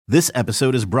This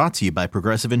episode is brought to you by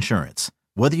Progressive Insurance.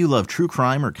 Whether you love true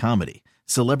crime or comedy,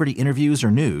 celebrity interviews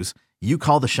or news, you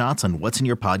call the shots on what's in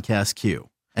your podcast queue.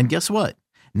 And guess what?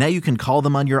 Now you can call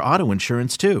them on your auto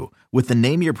insurance too with the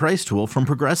Name Your Price tool from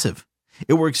Progressive.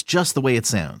 It works just the way it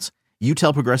sounds. You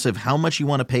tell Progressive how much you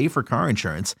want to pay for car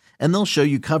insurance, and they'll show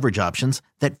you coverage options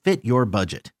that fit your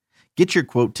budget. Get your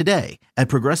quote today at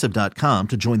Progressive.com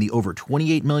to join the over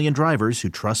 28 million drivers who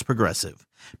trust Progressive.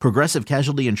 Progressive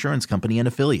Casualty Insurance Company and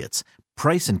Affiliates.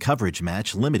 Price and coverage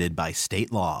match limited by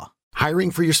state law. Hiring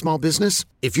for your small business?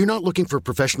 If you're not looking for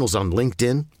professionals on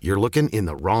LinkedIn, you're looking in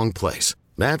the wrong place.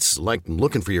 That's like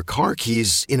looking for your car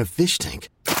keys in a fish tank.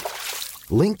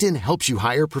 LinkedIn helps you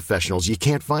hire professionals you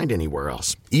can't find anywhere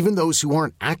else, even those who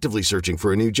aren't actively searching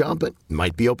for a new job but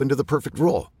might be open to the perfect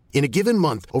role. In a given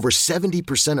month, over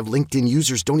 70% of LinkedIn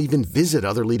users don't even visit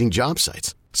other leading job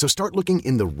sites. So start looking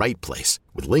in the right place.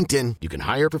 With LinkedIn, you can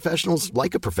hire professionals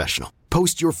like a professional.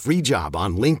 Post your free job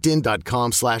on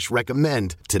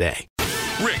linkedin.com/recommend today.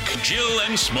 Rick, Jill,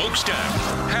 and Smokestack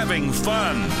having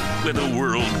fun with a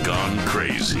world gone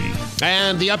crazy.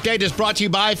 And the update is brought to you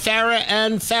by Farrah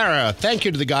and Farrah. Thank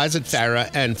you to the guys at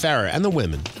Farrah and the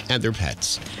women and their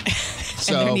pets.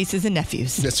 And their nieces and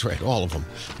nephews. That's right, all of them.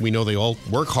 We know they all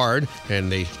work hard,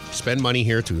 and they spend money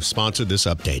here to sponsor this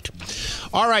update.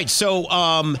 All right, so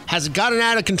has it gotten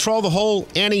out of control, the whole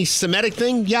anti-Semitic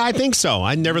thing? Yeah, I think so.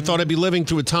 I never thought I'd be living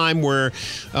through a time where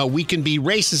we can be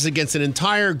racist against an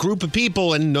entire group of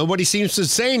people, and nobody seems to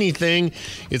say anything.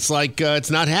 It's like it's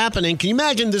not happening. Can you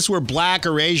imagine this were black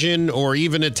or Asian or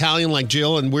even Italian like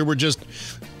Jill, and we were just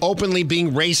openly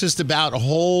being racist about a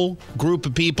whole group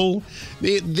of people?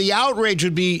 The outrage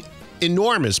would be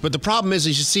enormous. But the problem is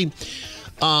you see,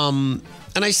 and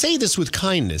I say this with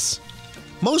kindness,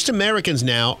 most Americans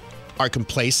now are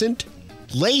complacent,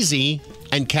 lazy,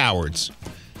 and cowards.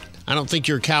 I don't think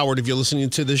you're a coward if you're listening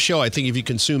to this show. I think if you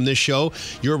consume this show,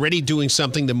 you're already doing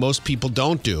something that most people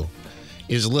don't do,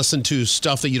 is listen to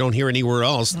stuff that you don't hear anywhere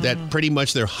else that pretty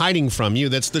much they're hiding from you.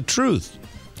 That's the truth.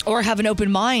 Or have an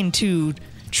open mind to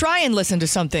try and listen to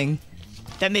something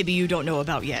that maybe you don't know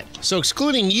about yet. So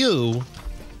excluding you,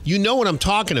 you know what I'm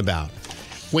talking about.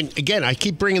 When again, I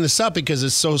keep bringing this up because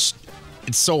it's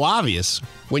so obvious.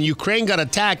 When Ukraine got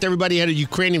attacked, everybody had a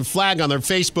Ukrainian flag on their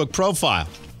Facebook profile.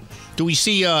 Do we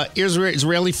see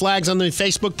Israeli flags on the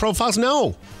Facebook profiles?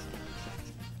 No.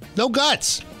 No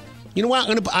guts. You know what?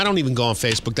 I don't even go on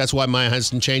Facebook. That's why mine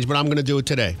hasn't changed, but I'm going to do it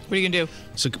today. What are you going to do?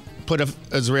 So put an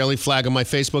Israeli flag on my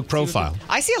Facebook profile.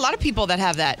 I see a lot of people that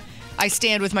have that. I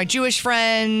stand with my Jewish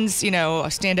friends, I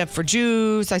stand up for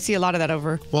Jews. I see a lot of that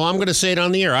over. Well, I'm going to say it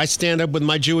on the air. I stand up with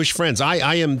my Jewish friends.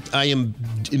 I am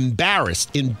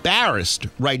embarrassed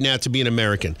right now to be an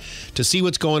American, to see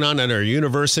what's going on at our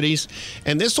universities.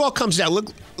 And this all comes down.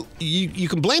 Look, you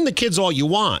can blame the kids all you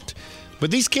want,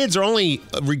 but these kids are only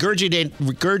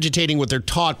regurgitating what they're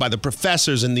taught by the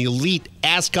professors and the elite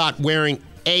ascot-wearing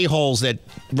a-holes that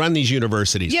run these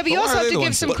universities. Yeah, but you also have to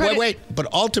give some credit.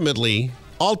 But ultimately,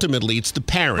 it's the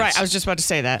parents. Right, I was just about to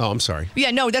say that. Oh, I'm sorry. Yeah,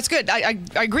 no, that's good. I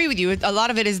agree with you. A lot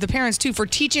of it is the parents, too, for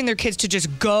teaching their kids to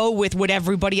just go with what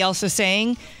everybody else is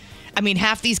saying. I mean,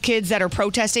 half these kids that are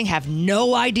protesting have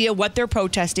no idea what they're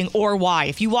protesting or why.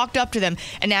 If you walked up to them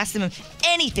and asked them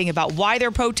anything about why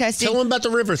they're protesting. Tell them about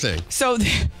the river thing.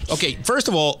 Okay, first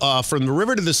of all, from the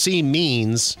river to the sea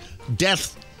means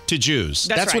death to Jews.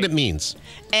 That's right. What it means.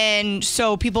 And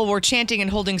so people were chanting and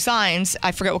holding signs,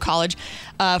 I forget what college,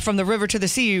 from the river to the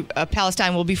sea,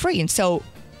 Palestine will be free. And so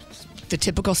the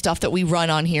typical stuff that we run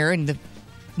on here and the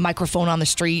microphone on the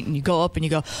street, and you go up and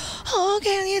you go, oh,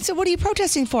 okay, so what are you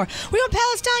protesting for? We want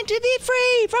Palestine to be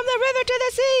free from the river to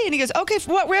the sea. And he goes, okay,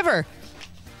 for what river?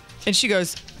 And she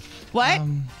goes, what?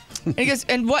 And he goes,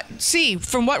 and what sea?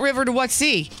 From what river to what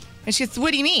sea? And she goes,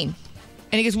 what do you mean?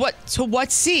 And he goes, what? So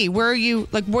what sea? Where are you?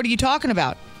 Like, what are you talking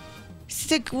about?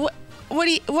 She's like, why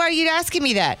are you asking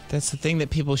me that? That's the thing that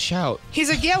people shout. He's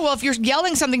like, yeah, well, if you're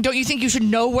yelling something, don't you think you should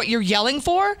know what you're yelling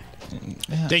for?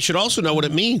 Yeah. They should also know what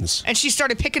it means. And she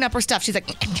started picking up her stuff. She's like,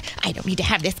 I don't need to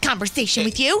have this conversation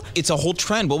with you. It's a whole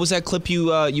trend. What was that clip you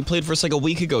played for us like a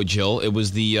week ago, Jill? It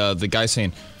was the guy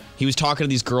saying, he was talking to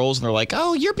these girls, and they're like,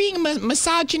 oh, you're being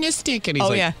misogynistic. And he's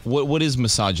like, yeah. What is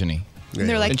misogyny? And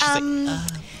they're like,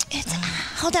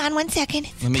 hold on one second.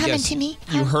 It's coming to me.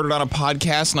 You heard it on a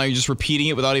podcast, now you're just repeating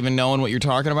it without even knowing what you're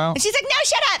talking about? And she's like, no,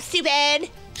 shut up, stupid.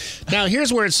 Now,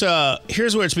 here's where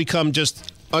it's become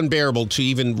just unbearable to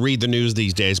even read the news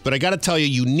these days. But I got to tell you,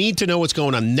 you need to know what's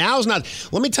going on. Now's not.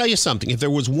 Let me tell you something. If there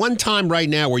was one time right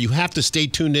now where you have to stay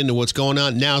tuned into what's going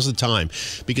on, now's the time.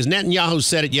 Because Netanyahu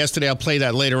said it yesterday. I'll play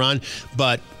that later on.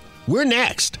 But We're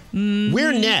next.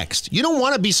 We're next. You don't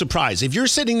want to be surprised. If you're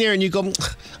sitting there and you go,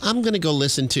 I'm going to go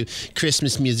listen to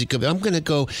Christmas music. I'm going to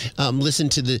go listen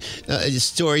to the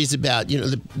stories about,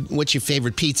 what's your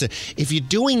favorite pizza. If you're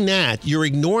doing that, you're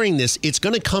ignoring this. It's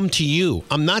going to come to you.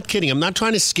 I'm not kidding. I'm not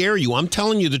trying to scare you. I'm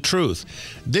telling you the truth.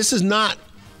 This is not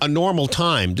a normal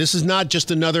time. This is not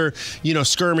just another,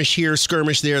 skirmish here,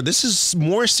 skirmish there. This is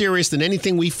more serious than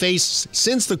anything we faced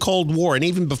since the Cold War and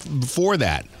even before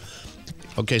that.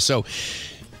 Okay, so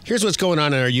here's what's going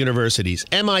on in our universities.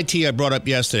 MIT, I brought up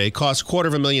yesterday, costs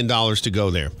 $250,000 to go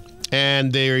there.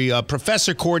 And the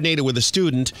professor coordinated with a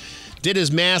student, did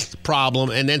his math problem,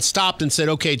 and then stopped and said,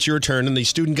 okay, it's your turn. And the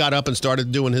student got up and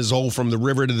started doing his whole from the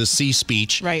river to the sea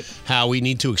speech. Right. How we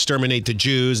need to exterminate the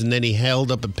Jews. And then he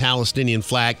held up a Palestinian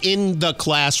flag in the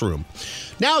classroom.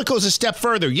 Now it goes a step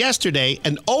further. Yesterday,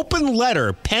 an open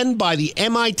letter penned by the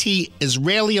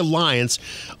MIT-Israeli Alliance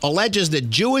alleges that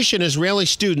Jewish and Israeli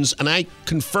students, and I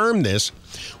confirm this,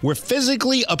 were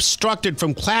physically obstructed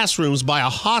from classrooms by a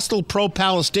hostile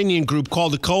pro-Palestinian group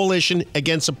called the Coalition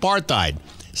Against Apartheid,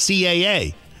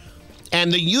 CAA.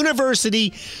 And the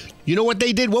university, you know what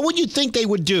they did? What would you think they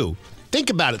would do? Think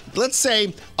about it. Let's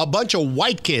say a bunch of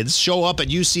white kids show up at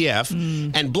UCF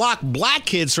and block black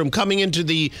kids from coming into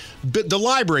the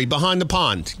library behind the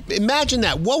pond. Imagine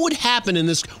that. What would happen in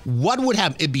this? What would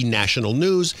happen? It'd be national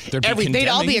news. They'd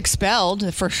all be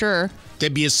expelled for sure.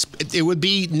 It would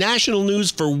be national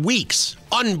news for weeks.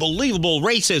 Unbelievable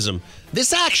racism.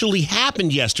 This actually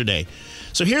happened yesterday.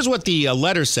 So here's what the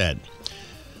letter said.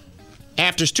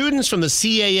 After students from the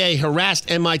CAA harassed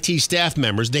MIT staff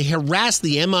members, they harassed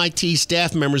the MIT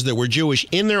staff members that were Jewish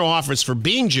in their office for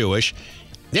being Jewish.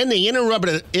 Then they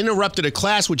interrupted a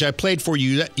class which I played for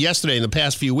you yesterday in the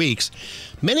past few weeks.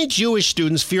 Many Jewish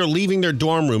students fear leaving their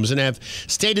dorm rooms and have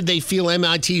stated they feel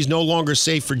MIT is no longer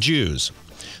safe for Jews.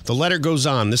 The letter goes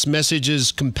on. This message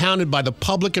is compounded by the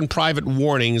public and private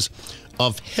warnings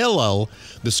of Hillel,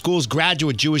 the school's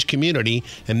graduate Jewish community,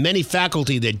 and many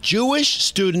faculty that Jewish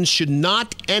students should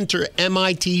not enter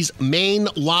MIT's main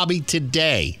lobby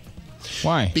today.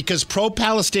 Why? Because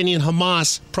pro-Palestinian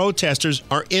Hamas protesters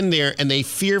are in there and they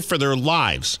fear for their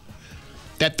lives.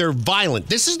 That they're violent.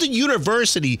 This is the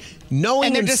university knowing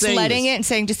and they're just letting it and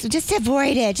saying, just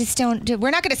avoid it. Just don't.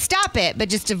 We're not going to stop it, but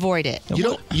just avoid it.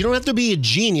 You don't have to be a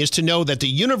genius to know that the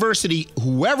university,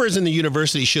 whoever's in the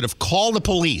university, should have called the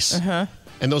police.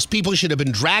 And those people should have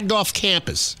been dragged off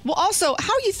campus. Well, also,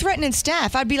 how are you threatening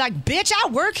staff? I'd be like, bitch, I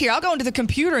work here. I'll go into the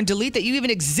computer and delete that you even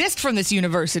exist from this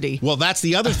university. Well, that's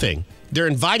the other thing. They're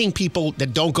inviting people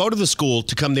that don't go to the school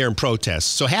to come there and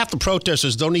protest. So half the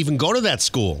protesters don't even go to that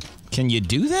school. Can you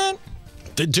do that?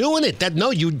 They're doing it.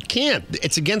 No, you can't.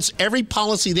 It's against every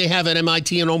policy they have at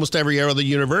MIT and almost every other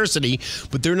university,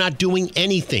 but they're not doing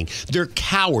anything. They're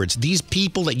cowards. These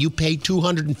people that you pay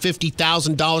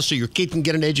 $250,000 so your kid can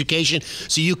get an education,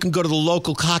 so you can go to the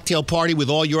local cocktail party with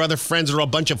all your other friends that are a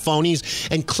bunch of phonies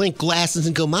and clink glasses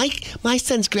and go, my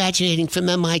son's graduating from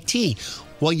MIT.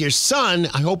 Well, your son,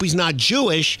 I hope he's not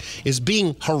Jewish, is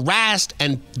being harassed,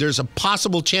 and there's a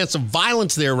possible chance of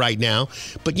violence there right now.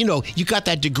 But, you got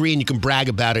that degree and you can brag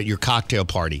about it at your cocktail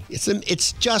party.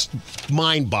 It's just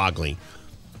mind-boggling.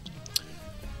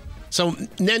 So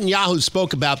Netanyahu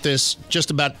spoke about this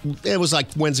it was like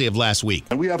Wednesday of last week.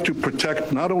 And we have to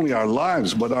protect not only our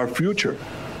lives, but our future.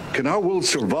 Can our world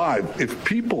survive if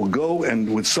people go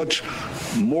and with such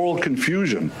moral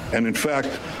confusion and, in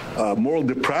fact, moral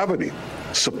depravity,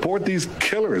 support these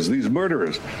killers, these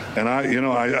murderers? And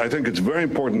I think it's very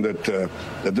important that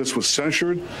this was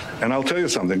censured. And I'll tell you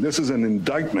something. This is an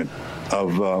indictment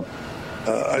of,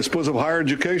 I suppose, of higher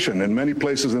education in many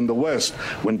places in the West,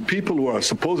 when people who are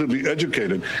supposedly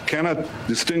educated cannot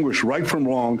distinguish right from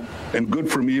wrong and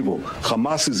good from evil.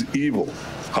 Hamas is evil.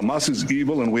 Hamas is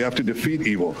evil, and we have to defeat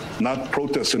evil, not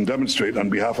protest and demonstrate on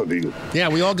behalf of evil. Yeah,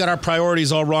 we all got our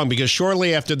priorities all wrong, because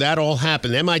shortly after that all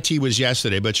happened, MIT was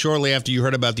yesterday, but shortly after you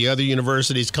heard about the other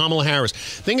universities, Kamala Harris.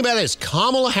 Think about this.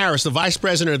 Kamala Harris, the vice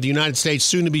president of the United States,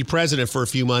 soon to be president for a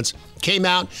few months, came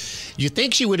out. You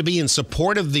think she would be in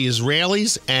support of the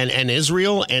Israelis and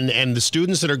Israel and the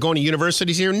students that are going to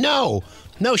universities here?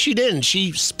 No, she didn't.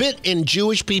 She spit in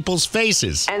Jewish people's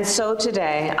faces. And so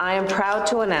today, I am proud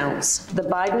to announce the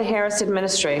Biden-Harris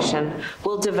administration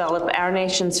will develop our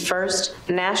nation's first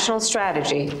national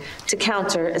strategy to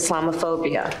counter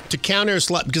Islamophobia.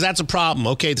 Because that's a problem.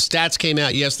 Okay, the stats came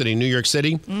out yesterday in New York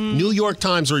City. New York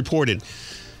Times reported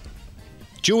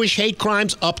Jewish hate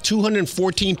crimes up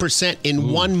 214%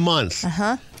 in 1 month.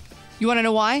 You want to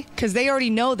know why? Because they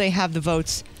already know they have the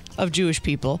votes of Jewish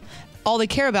people. All they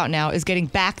care about now is getting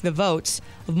back the votes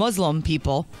of Muslim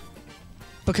people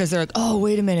because they're like, oh,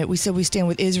 wait a minute, we said we stand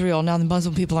with Israel. Now the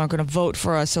Muslim people aren't going to vote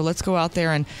for us, so let's go out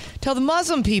there and tell the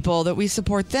Muslim people that we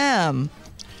support them.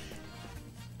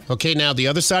 Okay, now the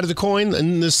other side of the coin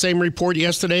in this same report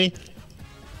yesterday,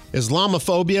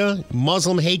 Islamophobia,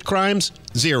 Muslim hate crimes,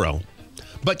 0.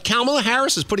 But Kamala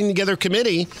Harris is putting together a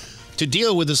committee to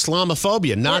deal with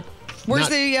Islamophobia, Where's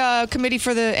the committee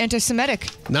for the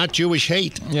anti-Semitic? Not Jewish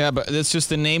hate. Yeah, but that's just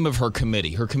the name of her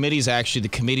committee. Her committee is actually the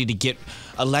committee to get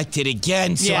elected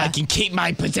again so I can keep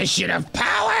my position of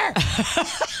power.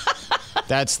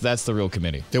 That's the real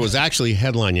committee. There was actually a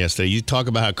headline yesterday. You talk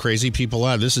about how crazy people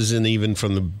are. This isn't even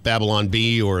from the Babylon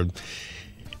Bee or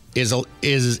is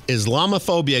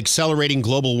Islamophobia accelerating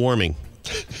global warming?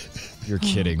 You're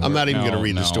kidding. I'm not even going to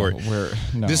read the story.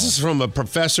 No. This is from a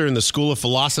professor in the School of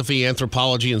Philosophy,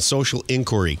 Anthropology, and Social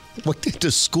Inquiry. What the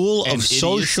School of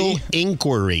Social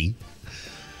Inquiry,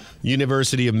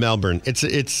 University of Melbourne.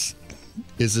 Is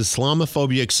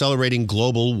Islamophobia accelerating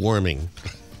global warming?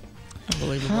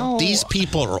 Unbelievable. These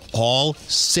people are all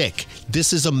sick.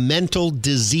 This is a mental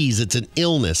disease. It's an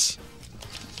illness.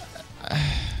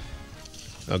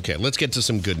 Okay, let's get to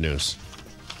some good news.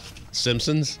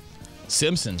 Simpsons.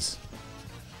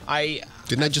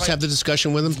 Didn't I just have the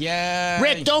discussion with him? Yeah.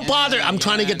 Rick, don't bother. I'm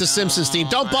trying to get the Simpsons team.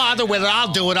 Don't bother with it.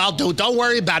 I'll do it. Don't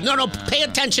worry about it. No, pay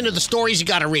attention to the stories you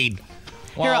got to read.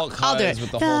 Well, Here, I'll do it.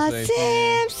 with the whole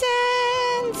thing.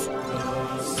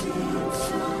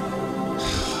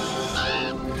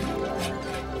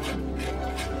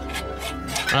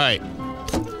 All right.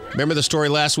 Remember the story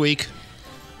last week?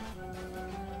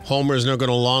 Homer is no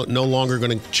longer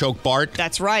going to choke Bart.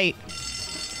 That's right.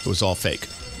 It was all fake.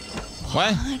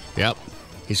 What? Yep.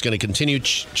 He's going to continue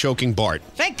choking Bart.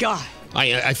 Thank God.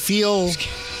 I feel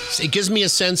it gives me a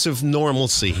sense of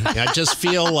normalcy. I just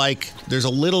feel like there's a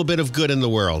little bit of good in the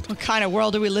world. What kind of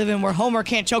world do we live in where Homer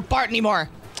can't choke Bart anymore?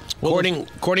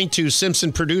 According to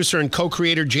Simpson producer and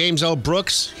co-creator James L.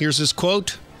 Brooks, here's his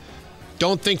quote.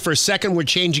 "Don't think for a second we're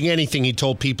changing anything," he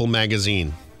told People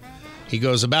magazine. He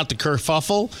goes, about the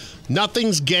kerfuffle,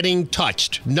 nothing's getting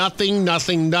touched. Nothing,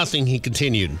 he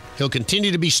continued. He'll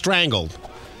continue to be strangled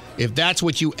if that's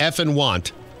what you effing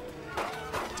want.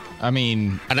 I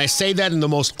mean... And I say that in the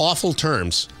most awful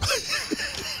terms.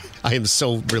 I am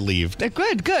so relieved.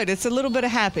 Good. It's a little bit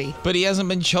of happy. But he hasn't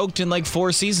been choked in like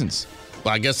 4 seasons.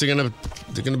 Well, I guess they're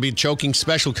gonna be choking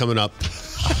special coming up.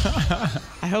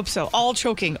 I hope so. All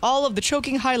choking. All of the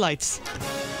choking highlights.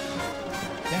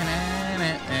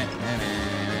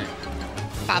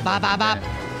 Bop, bop, bop, bop.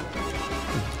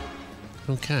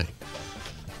 Okay.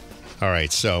 All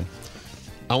right, so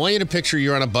I want you to picture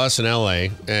you're on a bus in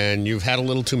L.A. and you've had a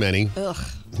little too many. Ugh.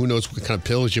 Who knows what kind of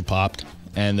pills you popped.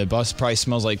 And the bus probably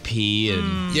smells like pee.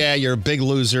 And Yeah, you're a big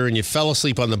loser and you fell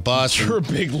asleep on the bus. You're a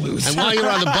big loser. And while you're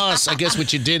on the bus, I guess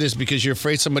what you did is because you're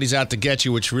afraid somebody's out to get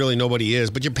you, which really nobody is,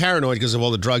 but you're paranoid because of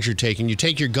all the drugs you're taking. You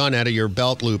take your gun out of your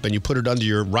belt loop and you put it under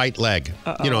your right leg,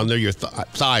 under your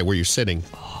thigh where you're sitting.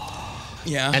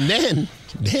 Yeah. And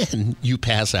then you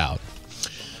pass out.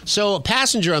 So a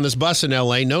passenger on this bus in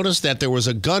L.A. noticed that there was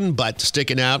a gun butt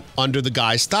sticking out under the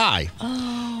guy's thigh.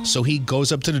 Oh. So he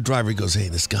goes up to the driver. He goes, hey,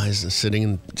 this guy's sitting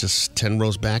in just 10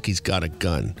 rows back. He's got a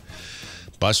gun.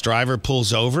 Bus driver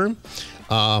pulls over,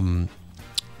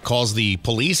 calls the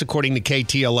police, according to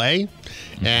KTLA,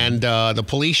 and the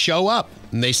police show up.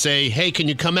 And they say, hey, can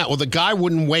you come out? Well, the guy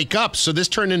wouldn't wake up, so this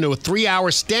turned into a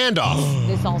 3-hour standoff.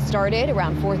 This all started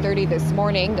around 4:30 this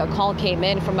morning. A call came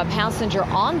in from a passenger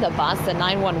on the bus, a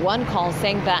 911 call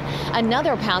saying that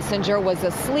another passenger was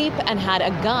asleep and had a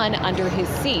gun under his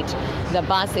seat. The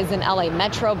bus is an LA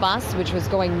Metro bus, which was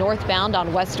going northbound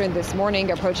on Western this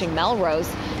morning, approaching Melrose.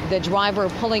 The driver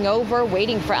pulling over,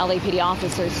 waiting for LAPD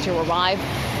officers to arrive.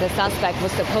 The suspect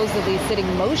was supposedly sitting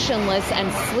motionless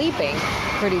and sleeping.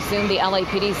 Pretty soon, the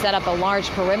LAPD set up a large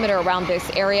perimeter around this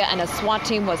area, and a SWAT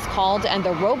team was called, and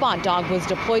the robot dog was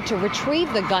deployed to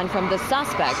retrieve the gun from the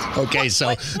suspect. Okay,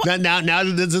 so now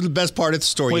this is the best part of the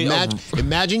story.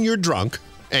 Imagine you're drunk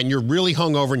and you're really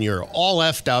hungover and you're all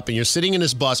effed up and you're sitting in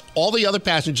this bus. All the other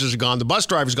passengers are gone. The bus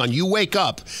driver's gone. You wake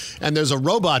up and there's a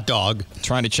robot dog.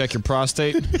 Trying to check your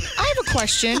prostate? I have a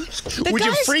question. Would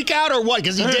you freak out or what?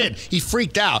 Because he did. He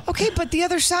freaked out. Okay, but the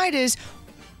other side is...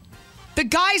 the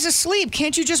guy's asleep.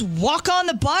 Can't you just walk on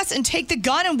the bus and take the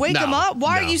gun and wake him up?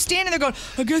 Why are you standing there going,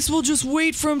 I guess we'll just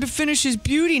wait for him to finish his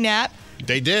beauty nap?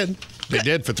 They did. They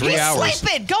did for 3 hours. He's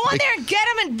sleeping. Go on there and get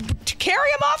him and carry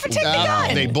him off and take the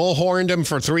gun. They bullhorned him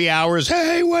for 3 hours.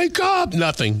 Hey, wake up.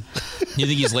 Nothing. You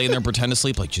think he's laying there and pretend to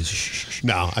sleep? Like, just shh.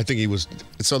 No, I think he was.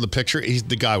 So the picture,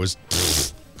 the guy was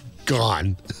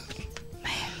gone.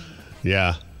 Man.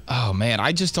 Yeah. Oh, man.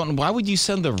 I just don't know. Why would you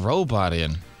send the robot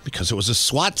in? Because it was a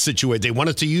SWAT situation. They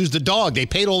wanted to use the dog. They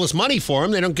paid all this money for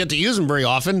him. They don't get to use him very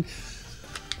often. Do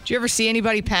you ever see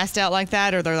anybody passed out like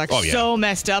that, or they're like so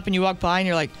messed up, and you walk by and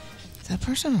you're like, is that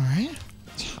person all right?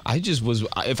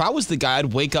 If I was the guy,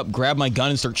 I'd wake up, grab my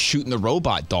gun, and start shooting the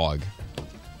robot dog.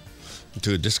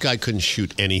 Dude, this guy couldn't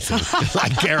shoot anything. I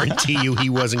guarantee you he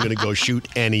wasn't going to go shoot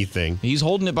anything. He's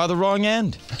holding it by the wrong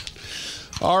end.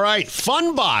 All right,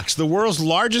 Funbox, the world's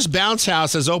largest bounce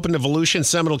house, has opened in Volusia,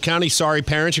 Seminole County. Sorry,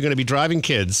 parents, you're going to be driving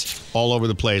kids all over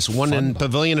the place. One in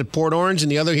Pavilion at Port Orange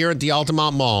and the other here at the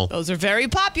Altamont Mall. Those are very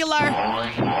popular.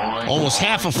 Almost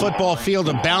half a football field,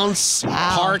 a bounce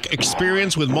park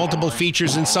experience with multiple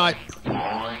features inside.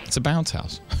 It's a bounce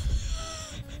house.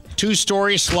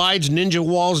 2-story slides, ninja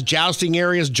walls, jousting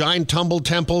areas, giant tumble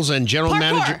temples, and general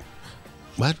manager.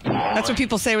 What? That's what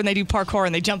people say when they do parkour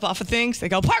and they jump off of things. They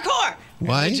go, parkour!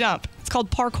 Why? They jump. It's called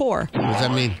parkour. What does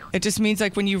that mean? It just means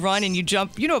like when you run and you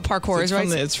jump. You know what parkour is, right?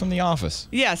 It's from The Office.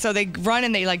 Yeah, so they run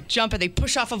and they like jump and they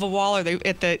push off of a wall, or they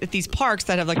at these parks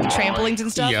that have like the trampolines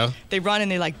and stuff. Yeah. They run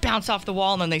and they like bounce off the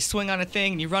wall and then they swing on a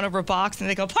thing and you run over a box and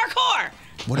they go, parkour!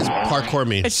 What does parkour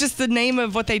mean? It's just the name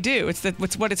of what they do. It's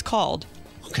what it's called.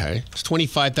 Okay. It's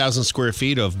 25,000 square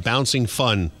feet of bouncing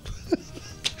fun.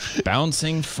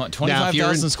 Bouncing fun.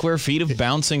 25,000 square feet of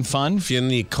bouncing fun? If you're in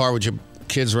the car with your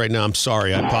kids right now, I'm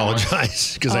sorry. I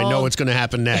apologize because I know what's going to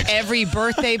happen next. Every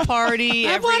birthday party.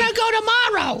 I want to go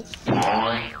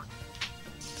tomorrow.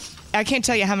 I can't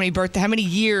tell you how many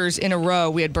years in a row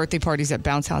we had birthday parties at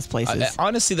bounce house places.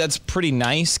 Honestly, that's pretty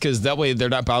nice because that way they're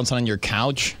not bouncing on your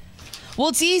couch. Well,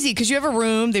 it's easy because you have a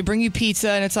room, they bring you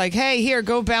pizza, and it's like, hey, here,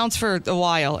 go bounce for a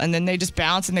while. And then they just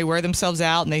bounce and they wear themselves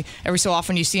out, and every so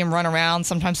often you see them run around.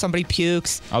 Sometimes somebody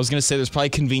pukes. I was going to say there's probably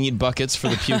convenient buckets for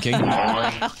the puking.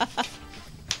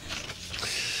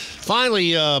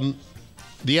 Finally,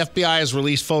 the FBI has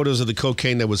released photos of the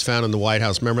cocaine that was found in the White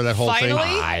House. Remember that whole thing?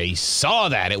 I saw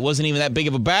that. It wasn't even that big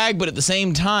of a bag, but at the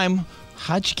same time,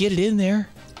 how'd you get it in there?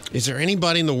 Is there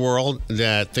anybody in the world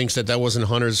that thinks that wasn't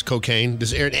Hunter's cocaine?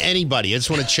 Is there anybody? I just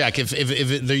want to check. If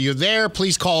you're there,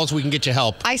 please call us. We can get you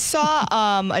help. I saw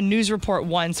a news report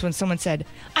once when someone said,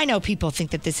 I know people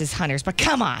think that this is Hunter's, but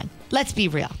come on. Let's be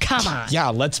real. Come on. Yeah,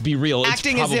 let's be real.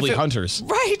 Acting it's probably as if Hunter's.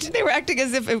 Right. They were acting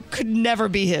as if it could never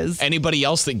be his. Anybody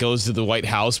else that goes to the White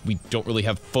House, we don't really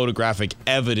have photographic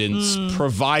evidence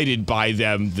provided by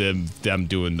them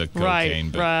doing the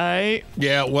cocaine. Right.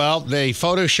 Yeah, well, the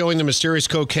photos showing the mysterious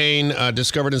cocaine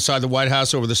discovered inside the White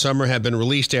House over the summer have been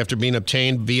released after being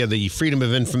obtained via the Freedom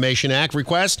of Information Act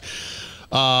request.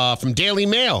 From Daily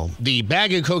Mail, the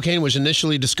bag of cocaine was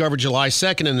initially discovered July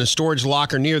 2nd in a storage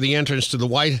locker near the entrance to the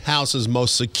White House's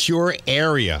most secure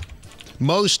area.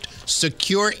 Most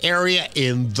secure area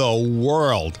in the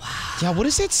world. Wow. Yeah, what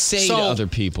does that say to other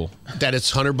people? That it's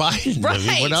Hunter Biden. Right. I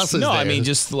mean, what else is there? No, I mean,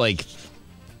 just like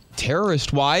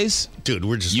terrorist-wise, dude,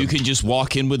 we're just... You can just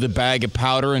walk in with a bag of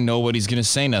powder and nobody's going to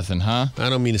say nothing, huh? I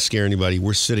don't mean to scare anybody.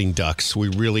 We're sitting ducks. We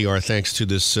really are, thanks to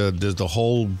this, the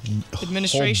whole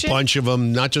administration? Whole bunch of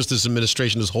them, not just this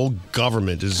administration, this whole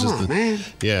government. Is just man.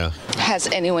 Yeah. Has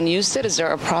anyone used it? Is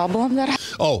there a problem?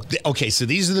 Okay, so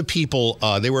these are the people,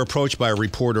 they were approached by a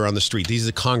reporter on the street. These are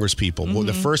the Congress people. Well,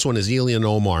 the first one is Ilhan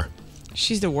Omar.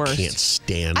 She's the worst. Can't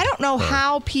stand I don't know her.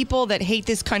 how people that hate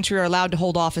this country are allowed to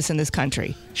hold office in this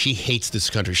country. She hates this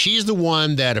country. She's the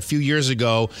one that a few years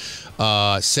ago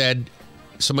said,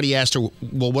 somebody asked her,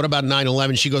 well, what about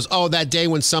 9/11? She goes, oh, that day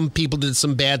when some people did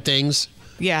some bad things.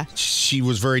 Yeah. She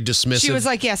was very dismissive. She was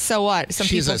like, yeah, so what? Some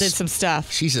people did some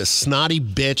stuff. She's a snotty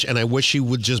bitch, and I wish she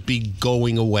would just be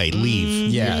going away,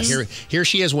 leave. Yes. Here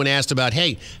she is when asked about,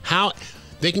 hey, how...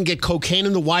 They can get cocaine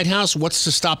in the White House. What's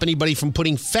to stop anybody from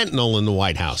putting fentanyl in the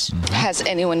White House? Has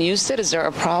anyone used it? Is there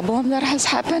a problem that has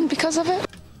happened because of it?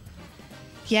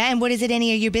 Yeah, and what is it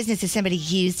any of your business if somebody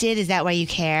used it? Is that why you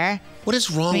care? What is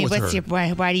wrong with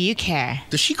her? Why do you care?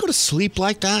 Does she go to sleep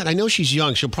like that? I know she's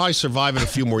young. She'll probably survive it a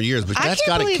few more years, but that's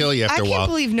got to kill you after a while. I can't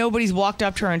believe nobody's walked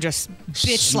up to her and just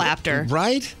bitch slapped her.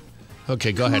 Right?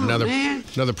 Okay, go ahead.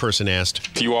 Another person asked.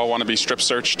 If you all want to be strip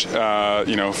searched,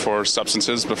 for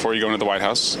substances before you go into the White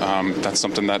House, that's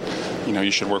something that,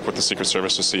 you should work with the Secret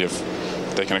Service to see if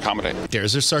they can accommodate.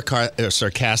 There's a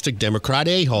sarcastic Democrat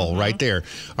a-hole right there.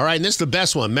 All right, and this is the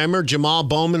best one. Remember Jamal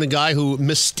Bowman, the guy who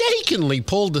mistakenly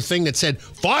pulled the thing that said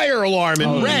fire alarm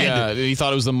in red? Yeah, he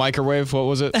thought it was the microwave. What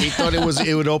was it? He thought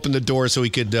it would open the door so he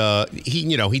could.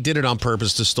 He did it on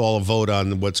purpose to stall a vote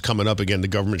on what's coming up again, the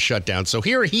government shutdown. So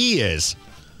here he is.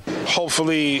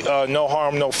 Hopefully, no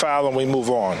harm, no foul, and we move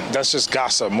on. That's just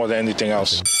gossip more than anything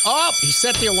else. Oh, he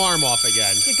set the alarm off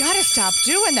again. You gotta stop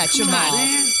doing that, Jamal.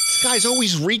 This guy's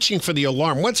always reaching for the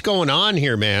alarm. What's going on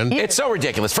here, man? It's so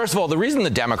ridiculous. First of all, the reason the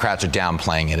Democrats are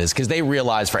downplaying it is because they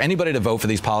realize for anybody to vote for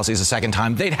these policies a second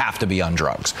time, they'd have to be on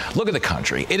drugs. Look at the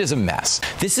country. It is a mess.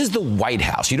 This is the White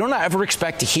House. You don't ever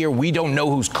expect to hear, we don't know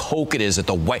whose Coke it is at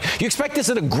the White House. You expect this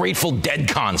at a Grateful Dead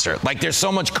concert. Like there's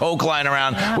so much Coke lying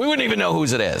around, we wouldn't even know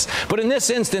whose it is. But in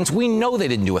this instance, we know they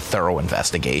didn't do a thorough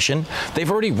investigation. They've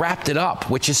already wrapped it up,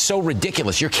 which is so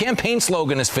ridiculous. Your campaign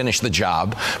slogan is finish the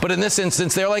job. But in this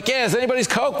instance, they're like, yeah, is anybody's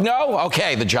Coke? No?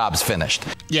 Okay, the job's finished.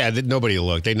 Yeah, nobody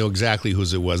looked. They know exactly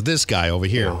whose it was. This guy over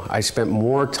here. I spent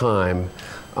more time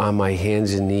on my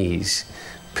hands and knees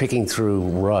picking through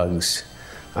rugs,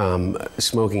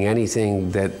 smoking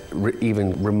anything that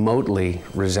even remotely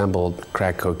resembled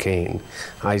crack cocaine.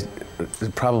 I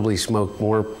probably smoked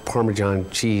more Parmesan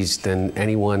cheese than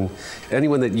anyone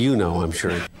that you know, I'm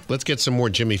sure. Let's get some more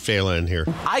Jimmy Fallon in here.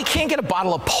 I can't get a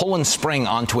bottle of Poland Spring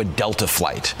onto a Delta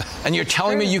flight. And you're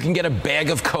telling me you can get a bag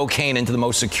of cocaine into the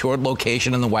most secured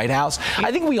location in the White House?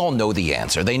 I think we all know the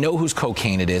answer. They know whose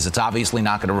cocaine it is. It's obviously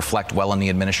not going to reflect well on the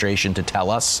administration to tell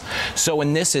us. So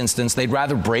in this instance, they'd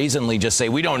rather brazenly just say,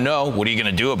 we don't know. What are you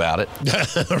going to do about it?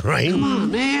 Right? Come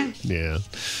on, man. Yeah.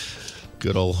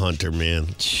 Good old Hunter, man.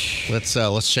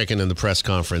 Let's check in the press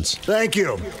conference. Thank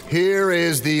you. Here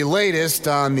is the latest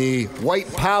on the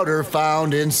white powder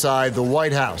found inside the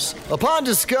White House. Upon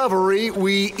discovery,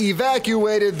 we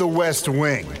evacuated the West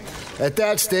Wing. At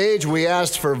that stage, we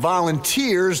asked for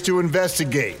volunteers to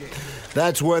investigate.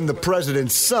 That's when the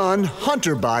president's son,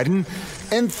 Hunter Biden,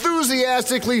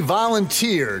 enthusiastically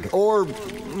volunteered, or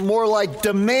more like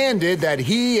demanded, that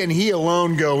he and he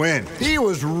alone go in. He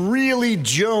was really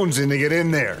jonesing to get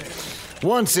in there.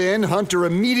 Once in, Hunter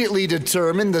immediately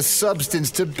determined the substance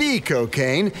to be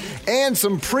cocaine, and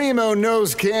some primo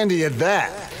nose candy at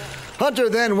that. Hunter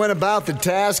then went about the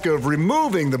task of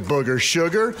removing the booger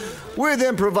sugar with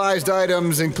improvised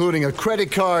items including a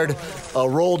credit card, a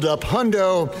rolled-up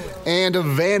hundo, and a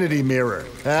vanity mirror.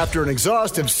 After an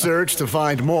exhaustive search to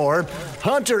find more,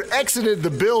 Hunter exited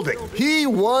the building. He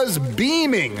was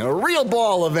beaming, a real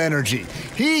ball of energy.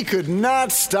 He could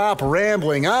not stop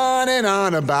rambling on and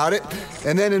on about it,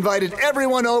 and then invited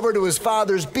everyone over to his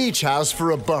father's beach house for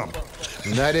a bump.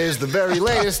 And that is the very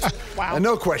latest. Wow. And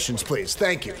no questions, please.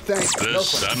 Thank you. Thank you. The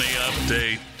Sunny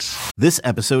Update. This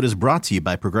episode is brought to you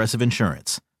by Progressive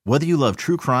Insurance. Whether you love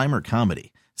true crime or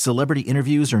comedy, celebrity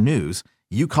interviews or news,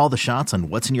 you call the shots on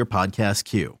what's in your podcast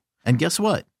queue. And guess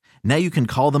what? Now you can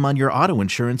call them on your auto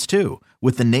insurance too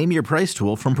with the Name Your Price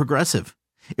tool from Progressive.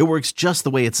 It works just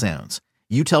the way it sounds.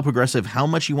 You tell Progressive how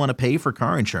much you want to pay for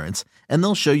car insurance, and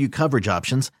they'll show you coverage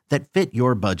options that fit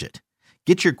your budget.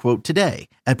 Get your quote today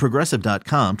at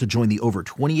Progressive.com to join the over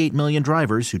 28 million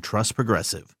drivers who trust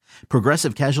Progressive.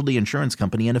 Progressive Casualty Insurance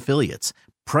Company and Affiliates.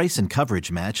 Price and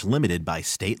coverage match limited by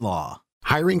state law.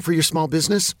 Hiring for your small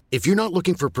business? If you're not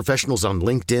looking for professionals on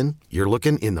LinkedIn, you're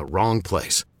looking in the wrong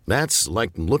place. That's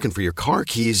like looking for your car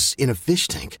keys in a fish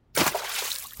tank.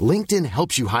 LinkedIn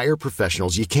helps you hire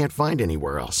professionals you can't find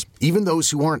anywhere else, even those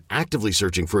who aren't actively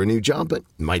searching for a new job but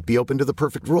might be open to the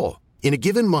perfect role. In a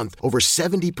given month, over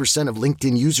 70% of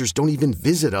LinkedIn users don't even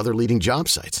visit other leading job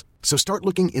sites. So start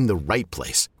looking in the right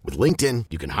place. With LinkedIn,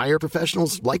 you can hire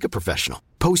professionals like a professional.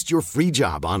 Post your free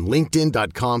job on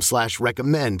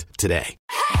linkedin.com/recommend today.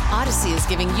 Odyssey is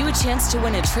giving you a chance to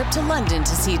win a trip to London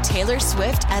to see Taylor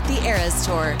Swift at the Eras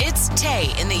Tour. It's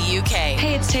Tay in the UK.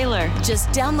 Hey, it's Taylor. Just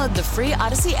download the free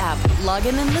Odyssey app, log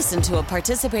in and listen to a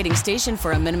participating station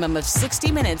for a minimum of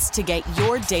 60 minutes to get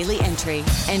your daily entry.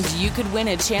 And you could win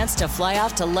a chance to fly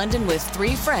off to London with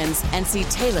 3 friends and see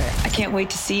Taylor. I can't wait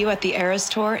to see you at the Eras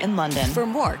Tour in London. For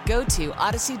more, go to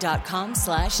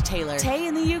odyssey.com/Taylor. Tay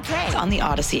in the UK. It's on the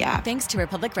Odyssey app. Thanks to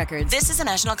Republic Records. This is a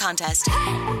national contest.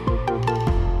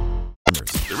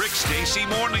 The Rick Stacy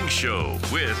Morning Show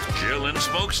with Jill and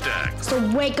Smokestack. So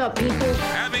wake up, people.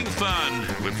 Having fun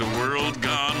with the world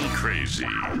gone crazy.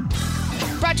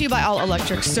 Brought to you by All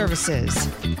Electric Services.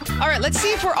 All right, let's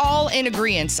see if we're all in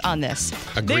agreement on this.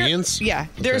 Agreeance? Yeah.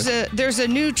 There's a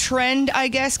new trend, I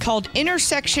guess, called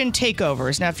intersection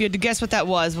takeovers. Now, if you had to guess what that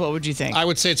was, what would you think? I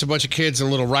would say it's a bunch of kids in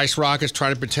little rice rockets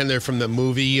trying to pretend they're from the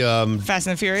movie Fast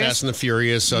and the Furious. Fast and the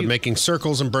Furious, making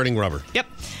circles and burning rubber. Yep.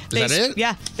 Is that it?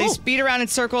 Yeah. They speed around in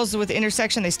circles with the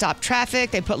intersection. They stop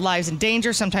traffic. They put lives in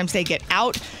danger. Sometimes they get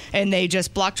out and they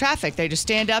just block traffic. They just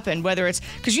stand up, and whether it's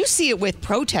because you see it with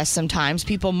protests sometimes,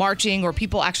 people marching or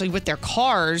people actually with their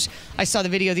cars. I saw the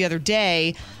video the other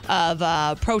day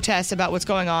of protests about what's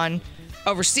going on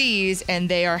overseas, and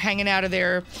they are hanging out of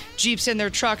their Jeeps and their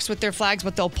trucks with their flags,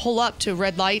 but they'll pull up to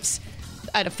red lights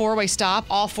at a 4-way stop,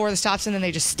 all 4 of the stops, and then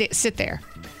they just sit there.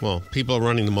 Well, people are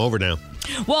running them over now.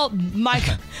 Well, my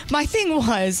thing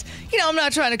was, I'm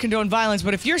not trying to condone violence,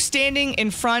 but if you're standing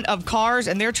in front of cars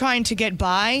and they're trying to get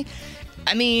by,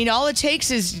 I mean, all it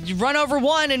takes is you run over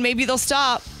one and maybe they'll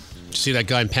stop. See that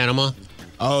guy in Panama?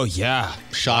 Oh, yeah.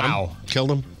 Shot him,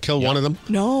 killed him, killed one of them.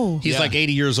 No. He's like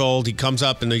 80 years old. He comes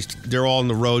up and they're all on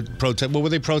the road protest. What were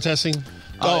they protesting?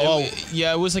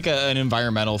 Yeah, it was like an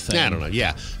environmental thing. I don't know.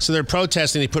 Yeah. So they're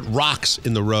protesting. They put rocks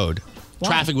in the road. Why?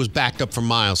 Traffic was backed up for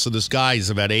miles. So this guy is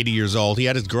about 80 years old. He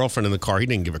had his girlfriend in the car. He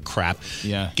didn't give a crap.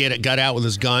 Yeah. Got out with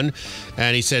his gun,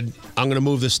 and he said, I'm going to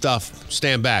move this stuff.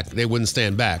 Stand back. They wouldn't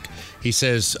stand back. He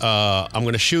says, I'm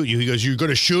going to shoot you. He goes, you're going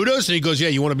to shoot us? And he goes, yeah,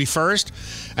 you want to be first?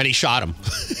 And he shot him.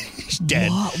 He's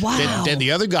dead. Wow. Then the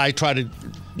other guy tried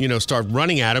to, start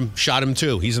running at him, shot him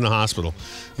too. He's in the hospital.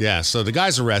 Yeah, so the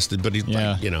guy's arrested, but he's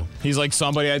like, He's like,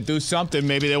 somebody had to do something.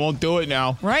 Maybe they won't do it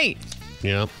now. Right.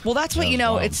 Yeah. Well, that's what,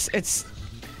 it's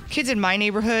kids in my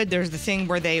neighborhood, there's the thing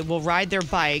where they will ride their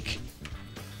bike.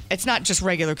 It's not just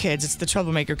regular kids, it's the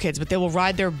troublemaker kids, but they will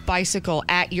ride their bicycle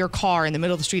at your car in the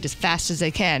middle of the street as fast as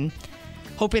they can,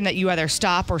 hoping that you either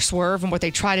stop or swerve. And what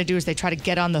they try to do is they try to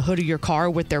get on the hood of your car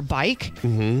with their bike.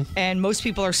 Mm-hmm. And most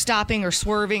people are stopping or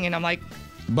swerving, and I'm like,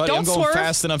 but don't I'm going swerve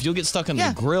fast enough, you'll get stuck in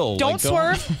the grill. Don't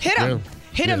swerve. Hit them.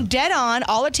 Hit them dead on.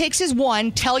 All it takes is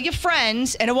one. Tell your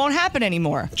friends, and it won't happen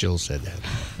anymore. Jill said that.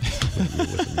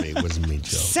 It wasn't me,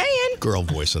 Jill. Saying. Girl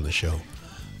voice on the show.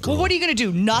 Well, what are you going to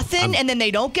do? Nothing, and then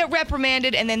they don't get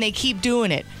reprimanded, and then they keep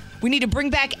doing it. We need to bring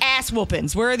back ass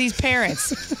whoopings. Where are these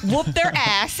parents? Whoop their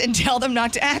ass and tell them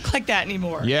not to act like that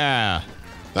anymore. Yeah.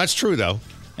 That's true, though.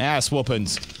 Ass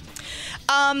whoopings.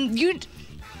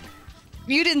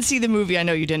 You didn't see the movie. I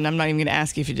know you didn't. I'm not even going to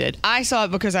ask you if you did. I saw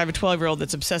it because I have a 12-year-old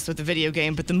that's obsessed with the video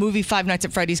game. But the movie Five Nights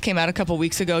at Freddy's came out a couple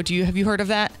weeks ago. Have you heard of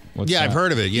that? I've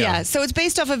heard of it. Yeah. So it's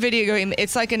based off a video game.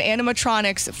 It's like an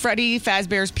animatronics. Freddy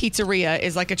Fazbear's Pizzeria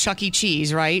is like a Chuck E.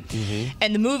 Cheese, right? Mm-hmm.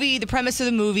 And the premise of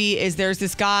the movie is there's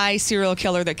this guy, serial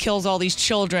killer, that kills all these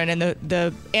children, and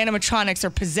the animatronics are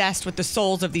possessed with the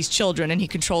souls of these children, and he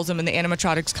controls them, and the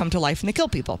animatronics come to life and they kill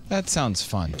people. That sounds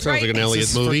fun. Sounds like an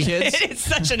Elliott movie. For kids? It's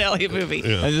such an Elliott movie.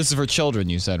 Yeah. And this is for children,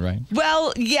 you said, right?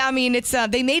 Well, yeah, I mean, it's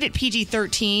they made it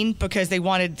PG-13 because they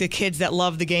wanted the kids that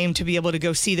love the game to be able to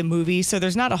go see the movie. So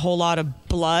there's not a whole lot of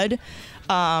blood.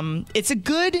 It's a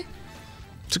good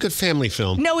family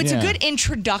film. No, it's a good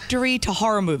introductory to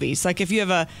horror movies. Like if you have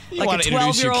a you want to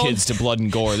introduce your kids to blood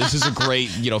and gore. This is a great,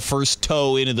 first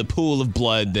toe into the pool of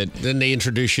blood. Then they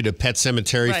introduce you to Pet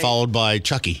Sematary, followed by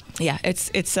Chucky. Yeah,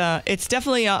 it's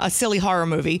definitely a silly horror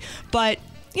movie, but.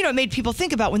 It made people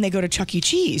think about when they go to Chuck E.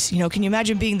 Cheese. Can you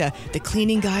imagine being the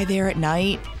cleaning guy there at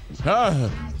night?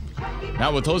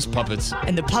 Not with those puppets.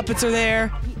 And the puppets are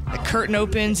there. The curtain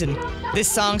opens and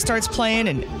this song starts playing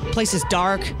and the place is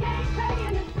dark.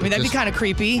 I mean, that'd be kind of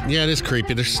creepy. Yeah, it is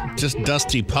creepy. There's just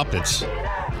dusty puppets.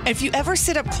 If you ever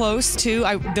sit up close, too,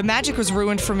 the magic was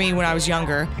ruined for me when I was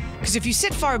younger. Because if you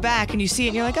sit far back and you see it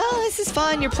and you're like, oh, this is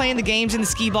fun. You're playing the games and the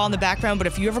skee ball in the background. But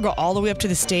if you ever go all the way up to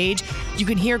the stage, you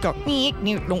can hear it go, like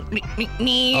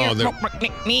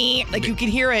you can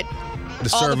hear it.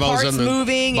 The all servos the parts on the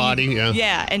moving. body,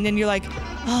 Yeah, and then you're like,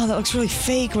 oh, that looks really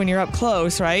fake when you're up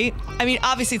close, right? I mean,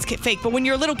 obviously it's fake, but when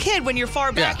you're a little kid, when you're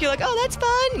far back, you're like, oh, that's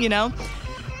fun,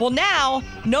 Well, now,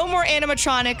 no more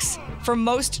animatronics for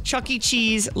most Chuck E.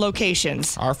 Cheese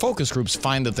locations. Our focus groups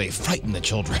find that they frighten the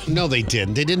children. No, they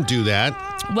didn't. They didn't do that.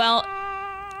 Well,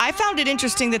 I found it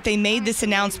interesting that they made this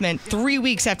announcement 3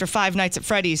 weeks after Five Nights at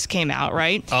Freddy's came out,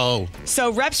 right? Oh.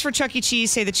 So reps for Chuck E.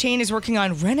 Cheese say the chain is working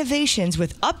on renovations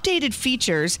with updated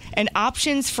features and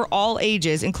options for all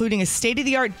ages, including a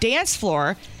state-of-the-art dance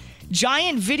floor,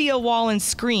 giant video wall and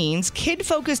screens,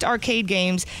 kid-focused arcade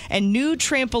games, and new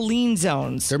trampoline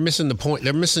zones. They're missing the point.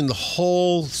 They're missing the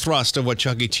whole thrust of what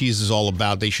Chuck E. Cheese is all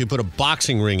about. They should put a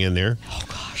boxing ring in there. Oh,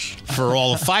 gosh. For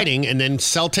all the fighting and then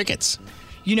sell tickets.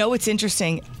 It's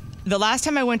interesting. The last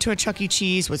time I went to a Chuck E.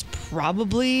 Cheese was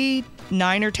probably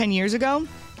 9 or 10 years ago.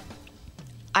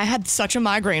 I had such a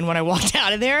migraine when I walked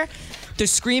out of there. The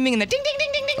screaming and the ding, ding, ding,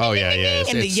 ding, ding, oh, ding, yeah, ding, yeah.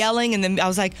 ding, and the yelling. And then I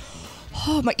was like,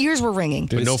 oh, my ears were ringing.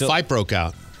 But no fight broke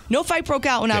out. No fight broke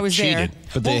out when I was there.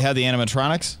 But they had the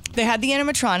animatronics? They had the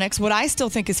animatronics. What I still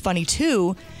think is funny,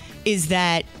 too, is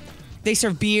that they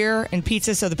serve beer and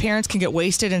pizza so the parents can get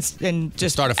wasted and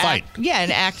just start a fight.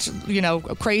 And act,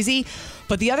 crazy.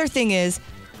 But the other thing is,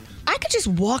 I could just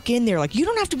walk in there. Like, you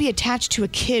don't have to be attached to a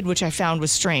kid, which I found was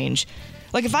strange.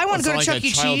 Like, if I want to go to Chuck E.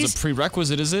 Cheese... Child's a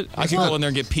prerequisite, is it? I could go in there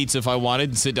and get pizza if I wanted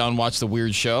and sit down and watch the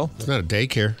weird show. It's not a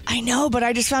daycare. I know, but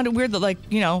I just found it weird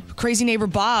that, crazy neighbor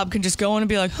Bob can just go in and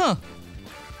be like, huh,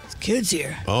 it's kids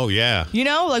here. Oh, yeah. You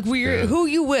know, like who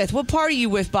you with? What party you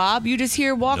with, Bob? You just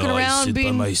here walking around I sit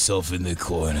being... by myself in the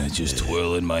corner, just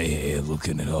twirling my hair,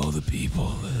 looking at all the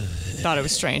people. Thought it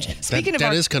was strange. Speaking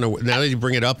that is kind of, now that you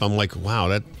bring it up, I'm like,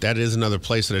 wow, that is another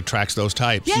place that attracts those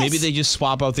types. Yes. Maybe they just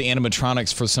swap out the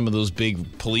animatronics for some of those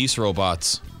big police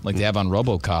robots like they have on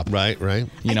RoboCop. Right.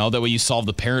 You know, that way you solve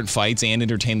the parent fights and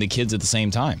entertain the kids at the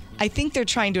same time. I think they're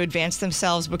trying to advance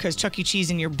themselves because Chuck E. Cheese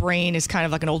in your brain is kind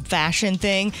of like an old-fashioned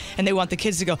thing, and they want the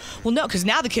kids to go, well, no, because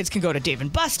now the kids can go to Dave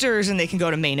 & Buster's, and they can go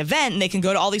to Main Event, and they can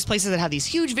go to all these places that have these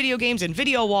huge video games and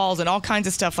video walls and all kinds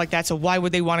of stuff like that, so why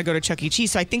would they want to go to Chuck E.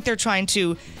 Cheese? So I think they're trying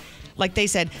to, like they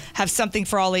said, have something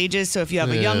for all ages. So if you have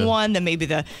a young one, then maybe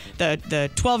the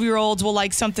 12-year-olds will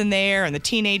like something there, and the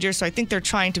teenagers. So I think they're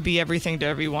trying to be everything to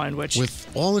everyone. Which, with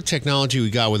all the technology we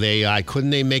got with AI, couldn't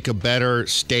they make a better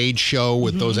stage show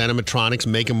with those animatronics,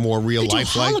 make them more real life?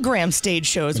 Hologram stage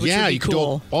shows, which would be you could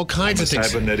cool. do all kinds of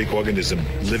things. Cybernetic organism,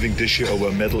 living tissue over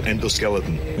a metal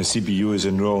endoskeleton. The CPU is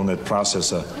a neural net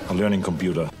processor, a learning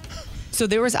computer. So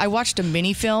I watched a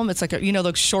mini film. It's like,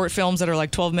 those short films that are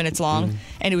like 12 minutes long.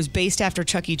 And it was based after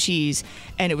Chuck E. Cheese.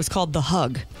 And it was called The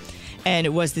Hug. And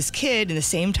it was this kid in the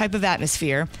same type of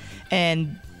atmosphere.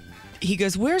 And he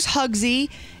goes, where's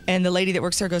Hugsy? And the lady that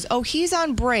works there goes, oh, he's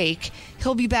on break.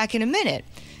 He'll be back in a minute.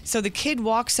 So the kid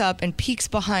walks up and peeks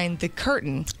behind the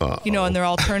curtain, and they're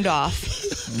all turned off.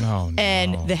 Oh, no.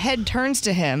 And the head turns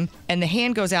to him and the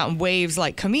hand goes out and waves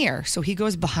like, come here. So he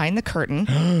goes behind the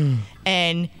curtain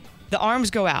and the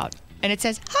arms go out, and it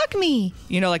says, hug me,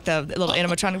 like the little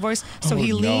animatronic voice. So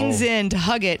he leans in to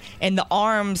hug it, and the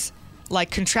arms, like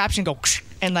contraption, go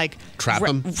and like trap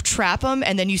him,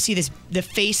 and then you see the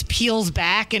face peels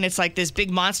back, and it's like this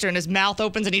big monster, and his mouth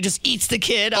opens, and he just eats the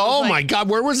kid. Oh, my God,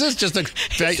 where was this? Just a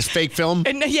fake film?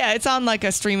 And, yeah, it's on like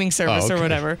a streaming service or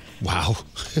whatever. Wow.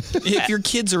 If your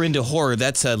kids are into horror,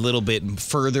 that's a little bit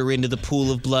further into the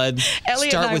pool of blood.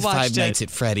 Elliot Start and I with Five watched Nights it.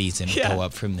 at Freddy's and go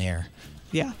up from there.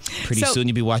 Yeah. Pretty soon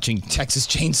you'll be watching Texas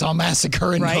Chainsaw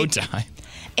Massacre in no time.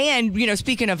 And,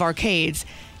 speaking of arcades,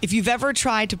 if you've ever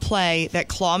tried to play that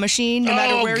claw machine, no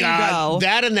matter where you go.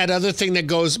 That and that other thing that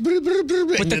goes... With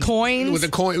the coins? With the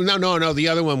coin. No, the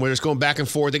other one where it's going back and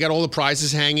forth. They got all the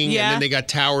prizes hanging, and then they got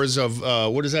towers of,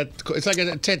 what is that? It's like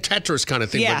a Tetris kind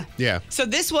of thing. Yeah. But, yeah. So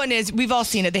this one is, we've all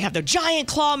seen it. They have the giant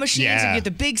claw machines, and you get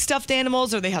the big stuffed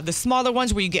animals, or they have the smaller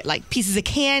ones where you get like pieces of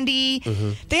candy.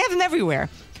 They have them everywhere.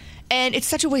 And it's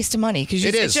such a waste of money because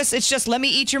it's just let me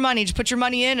eat your money. Just put your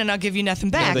money in, and I'll give you nothing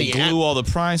back. Yeah, they glue all the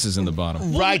prizes in the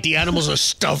bottom. Right, the animals are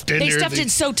stuffed in there. They stuffed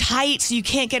it so tight so you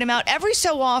can't get them out. Every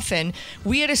so often,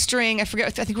 we had a string. I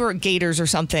think we were at Gators or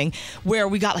something, where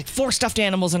we got like 4 stuffed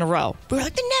animals in a row. We were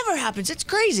like, that never happens. It's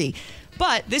crazy.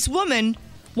 But this woman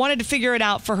wanted to figure it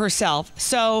out for herself,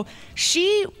 so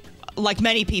she, like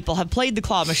many people, have played the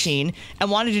claw machine and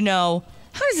wanted to know,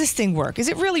 how does this thing work? Is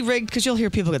it really rigged? Because you'll hear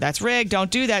people go, that's rigged, don't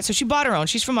do that. So she bought her own.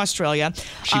 She's from Australia.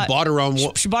 She bought her own...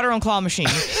 She bought her own claw machine.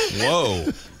 Whoa.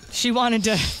 She wanted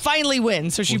to finally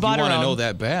win, so she bought her own. You want to know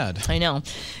that bad. I know.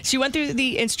 She went through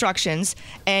the instructions,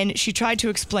 and she tried to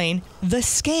explain the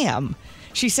scam.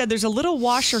 She said there's a little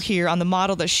washer here on the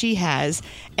model that she has,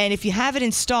 and if you have it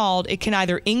installed, it can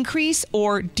either increase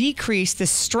or decrease the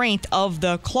strength of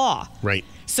the claw. Right.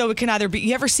 So it can either be,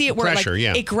 you ever see it where pressure,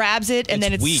 it grabs it and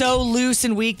then it's weak. so loose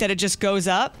and weak that it just goes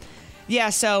up? Yeah,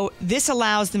 so this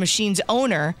allows the machine's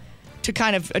owner to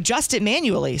kind of adjust it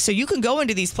manually. So you can go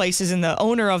into these places and the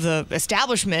owner of the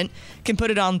establishment can put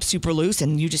it on super loose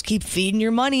and you just keep feeding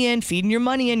your money in.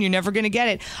 You're never going to get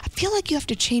it. I feel like you have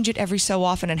to change it every so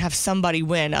often and have somebody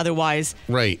win. Otherwise...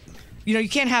 Right. You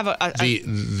can't have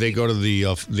they go to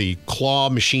the claw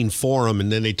machine forum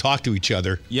and then they talk to each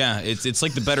other. Yeah, it's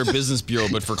like the Better Business Bureau,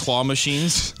 but for claw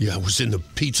machines. Yeah, I was in the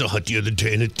Pizza Hut the other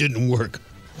day and it didn't work.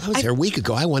 I was there a week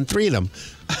ago. I won 3 of them.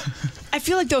 I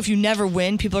feel like, though, if you never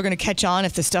win, people are going to catch on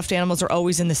if the stuffed animals are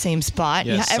always in the same spot.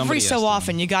 Yeah, every so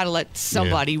often, you got to let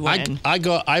somebody win. I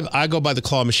go by the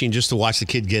claw machine just to watch the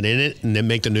kid get in it and then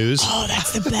make the news. Oh,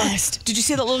 that's the best. Did you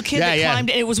see that little kid that climbed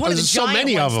in? It was one of the so giant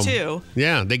many ones, of them. too.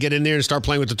 Yeah, they get in there and start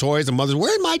playing with the toys. The mother's,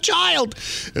 where's my child?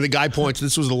 And the guy points,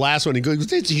 this was the last one. He goes,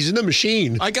 he's in the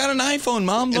machine. I got an iPhone,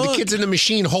 Mom, look. And the kid's in the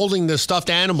machine holding the stuffed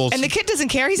animals. And the kid doesn't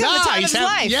care. He's having the time of his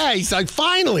life. Yeah, he's like,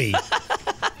 finally.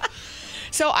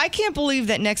 So I can't believe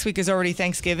that next week is already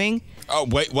Thanksgiving. Oh,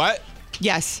 wait, what?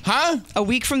 Yes. Huh? A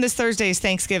week from this Thursday is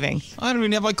Thanksgiving. I don't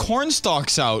even have my corn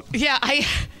stalks out. Yeah,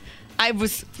 I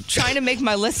was trying to make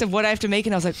my list of what I have to make,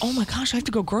 and I was like, oh my gosh, I have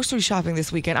to go grocery shopping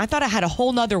this weekend. I thought I had a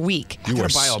whole nother week. You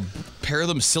gotta buy a pair of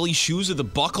them silly shoes with the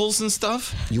buckles and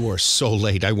stuff? You are so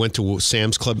late. I went to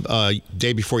Sam's Club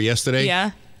day before yesterday.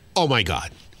 Yeah. Oh my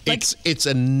God. It's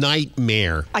a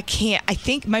nightmare. I can't. I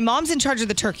think my mom's in charge of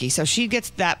the turkey, so she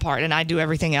gets that part, and I do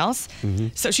everything else. Mm-hmm.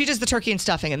 So she does the turkey and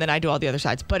stuffing, and then I do all the other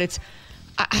sides. But it's,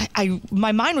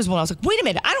 my mind was blown. I was like, wait a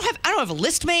minute, I don't have a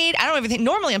list made. I don't have anything.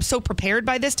 Normally, I'm so prepared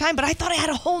by this time, but I thought I had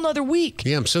a whole nother week.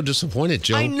 Yeah, I'm so disappointed,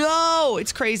 Jill. I know.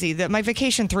 It's crazy that my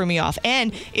vacation threw me off.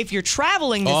 And if you're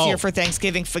traveling this year for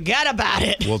Thanksgiving, forget about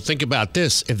it. Well, think about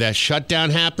this. If that shutdown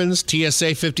happens,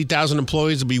 TSA 50,000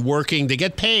 employees will be working. They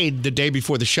get paid the day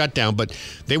before the shutdown, but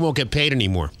they won't get paid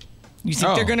anymore. You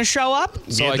think they're going to show up?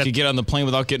 So I could get on the plane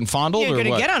without getting fondled? You're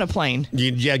going to get on a plane.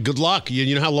 Yeah, good luck.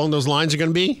 You know how long those lines are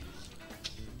going to be?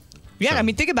 Yeah, I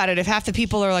mean, think about it. If half the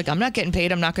people are like, I'm not getting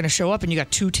paid, I'm not going to show up, and you got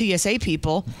 2 TSA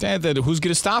people. Who's going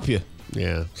to stop you?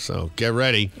 Yeah, so get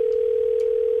ready.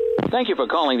 Thank you for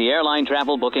calling the airline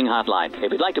travel booking hotline.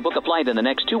 If you'd like to book a flight in the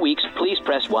next 2 weeks, please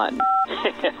press 1.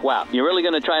 Wow, you're really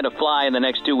going to try to fly in the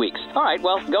next 2 weeks. All right,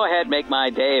 well, go ahead, make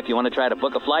my day. If you want to try to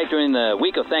book a flight during the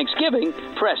week of Thanksgiving,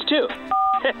 press 2.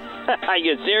 Are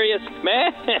you serious?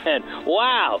 Man,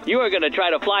 wow, you are going to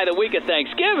try to fly the week of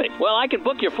Thanksgiving. Well, I can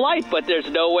book your flight, but there's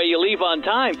no way you leave on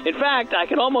time. In fact, I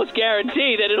can almost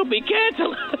guarantee that it'll be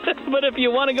canceled. But if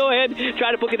you want to go ahead,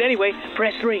 try to book it anyway,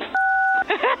 press 3.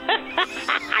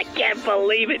 I can't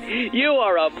believe it. You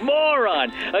are a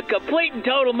moron. A complete and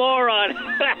total moron.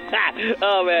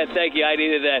 Oh, man, thank you. I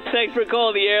needed that. Thanks for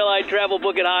calling the airline travel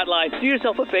booking hotline. Do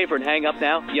yourself a favor and hang up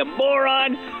now, you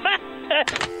moron.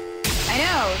 I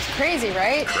know. It's crazy,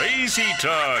 right? Crazy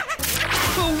talk.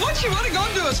 Well, what you want to go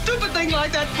do a stupid thing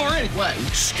like that for anyway?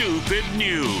 Stupid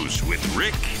News with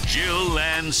Rick, Jill,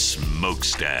 and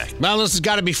Smokestack. Well, this has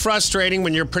got to be frustrating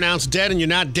when you're pronounced dead and you're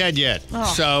not dead yet. Oh,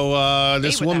 So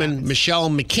this woman, Michelle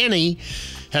McKinney,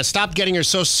 has stopped getting her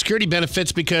Social Security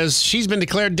benefits because she's been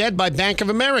declared dead by Bank of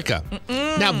America.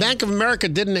 Now, Bank of America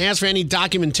didn't ask for any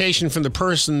documentation from the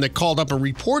person that called up and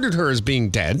reported her as being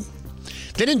dead.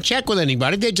 They didn't check with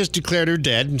anybody. They just declared her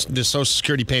dead, and the Social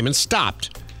Security payments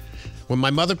stopped. When my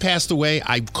mother passed away,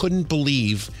 I couldn't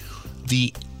believe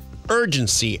the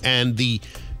urgency and the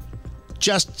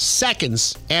just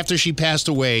seconds after she passed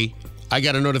away, I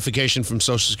got a notification from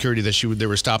Social Security that they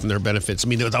were stopping their benefits. I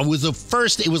mean, it was the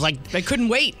first. It was like they couldn't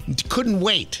wait. Couldn't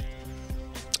wait.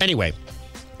 Anyway,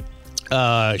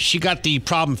 she got the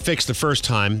problem fixed the first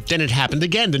time. Then it happened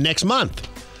again the next month.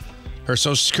 Her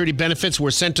Social Security benefits were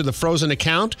sent to the frozen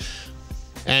account,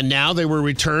 and now they were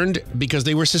returned because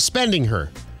they were suspending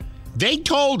her. They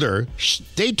told her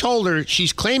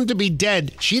she's claimed to be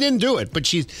dead. She didn't do it,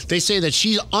 but they say that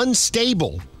she's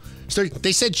unstable. So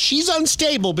they said she's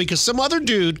unstable because some other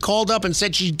dude called up and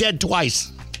said she's dead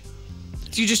twice.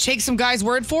 Do you just take some guy's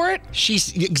word for it?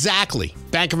 Exactly.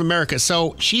 Bank of America.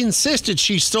 So she insisted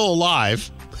she's still alive.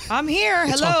 I'm here.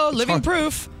 Hello, living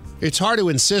proof. It's hard to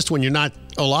insist when you're not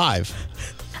alive.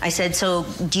 I said, so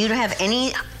do you have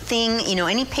anything,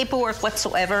 any paperwork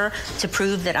whatsoever to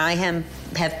prove that I have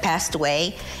passed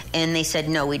away? And they said,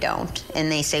 no, we don't.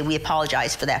 And they say, we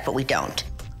apologize for that, but we don't.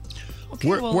 Okay,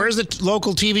 where's the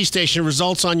local TV station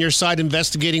results on your side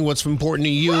investigating what's important to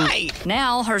you? Right.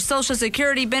 Now, her Social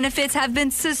Security benefits have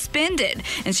been suspended,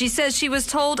 and she says she was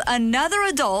told another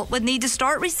adult would need to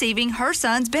start receiving her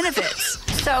son's benefits.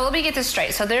 So let me get this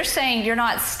straight. So they're saying you're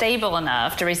not stable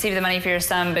enough to receive the money for your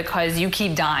son because you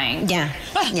keep dying. Yeah.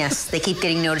 Yes. They keep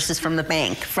getting notices from the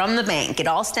bank. From the bank. It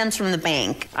all stems from the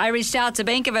bank. I reached out to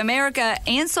Bank of America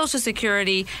and Social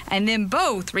Security, and then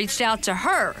both reached out to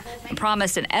her and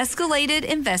promised an escalated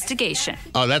investigation.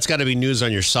 Oh, that's got to be news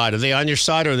on your side. Are they on your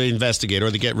side or they investigate or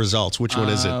they get results? Which one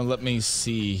is it? Let me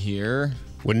see here.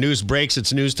 When news breaks,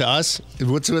 it's news to us.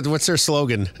 What's their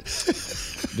slogan?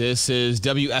 This is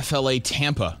WFLA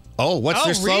Tampa. Oh, what's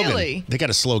their slogan? Really? They got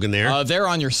a slogan there. They're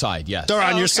on your side, yes. They're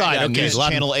on your side. Yeah, okay. News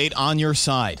Channel 8 on your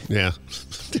side. Yeah.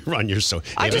 They're on your side.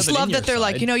 I just love that they're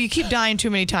like, you keep dying too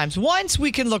many times. Once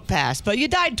we can look past, but you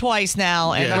died twice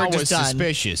now, and we're just done.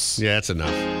 Suspicious. Yeah, that's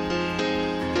enough.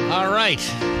 All right.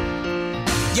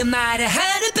 You might have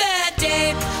had a bad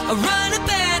day, a run of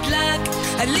bad luck.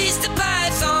 At least the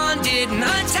python didn't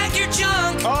attack your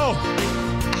junk. Oh.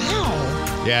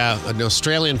 Yeah, an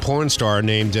Australian porn star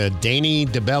named Dani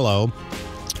DeBello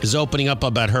is opening up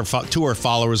about to her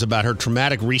followers about her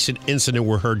traumatic recent incident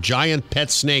where her giant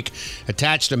pet snake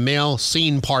attached a male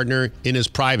scene partner in his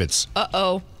privates.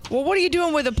 Uh-oh. Well, what are you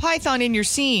doing with a python in your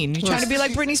scene? You trying to be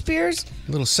like Britney Spears?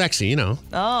 A little sexy,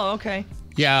 Oh, okay.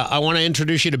 Yeah, I want to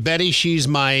introduce you to Betty. She's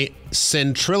my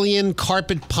centrillion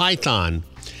carpet python.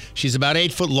 She's about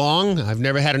 8 foot long. I've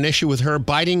never had an issue with her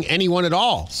biting anyone at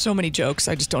all. So many jokes.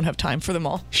 I just don't have time for them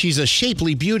all. She's a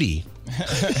shapely beauty.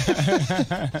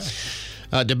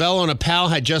 DeBello and a pal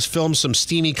had just filmed some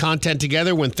steamy content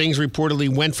together when things reportedly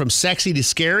went from sexy to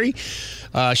scary.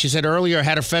 She said earlier, I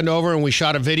had a friend over and we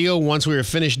shot a video. Once we were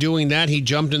finished doing that, he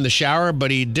jumped in the shower,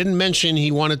 but he didn't mention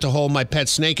he wanted to hold my pet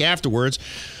snake afterwards.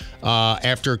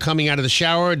 After coming out of the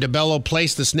shower, DeBello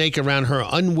placed the snake around her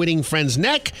unwitting friend's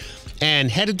neck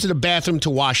and headed to the bathroom to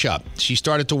wash up. She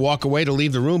started to walk away to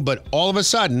leave the room, but all of a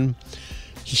sudden,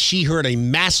 she heard a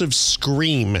massive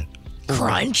scream.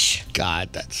 Crunch. God,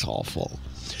 that's awful.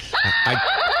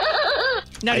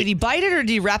 Now, did he bite it or did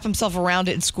he wrap himself around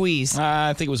it and squeeze?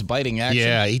 I think it was biting action.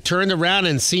 Yeah, he turned around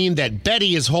and seen that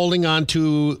Betty is holding on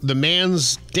to the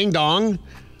man's ding-dong.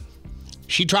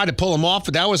 She tried to pull him off,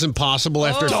 but that was impossible.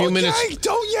 After a few minutes,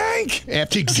 Don't yank!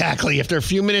 After a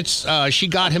few minutes, she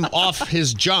got him off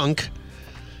his junk,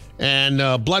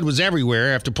 and blood was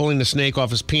everywhere. After pulling the snake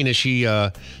off his penis, she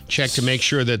checked to make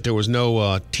sure that there was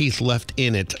no teeth left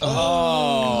in it.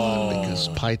 Because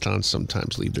pythons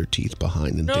sometimes leave their teeth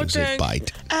behind in things they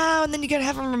bite. Oh, and then you gotta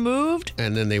have them removed?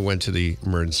 And then they went to the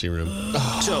emergency room.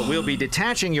 So we'll be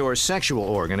detaching your sexual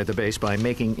organ at the base by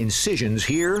making incisions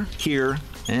here, here,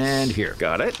 and here.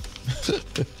 Got it?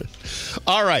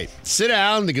 All right, sit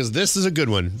down because this is a good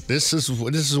one. This is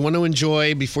one to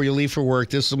enjoy before you leave for work.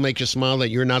 This will make you smile that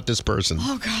you're not this person.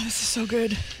 Oh, God, this is so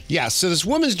good. Yeah, so this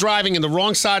woman's driving in the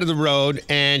wrong side of the road,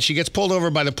 and she gets pulled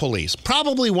over by the police.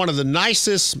 Probably one of the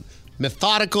nicest,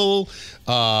 methodical,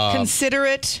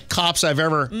 considerate cops I've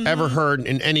ever heard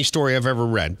in any story I've ever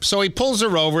read. So he pulls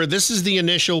her over. This is the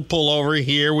initial pullover.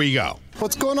 Here we go.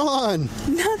 What's going on?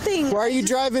 Nothing. Why are you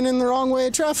driving in the wrong way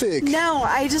of traffic? No,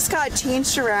 I just got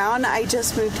changed around. I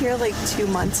just moved here like 2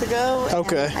 months ago.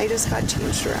 Okay. I just got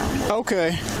changed around.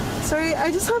 Okay. Sorry,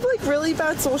 I just have like really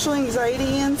bad social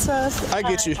anxiety and stuff. I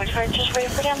get you.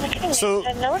 So,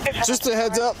 just a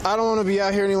heads up, I don't want to be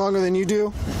out here any longer than you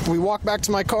do. We walk back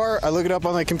to my car, I look it up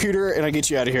on my computer, and I get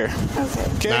you out of here.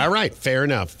 Okay. All right, fair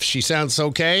enough. She sounds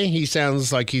okay. He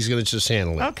sounds like he's going to just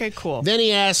handle it. Okay, cool. Then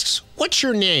he asks, what's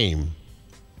your name?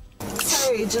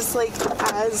 Sorry, just like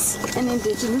as an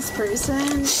indigenous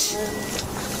person.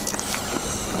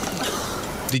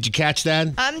 Did you catch that?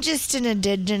 I'm just an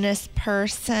indigenous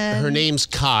person. Her name's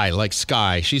Kai, like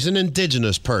Sky. She's an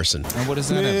indigenous person. And what does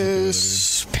that have to do with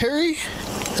Miss Perry?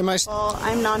 Well,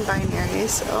 I'm non-binary,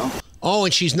 so. Oh,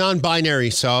 and she's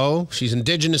non-binary, so she's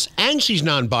indigenous and she's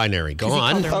non-binary. Go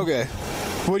on. Okay.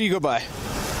 What do you go by?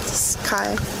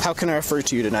 Kai. How can I refer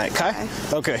to you tonight? Kai?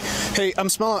 Okay. Hey, I'm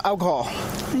smelling alcohol.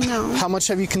 I know. How much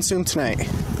have you consumed tonight?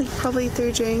 Like probably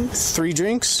 3 drinks. 3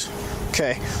 drinks?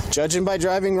 Okay. Judging by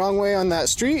driving wrong way on that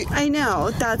street? I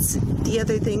know. That's the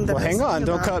other thing that Well, hang on.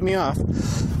 Don't cut me off.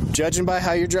 Judging by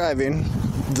how you're driving,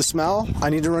 the smell, I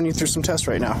need to run you through some tests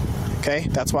right now. Okay?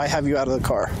 That's why I have you out of the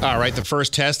car. All right. The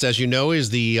first test, as you know, is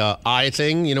the eye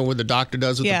thing, you know, what the doctor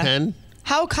does with the pen.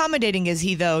 How accommodating is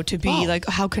he, though, to be like,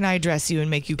 how can I address you and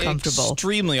make you comfortable?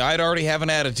 Extremely. I'd already have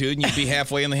an attitude, and you'd be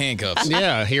halfway in the handcuffs.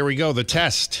 Yeah, here we go. The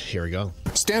test. Here we go.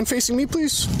 Stand facing me,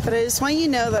 please. But I just want you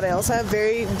to know that I also have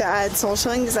very bad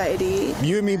social anxiety.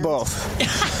 You and me both.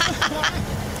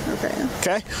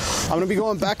 Okay? I'm going to be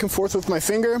going back and forth with my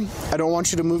finger. I don't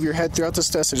want you to move your head throughout this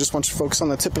test. I just want you to focus on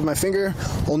the tip of my finger,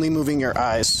 only moving your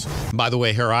eyes. By the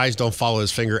way, her eyes don't follow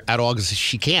his finger at all because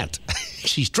she can't.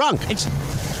 She's drunk.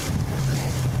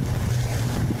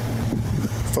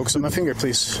 Focus on my finger,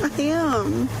 please. I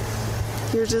am.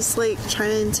 You're just like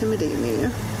trying to intimidate me.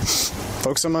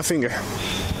 Focus on my finger.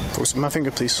 Focus on my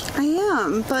finger, please. I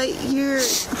am, but you're...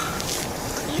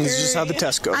 This is just how the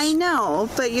test goes. I know,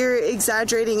 but you're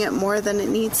exaggerating it more than it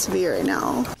needs to be right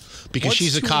now. Because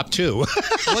she's a cop, too.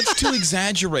 What's to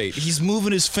exaggerate? He's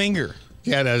moving his finger.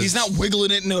 Yeah, he's not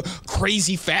wiggling it in a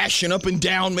crazy fashion up and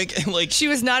down. She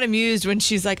was not amused when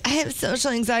she's like, I have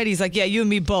social anxiety. He's like, yeah, you and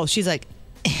me both. She's like...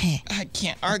 I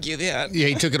can't argue that. Yeah,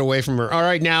 he took it away from her. All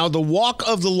right, now, the walk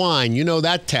of the line. You know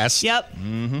that test. Yep.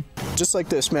 Mm-hmm. Just like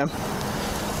this, ma'am.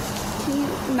 Can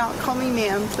you not call me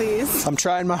ma'am, please? I'm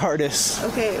trying my hardest.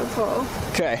 Okay, well.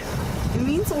 Okay. It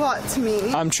means a lot to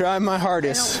me. I'm trying my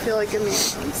hardest. I don't feel like a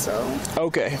man, so.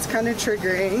 Okay. It's kind of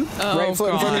triggering. Right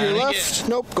foot in front of your left.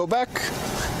 Nope, go back.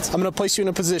 I'm going to place you in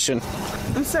a position.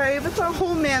 I'm sorry, but the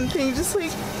whole man thing just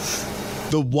like...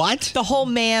 The what? The whole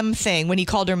ma'am thing, when he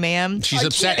called her ma'am. She's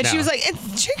upset and now. she was like, it's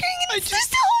triggering. It's just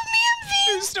the whole ma'am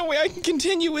thing. There's no way I can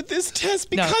continue with this test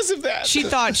because of that. She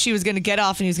thought she was going to get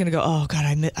off and he was going to go, oh, God,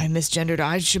 I misgendered her.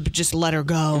 I should just let her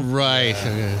go. Right.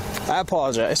 Okay. I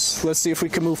apologize. Let's see if we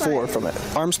can move forward from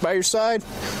it. Arms by your side,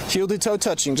 heel to toe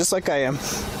touching, just like I am.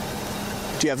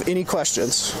 Do you have any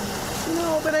questions?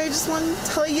 No, but I just want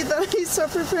to tell you that I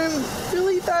suffer from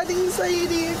really bad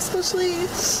anxiety, especially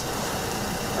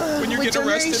when you get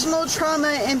arrested. Generational trauma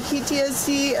and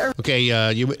PTSD. Okay,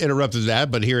 you interrupted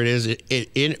that, but here it is.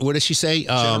 What does she say?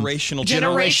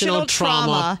 Generational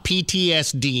trauma,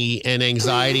 PTSD, and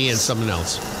anxiety, and something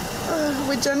else.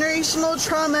 With generational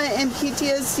trauma and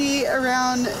PTSD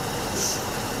around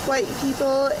white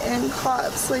people and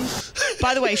cops.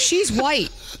 By the way, she's white.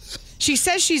 She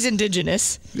says she's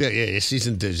indigenous. Yeah, she's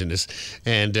indigenous.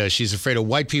 And she's afraid of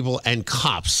white people and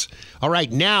cops. All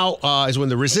right, now is when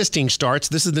the resisting starts.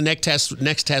 This is the next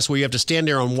test where you have to stand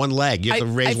there on one leg. You have to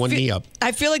raise one knee up.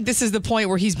 I feel like this is the point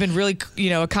where he's been really,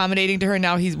 accommodating to her.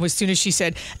 Now as soon as she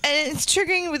said, and it's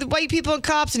triggering with white people and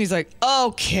cops, and he's like,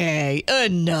 okay,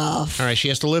 enough. All right, she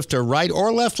has to lift her right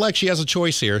or left leg. She has a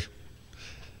choice here.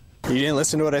 You didn't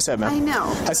listen to what I said, man. I know.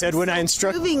 I said when I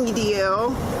instruct... Moving to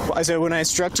you. I said when I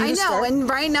instruct you to start... I know, and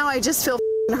right now I just feel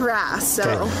harassed, so...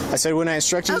 Okay. I said when I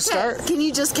instruct you to start... Can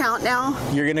you just count now?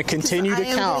 You're going to continue to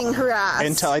count... I am getting harassed.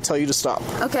 ...until I tell you to stop.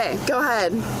 Okay, go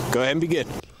ahead. Go ahead and begin.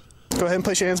 Go ahead and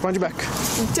place your hands behind your back.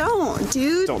 Don't,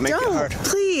 dude. Don't make it hard.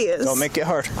 Please. Don't make it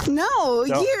hard. No,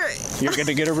 you're going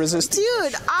to get a resistance.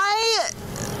 Dude,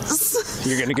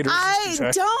 You're going to get a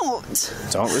resistance. I don't.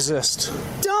 Don't resist.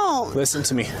 Don't. Listen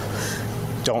to me.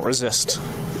 Don't resist.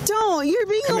 Don't. You're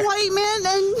being a white man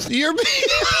and... You're being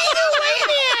a white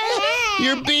man.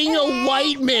 You're being a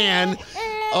white man.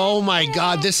 Oh, my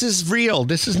God. This is real.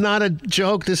 This is not a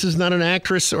joke. This is not an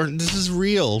actress. Or this is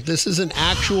real. This is an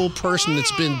actual person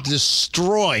that's been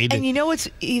destroyed. And you know what's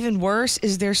even worse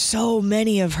is there's so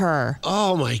many of her.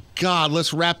 Oh, my God.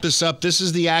 Let's wrap this up. This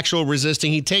is the actual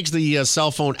resisting. He takes the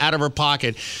cell phone out of her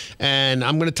pocket. And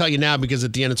I'm going to tell you now because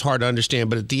at the end it's hard to understand.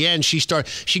 But at the end, she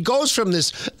goes from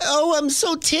this, I'm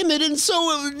so timid and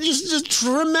so just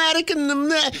traumatic. And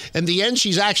the end,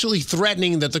 she's actually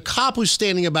threatening that the cop who's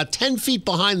standing about 10 feet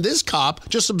behind this cop,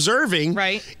 just observing,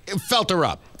 felt her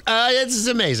up. It's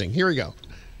amazing. Here we go.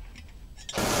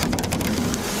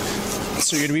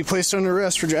 So you're going to be placed under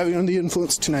arrest for driving under the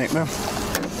influence tonight, ma'am.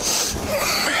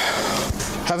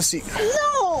 Have a seat.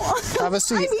 No. Have a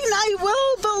seat. I mean, I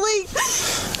will, but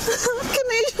can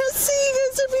I just say you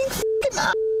guys are being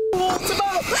assholes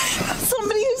about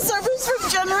somebody who suffers from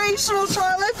generational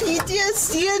trauma,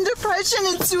 PTSD, and depression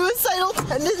and suicidal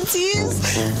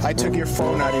tendencies? I took your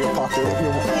phone out of your pocket.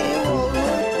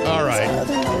 All right.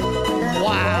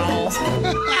 Wow.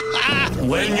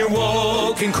 When you're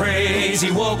woke and crazy,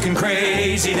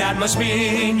 that must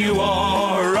mean you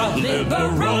are a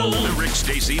liberal. The Rick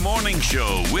Stacy Morning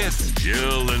Show with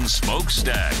Jill and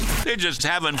Smokestack. They're just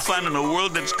having fun in a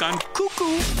world that's gone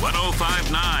cuckoo.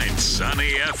 105.9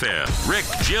 Sunny FM. Rick,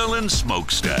 Jill, and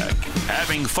Smokestack.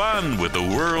 Having fun with the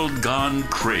world gone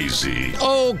crazy.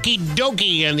 Okie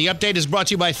dokie. And the update is brought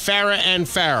to you by Farah and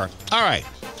Farah. All right.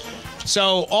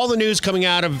 So all the news coming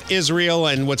out of Israel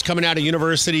and what's coming out of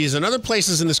universities and other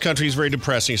places in this country is very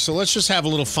depressing. So let's just have a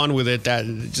little fun with it.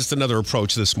 Just another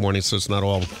approach this morning so it's not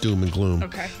all doom and gloom.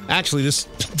 Okay. Actually, this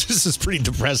is pretty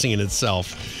depressing in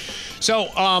itself. So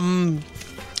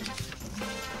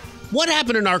what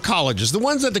happened in our colleges? The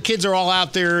ones that the kids are all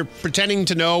out there pretending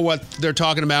to know what they're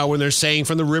talking about when they're saying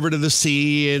from the river to the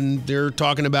sea and they're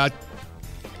talking about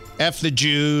F the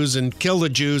Jews and kill the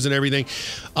Jews and everything.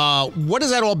 What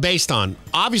is that all based on?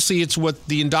 Obviously, it's what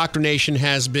the indoctrination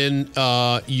has been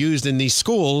used in these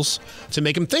schools to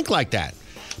make them think like that.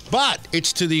 But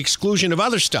it's to the exclusion of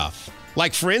other stuff.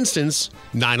 Like, for instance,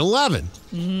 9/11.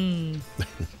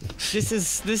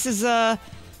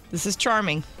 This is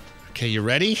charming. Okay, you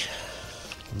ready?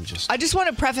 I just want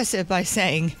to preface it by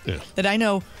saying that I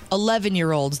know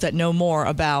 11-year-olds that know more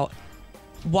about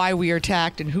why we are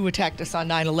attacked and who attacked us on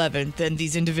 9/11 than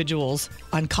these individuals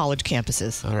on college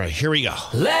campuses. All right, here we go.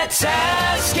 Let's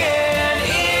ask an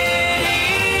idiot.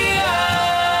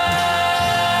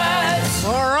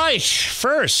 All right,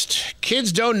 first,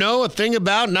 kids don't know a thing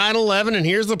about 9/11, and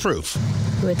here's the proof.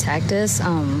 Who attacked us?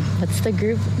 What's the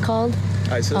group called?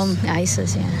 ISIS.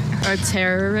 ISIS, yeah. A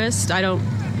terrorist. I don't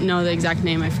know the exact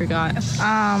name. I forgot.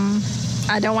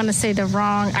 I don't want to say the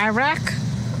wrong. Iraq?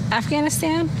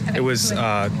 Afghanistan? It was,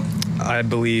 I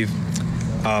believe,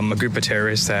 a group of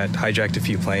terrorists that hijacked a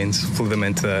few planes, flew them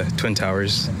into the Twin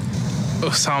Towers.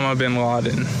 Osama bin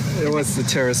Laden. It was the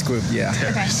terrorist group, yeah.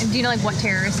 Okay. And do you know, what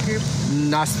terrorist group?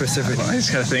 Not specifically. I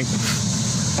just gotta think.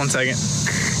 1 second.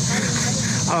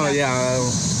 Oh, yeah.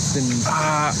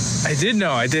 I did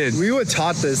know, I did. We were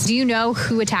taught this. Do you know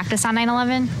who attacked us on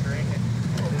 9/11?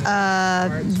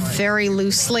 Very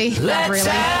loosely. Not really.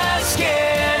 Ask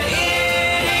an idiot.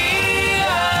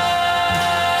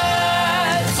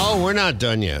 Oh, we're not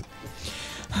done yet.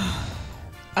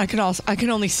 I can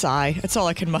only sigh. That's all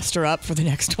I can muster up for the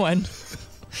next one.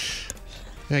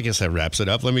 I guess that wraps it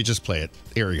up. Let me just play it.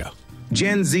 Here we go.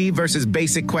 Gen Z versus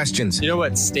basic questions. You know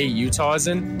what state Utah is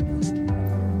in?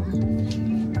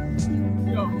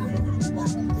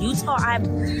 Utah,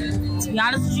 to be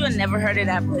honest with you, I never heard of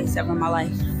that place ever in my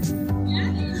life.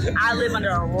 I live under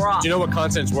a rock. Do you know what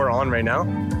continents we're on right now?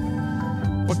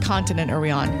 What continent are we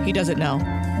on? He doesn't know.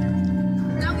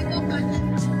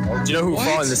 Do you know who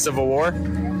fought in the Civil War?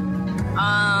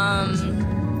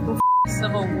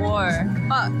 Civil War.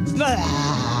 Fuck.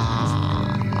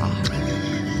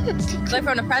 Like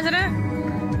from the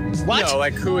president? What? No,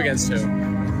 like who against who?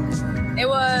 It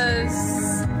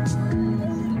was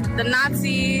the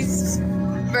Nazis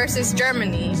versus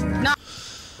Germany. No.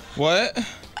 What?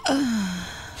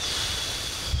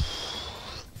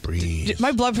 Breathe.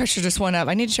 My blood pressure just went up.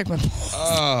 I need to check my pulse.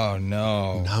 Oh,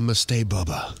 no. Namaste,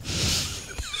 Bubba.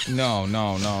 No.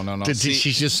 Did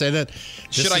she just say that?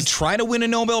 Should I try to win a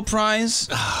Nobel Prize?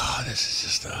 Oh, this is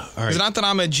just... all right. It's not that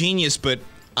I'm a genius, but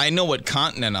I know what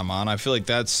continent I'm on. I feel like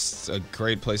that's a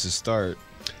great place to start.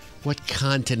 What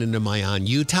continent am I on?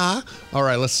 Utah? All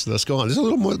right, let's go on. There's a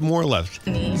little more left.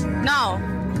 No.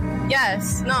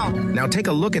 Yes. No. Now take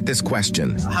a look at this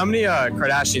question. How many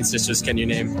Kardashian sisters can you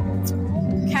name?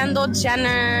 Kendall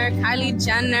Jenner, Kylie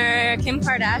Jenner, Kim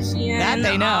Kardashian. That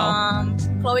they know.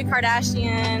 Khloe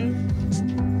Kardashian.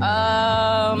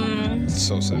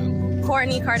 So sad.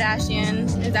 Kourtney Kardashian.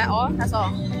 Is that all? That's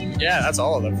all. Yeah, that's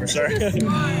all of them for sure. Yeah,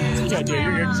 dude,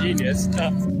 you're a genius.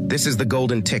 This is the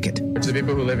golden ticket. To the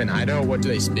people who live in Idaho, what do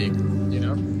they speak? You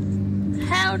know?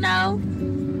 Hell no.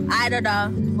 I don't know.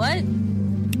 What?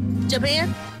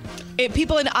 Japan?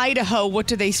 People in Idaho, what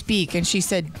do they speak? And she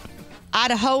said,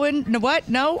 Idahoan? No, what?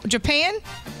 No? Japan?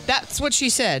 That's what she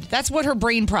said. That's what her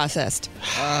brain processed.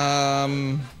 I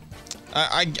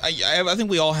think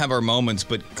we all have our moments,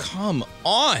 but come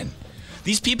on.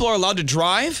 These people are allowed to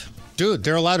drive? Dude,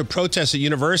 they're allowed to protest at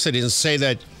universities and say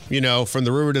that, from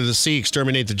the river to the sea,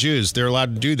 exterminate the Jews. They're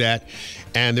allowed to do that,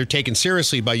 and they're taken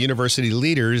seriously by university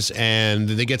leaders, and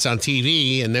it gets on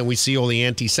TV, and then we see all the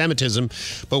anti-Semitism.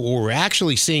 But what we're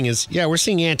actually seeing is, we're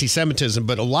seeing anti-Semitism,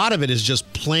 but a lot of it is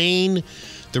just plain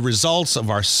the results of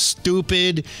our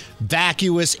stupid,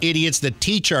 vacuous idiots that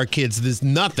teach our kids this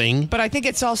nothing. But I think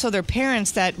it's also their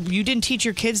parents that you didn't teach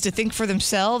your kids to think for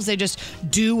themselves. They just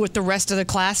do what the rest of the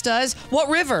class does. What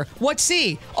river? What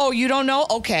sea? Oh, you don't know?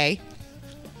 Okay.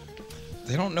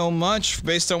 They don't know much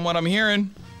based on what I'm hearing.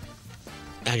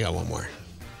 I got one more.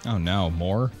 Oh, no.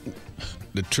 More?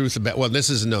 The truth about... Well, this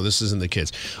isn't the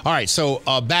kids. All right, so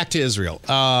back to Israel.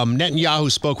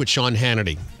 Netanyahu spoke with Sean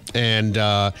Hannity. And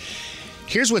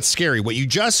here's what's scary. What you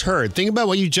just heard. Think about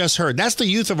what you just heard. That's the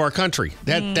youth of our country.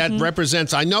 That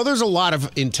represents... I know there's a lot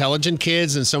of intelligent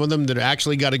kids and some of them that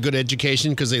actually got a good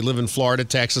education because they live in Florida,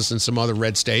 Texas, and some other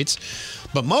red states.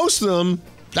 But most of them,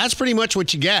 that's pretty much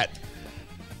what you get.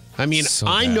 I mean, so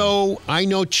I know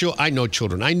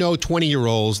children. I know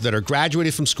 20-year-olds that are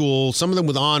graduated from school, some of them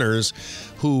with honors,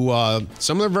 who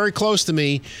some of them are very close to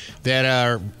me, that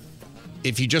are,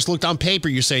 if you just looked on paper,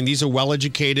 you're saying these are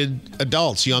well-educated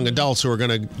adults, young adults who are going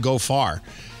to go far.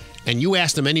 And you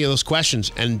ask them any of those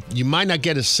questions, and you might not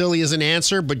get as silly as an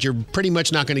answer, but you're pretty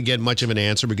much not going to get much of an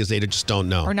answer because they just don't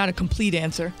know. Or not a complete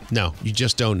answer. No, you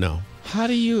just don't know. How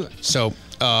do you... So...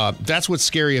 that's what's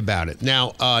scary about it.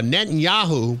 Now,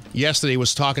 Netanyahu yesterday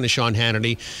was talking to Sean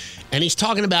Hannity, and he's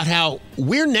talking about how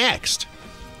we're next.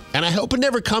 And I hope it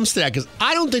never comes to that, because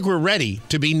I don't think we're ready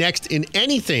to be next in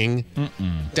anything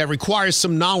that requires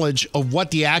some knowledge of what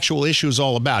the actual issue is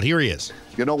all about. Here he is.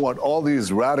 You know what? All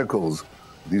these radicals,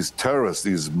 these terrorists,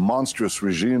 these monstrous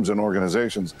regimes and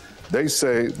organizations, they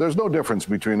say there's no difference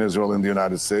between Israel and the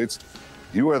United States.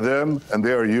 You are them and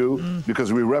they are you,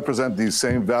 because we represent these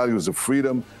same values of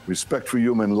freedom, respect for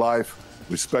human life,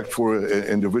 respect for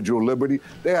individual liberty.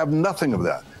 They have nothing of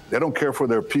that. They don't care for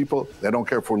their people. They don't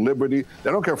care for liberty.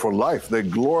 They don't care for life. They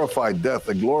glorify death.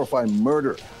 They glorify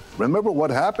murder. Remember what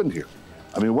happened here.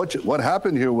 I mean, what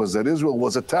happened here was that Israel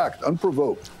was attacked,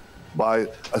 unprovoked, by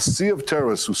a sea of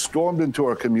terrorists who stormed into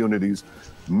our communities,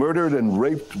 murdered and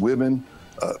raped women,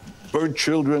 burned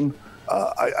children.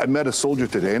 I met a soldier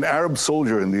today, an Arab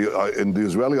soldier in the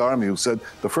Israeli army, who said,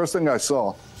 the first thing I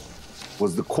saw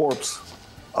was the corpse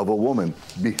of a woman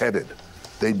beheaded.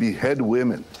 They behead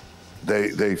women.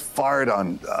 They fired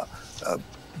on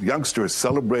youngsters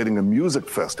celebrating a music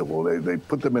festival. They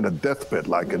put them in a deathbed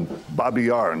like in Babi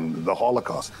Yar in the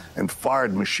Holocaust and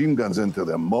fired machine guns into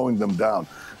them, mowing them down.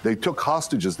 They took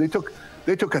hostages. They took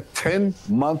a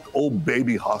 10-month-old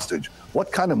baby hostage.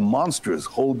 What kind of monsters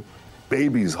hold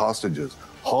babies hostages?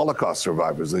 Holocaust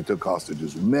survivors they took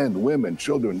hostages, men, women,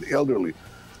 children, elderly.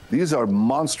 These are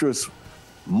monstrous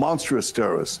monstrous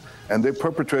terrorists, and they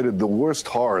perpetrated the worst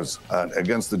horrors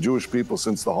against the Jewish people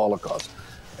since the Holocaust.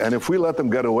 And if we let them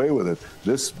get away with it,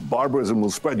 this barbarism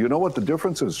will spread. You know what the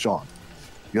difference is, Sean?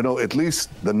 You know, at least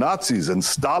the Nazis and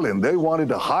Stalin, they wanted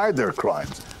to hide their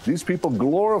crimes. These people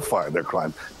glorify their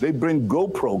crimes. They bring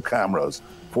GoPro cameras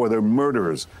for their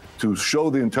murderers to show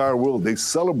the entire world they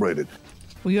celebrated.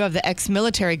 Well, you have the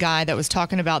ex-military guy that was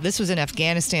talking about, this was in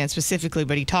Afghanistan specifically,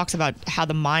 but he talks about how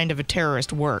the mind of a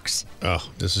terrorist works. Oh,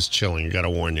 this is chilling. Got to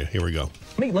warn you. Here we go.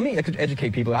 Let me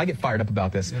educate people. I get fired up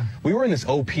about this. Yeah. We were in this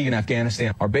OP in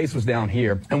Afghanistan. Our base was down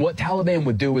here. And what Taliban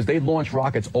would do is they'd launch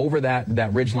rockets over that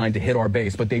ridgeline to hit our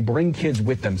base, but they bring kids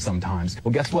with them sometimes.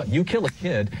 Well, guess what? You kill a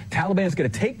kid, Taliban's going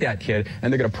to take that kid,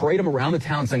 and they're going to parade him around the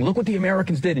town saying, look what the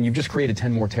Americans did, and you've just created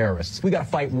 10 more terrorists. We got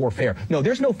to fight warfare. No,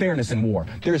 there's no fairness in war.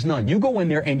 There's none. You go in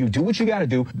there and you do what you got to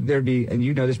do. There'd be, and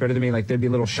you know this better than me, like there'd be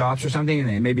little shops or something,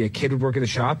 and maybe a kid would work at the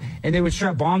shop, and they would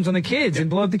strap bombs on the kids and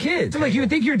blow up the kids. So like you would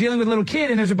think you're dealing with a little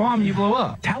kid, and there's a bomb and you blow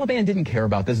up. Taliban didn't care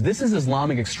about this. This is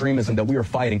Islamic extremism that we are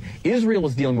fighting. Israel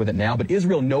is dealing with it now, but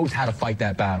Israel knows how to fight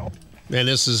that battle. And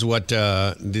this is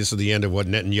the end of what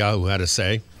Netanyahu had to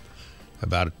say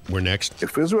about it. We're next.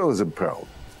 If Israel is imperiled,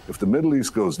 if the Middle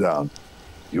East goes down,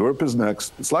 Europe is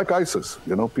next. It's like ISIS.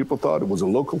 You know, people thought it was a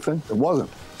local thing. It wasn't.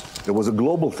 It was a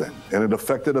global thing, and it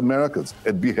affected Americans.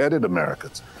 It beheaded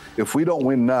Americans. If we don't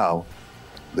win now,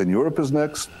 then Europe is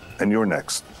next, and you're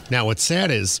next. Now, what's sad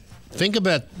is, think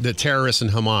about the terrorists in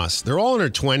Hamas. They're all in their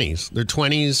 20s. Their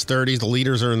 20s, 30s. The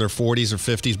leaders are in their 40s or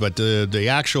 50s, but the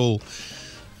actual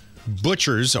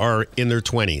butchers are in their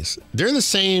 20s. They're the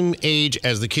same age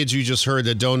as the kids you just heard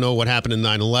that don't know what happened in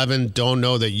 9/11, don't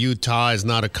know that Utah is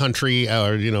not a country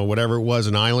or, you know, whatever it was,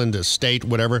 an island, a state,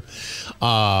 whatever.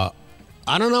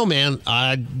 I don't know, man.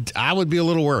 I would be a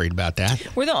little worried about that.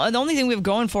 We're the only thing we have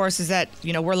going for us is that,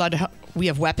 you know, we're allowed to, we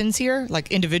have weapons here.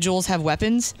 Like individuals have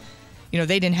weapons. You know,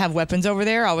 they didn't have weapons over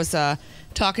there. I was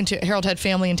talking to Harold had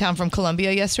family in town from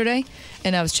Colombia yesterday,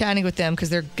 and I was chatting with them because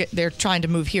they're trying to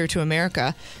move here to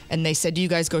America, and they said, "Do you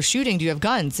guys go shooting? Do you have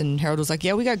guns?" And Harold was like,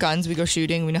 "Yeah, we got guns. We go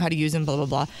shooting. We know how to use them. Blah blah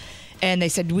blah." And they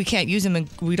said, "We can't use them, and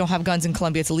we don't have guns in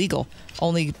Colombia. It's illegal.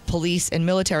 Only police and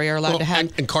military are allowed to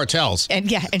have." And cartels. And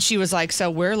yeah, and she was like, "So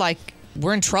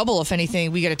we're in trouble if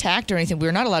anything we get attacked or anything.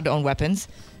 We're not allowed to own weapons."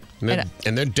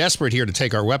 And they're desperate here to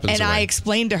take our weapons away. And I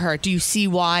explained to her, do you see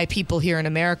why people here in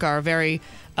America are very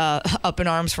up in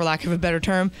arms, for lack of a better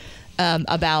term,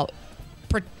 about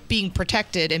being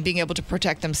protected and being able to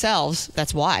protect themselves?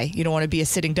 That's why. You don't want to be a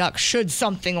sitting duck should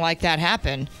something like that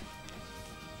happen.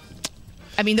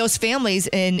 I mean, those families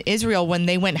in Israel, when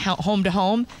they went home to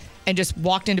home and just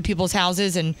walked into people's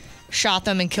houses and shot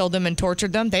them and killed them and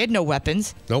tortured them, they had no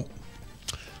weapons. Nope.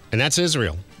 And that's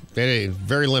Israel.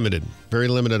 Very limited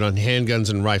on handguns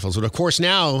and rifles. But of course,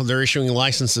 now they're issuing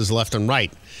licenses left and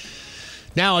right.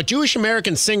 Now, a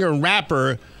Jewish-American singer and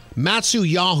rapper,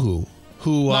 Matsuyahu,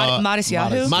 who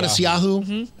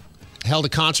Matsuyahu held a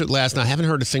concert last night. I haven't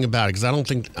heard a thing about it because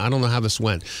I don't know how this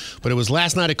went. But it was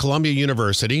last night at Columbia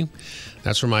University.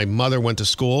 That's where my mother went to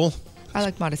school. I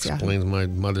like Matsuyahu. Explains my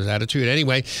mother's attitude.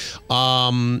 Anyway,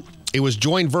 it was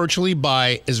joined virtually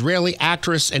by Israeli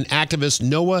actress and activist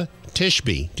Noah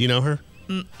Tishby. Do you know her?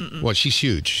 Mm-mm. Well, she's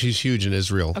huge. She's huge in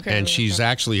Israel. Okay, and she's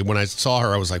actually, when I saw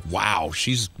her, I was like, wow,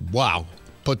 she's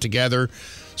put together,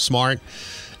 smart.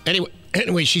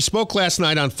 Anyway, she spoke last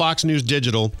night on Fox News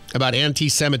Digital about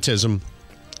anti-Semitism.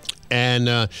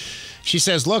 And she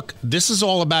says, look, this is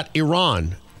all about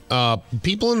Iran.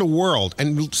 People in the world,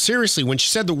 and seriously, when she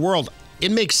said the world,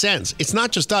 it makes sense. It's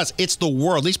not just us, it's the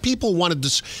world. These people wanted to,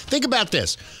 think about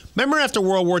this. Remember after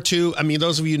World War II, I mean,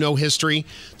 those of you who know history,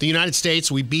 the United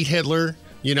States, we beat Hitler,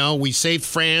 you know, we saved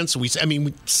France, we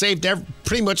saved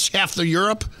pretty much half of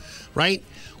Europe, right?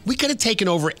 We could have taken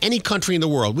over any country in the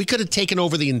world. We could have taken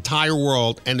over the entire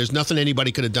world, and there's nothing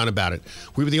anybody could have done about it.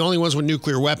 We were the only ones with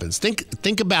nuclear weapons.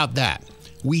 Think about that.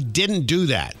 We didn't do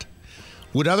that.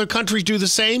 Would other countries do the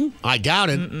same? I doubt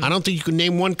it. I don't think you can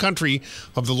name one country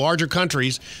of the larger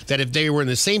countries that if they were in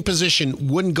the same position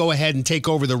wouldn't go ahead and take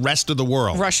over the rest of the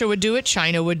world. Russia would do it.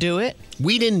 China would do it.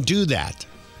 We didn't do that.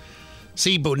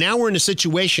 See, but now we're in a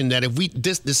situation that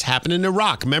if this happened in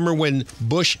Iraq. Remember when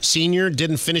Bush Sr.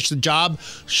 didn't finish the job?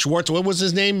 What was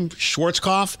his name?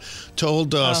 Schwarzkopf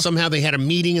told somehow they had a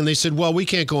meeting and they said, well, we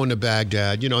can't go into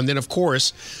Baghdad, you know. And then, of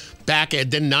course,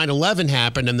 then 9/11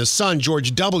 happened, and the son,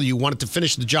 George W., wanted to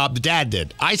finish the job the dad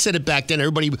did. I said it back then.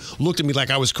 Everybody looked at me like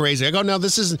I was crazy. I go, no,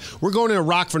 we're going to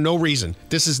Iraq for no reason.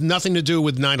 This has nothing to do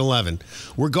with 9/11.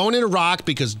 We're going to Iraq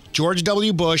because George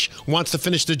W. Bush wants to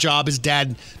finish the job his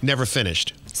dad never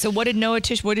finished. So what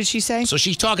did she say? So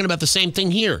she's talking about the same thing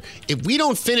here. If we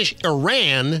don't finish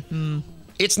Iran,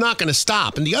 it's not going to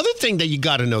stop. And the other thing that you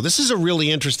got to know, this is a really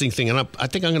interesting thing, and I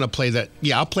think I'm going to play that.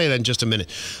 Yeah, I'll play that in just a minute.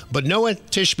 But Noah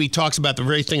Tishby talks about the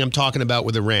very thing I'm talking about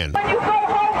with Iran. When you go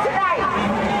home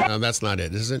tonight. No, that's not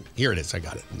it, is it? Here it is. I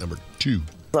got it. Number 2.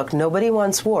 Look, nobody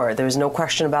wants war. There's no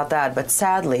question about that. But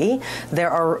sadly, there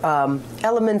are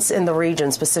elements in the region,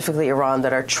 specifically Iran,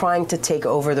 that are trying to take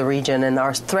over the region and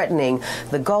are threatening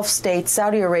the Gulf states,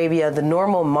 Saudi Arabia, the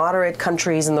normal moderate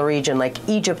countries in the region like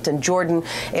Egypt and Jordan,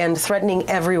 and threatening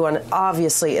everyone.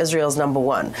 Obviously, Israel's number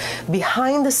one.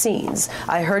 Behind the scenes,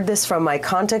 I heard this from my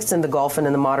contacts in the Gulf and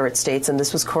in the moderate states, and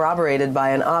this was corroborated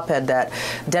by an op-ed that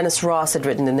Dennis Ross had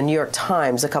written in the New York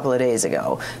Times a couple of days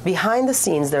ago. Behind the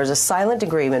scenes, there's a silent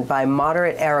agreement by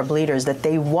moderate Arab leaders that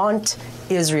they want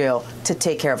Israel to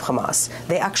take care of Hamas.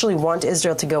 They actually want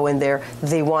Israel to go in there.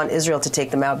 They want Israel to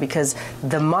take them out because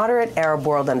the moderate Arab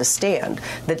world understand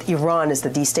that Iran is the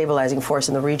destabilizing force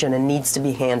in the region and needs to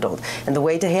be handled. And the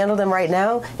way to handle them right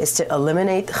now is to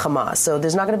eliminate Hamas. So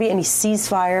there's not going to be any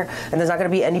ceasefire, and there's not going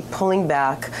to be any pulling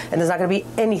back, and there's not going to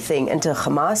be anything until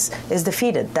Hamas is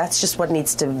defeated. That's just what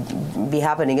needs to be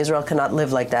happening. Israel cannot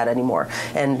live like that anymore,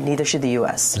 and neither should the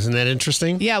U.S. Isn't that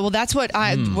interesting? Yeah, well, that's what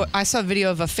I saw a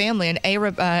video of a family, an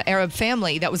Arab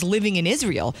family that was living in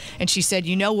Israel, and she said,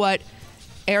 you know what,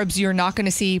 Arabs you're not going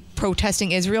to see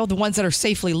protesting Israel, the ones that are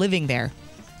safely living there.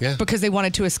 Yeah. Because they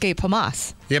wanted to escape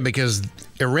Hamas. Yeah, because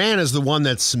Iran is the one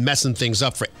that's messing things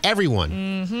up for everyone.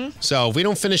 Mm-hmm. So if we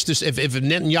don't finish this, if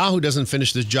Netanyahu doesn't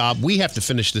finish this job, we have to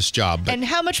finish this job. But, and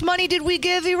how much money did we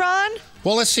give Iran?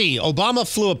 well, let's see. Obama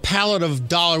flew a pallet of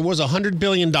 $100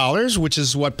 billion, which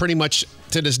is what pretty much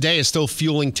to this day is still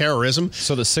fueling terrorism.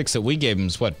 So the 6 that we gave him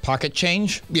is what, pocket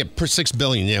change? Yeah, per $6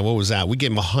 billion. Yeah, what was that? We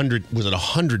gave him 100. Was it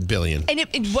 100 billion?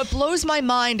 And what blows my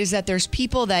mind is that there's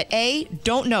people that A,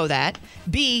 don't know that,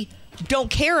 B, don't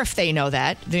care if they know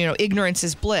that. You know, ignorance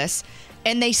is bliss.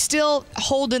 And they still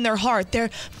hold in their heart their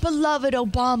beloved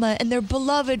Obama and their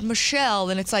beloved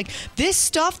Michelle. And it's like, this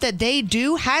stuff that they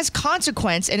do has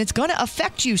consequence, and it's going to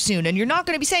affect you soon. And you're not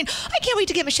going to be saying, I can't wait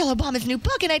to get Michelle Obama's new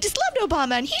book, and I just loved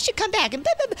Obama, and he should come back. And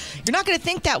blah, blah, blah. You're not going to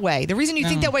think that way. The reason you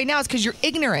think that way now is because you're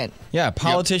ignorant. Yeah,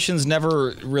 politicians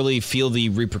never really feel the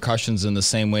repercussions in the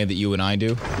same way that you and I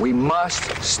do. We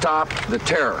must stop the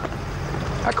terror.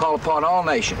 I call upon all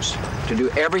nations to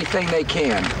do everything they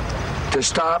can to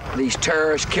stop these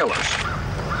terrorist killers.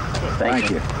 Thank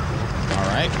you. All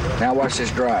right. Now watch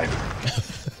this drive.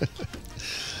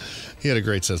 He had a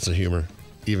great sense of humor,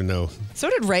 even though... So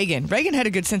did Reagan. Reagan had a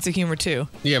good sense of humor, too.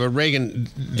 Yeah, but Reagan...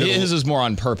 His is more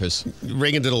on purpose.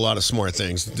 Reagan did a lot of smart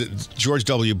things. George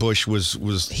W. Bush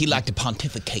was... He liked to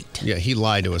pontificate. Yeah, he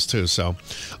lied to us, too. So,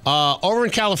 over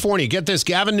in California, get this,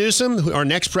 Gavin Newsom, our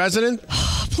next president...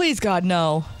 Please, God,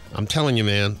 no. I'm telling you,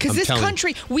 man. Because this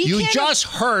country, you just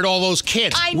heard all those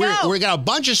kids. I know. We got a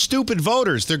bunch of stupid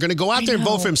voters. They're going to go out there and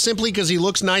vote for him simply because he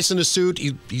looks nice in a suit.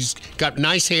 He's got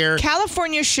nice hair.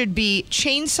 California should be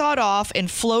chainsawed off and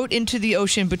float into the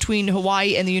ocean between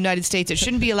Hawaii and the United States. It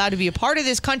shouldn't be allowed to be a part of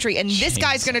this country. And this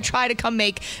guy's going to try to come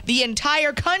make the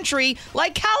entire country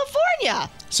like California.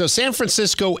 So San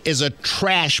Francisco is a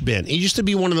trash bin. It used to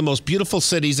be one of the most beautiful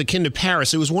cities, akin to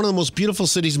Paris. It was one of the most beautiful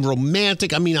cities,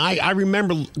 romantic. I mean, I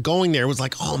remember going there. It was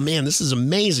like, oh, man, this is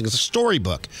amazing. It's a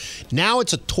storybook. Now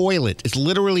it's a toilet. It's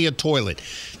literally a toilet.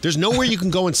 There's nowhere you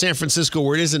can go in San Francisco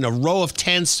where it isn't a row of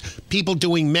tents, people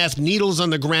doing meth, needles on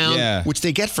the ground, which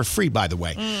they get for free, by the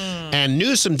way. And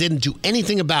Newsom didn't do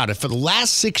anything about it. For the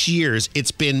last 6 years,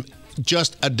 it's been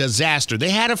just a disaster. They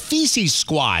had a feces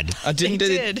squad. They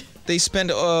did. They spend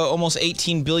almost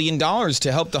 $18 billion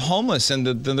to help the homeless, and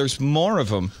then there's more of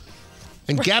them.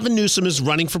 And Gavin Newsom is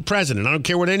running for president. I don't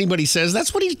care what anybody says.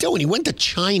 That's what he's doing. He went to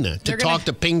China to talk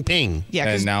to Ping Ping. Yeah,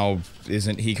 and now,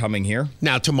 isn't he coming here?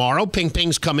 Now, tomorrow, Ping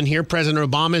Ping's coming here. President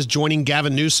Obama is joining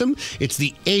Gavin Newsom. It's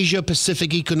the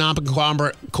Asia-Pacific Economic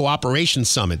Cooperation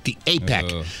Summit, the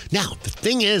APEC. Now, the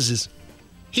thing is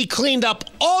he cleaned up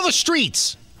all the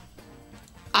streets.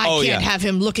 I can't have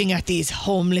him looking at these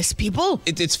homeless people.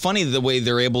 It's funny the way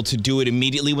they're able to do it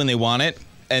immediately when they want it.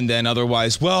 And then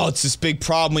otherwise, well, it's this big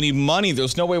problem. We need money.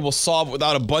 There's no way we'll solve it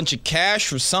without a bunch of cash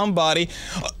for somebody.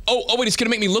 Wait, it's going to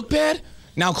make me look bad?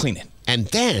 Now clean it. And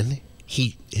then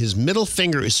his middle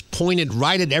finger is pointed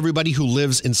right at everybody who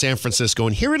lives in San Francisco.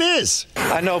 And here it is.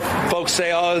 I know folks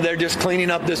say, they're just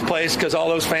cleaning up this place because all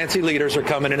those fancy leaders are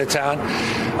coming into town.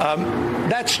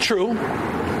 That's true.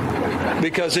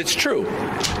 Because it's true.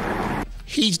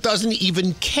 He doesn't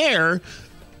even care.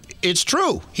 It's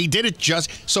true. He did it just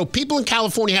so people in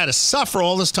California had to suffer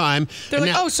all this time. They're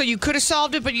like, so you could have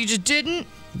solved it, but you just didn't?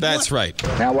 That's right.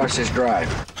 Now watch this drive.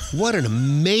 What an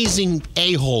amazing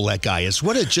a-hole that guy is.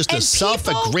 What just a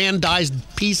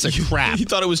self-aggrandized piece of crap. He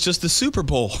thought it was just the Super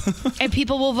Bowl. And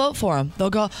people will vote for him. They'll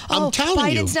go,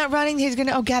 Biden's not running. He's going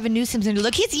to, Gavin Newsom's going to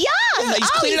look. He's young. Yeah, he's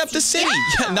cleaning up the city.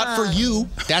 Yeah, not for you.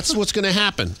 That's what's going to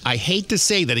happen. I hate to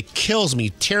say that. It kills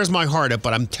me, tears my heart up,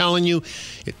 but I'm telling you,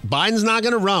 Biden's not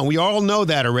going to run. We all know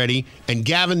that already, and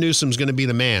Gavin Newsom's going to be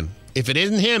the man. If it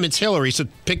isn't him, it's Hillary, so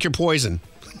pick your poison.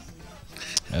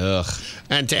 Ugh.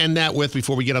 And to end that with,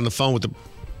 before we get on the phone with the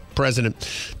president,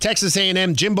 Texas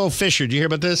A&M, Jimbo Fisher. Did you hear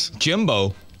about this?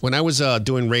 Jimbo. When I was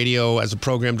doing radio as a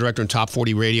program director in Top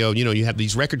 40 Radio, you have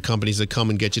these record companies that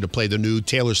come and get you to play the new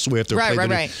Taylor Swift. Or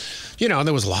Right.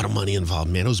 There was a lot of money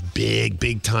involved, man. It was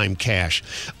big time cash.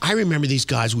 I remember these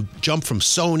guys would jump from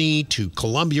Sony to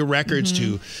Columbia Records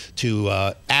to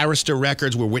Arista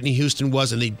Records, where Whitney Houston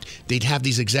was, and they'd have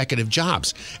these executive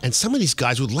jobs. And some of these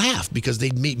guys would laugh because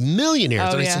they'd meet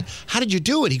millionaires. And I said, how did you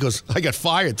do it? He goes, I got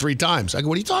fired 3 times. I go,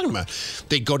 what are you talking about?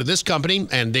 They'd go to this company,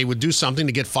 and they would do something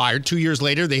to get fired. 2 years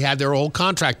later, they had their whole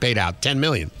contract paid out, $10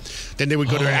 million. Then they would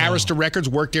go to Arista Records,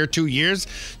 work there 2 years,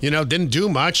 didn't do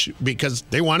much because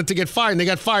they wanted to get fired, and they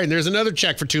got fired, and there's another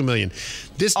check for $2 million.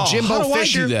 This Jimbo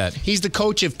Fisher, he's the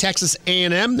coach of Texas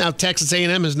A&M. Now, Texas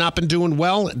A&M has not been doing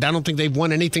well. I don't think they've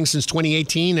won anything since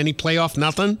 2018, any playoff,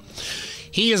 nothing.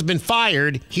 He has been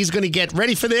fired. He's going to get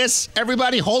ready for this.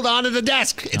 Everybody hold on to the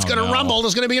desk. It's going to rumble.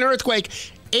 There's going to be an earthquake.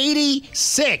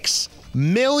 $86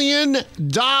 million.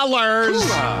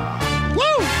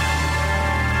 Woo!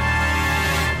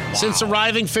 Since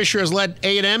arriving, Fisher has led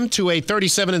A&M to a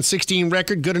 37-16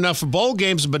 record, good enough for bowl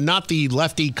games, but not the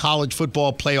lefty college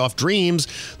football playoff dreams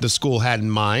the school had in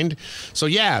mind. So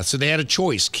they had a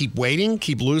choice. Keep waiting,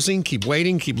 keep losing, keep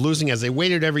waiting, keep losing. As they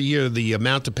waited every year, the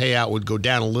amount to pay out would go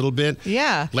down a little bit.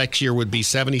 Yeah. Next year would be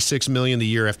 $76 million. The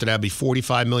year after that would be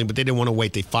 $45 million, but they didn't want to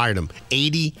wait. They fired him.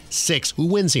 86. Who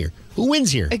wins here? Who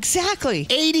wins here? Exactly.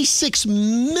 $86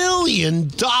 million.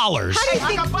 How do you think?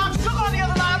 I got Bob Sugar on the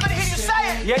other line. I'm going to hear you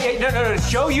say it. Yeah, no.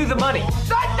 Show you the money.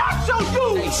 Not show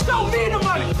you. Show me the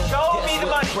money. Show me the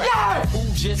money. Yeah.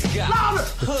 Louder.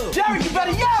 Jerry, you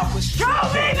better yell. Show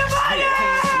me the money.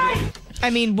 I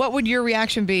mean, what would your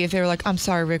reaction be if they were like, I'm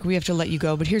sorry, Rick, we have to let you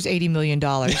go, but here's $80 million.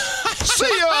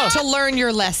 See ya! To learn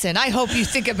your lesson. I hope you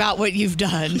think about what you've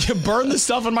done. You burn the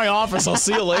stuff in my office. I'll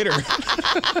see you later.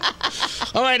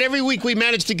 All right, every week we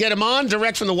manage to get him on.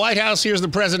 Direct from the White House, here's the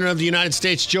President of the United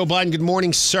States, Joe Biden. Good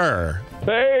morning, sir.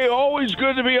 Hey, always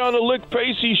good to be on the Lick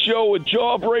Pacey show with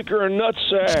Jawbreaker and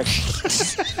Nutsack.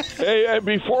 Hey,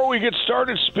 before we get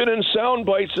started spinning sound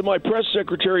bites that my press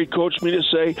secretary coached me to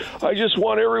say, I just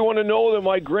want everyone to know that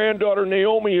my granddaughter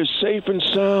Naomi is safe and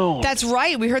sound. That's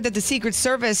right. We heard that the Secret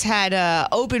Service had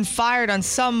opened fire on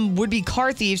some would-be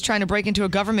car thieves trying to break into a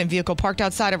government vehicle parked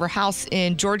outside of her house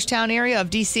in Georgetown area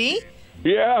of D.C.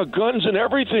 Yeah, guns and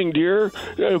everything, dear.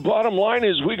 Bottom line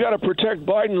is we got to protect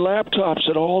Biden laptops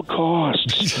at all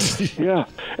costs. Yeah,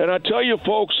 and I tell you,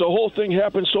 folks, the whole thing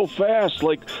happened so fast.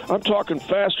 Like, I'm talking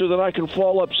faster than I can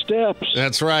fall up steps.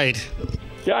 That's right.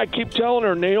 Yeah, I keep telling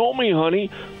her, Naomi,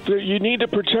 honey, that you need to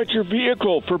protect your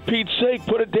vehicle. For Pete's sake,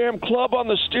 put a damn club on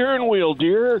the steering wheel,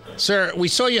 dear. Sir, we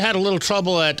saw you had a little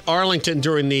trouble at Arlington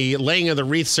during the laying of the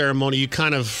wreath ceremony. You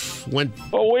kind of went...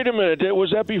 Oh, wait a minute.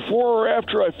 Was that before or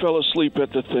after I fell asleep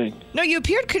at the thing? No, you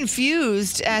appeared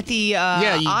confused at the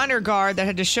honor guard that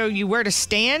had to show you where to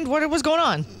stand. What was going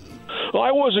on?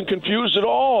 I wasn't confused at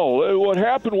all. What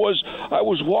happened was I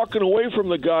was walking away from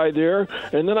the guy there,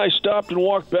 and then I stopped and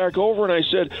walked back over, and I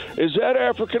said, is that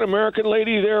African-American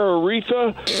lady there,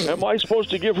 Aretha? Am I supposed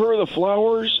to give her the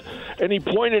flowers? And he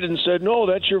pointed and said, no,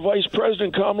 that's your Vice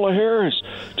President, Kamala Harris.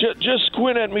 Just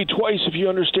squint at me twice if you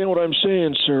understand what I'm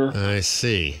saying, sir. I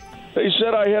see. They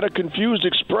said I had a confused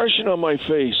expression on my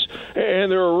face, and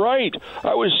they were right.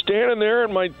 I was standing there,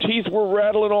 and my teeth were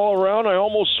rattling all around. I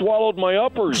almost swallowed my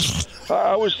uppers.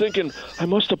 I was thinking, I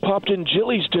must have popped in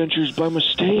Jilly's dentures by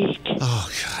mistake. Oh,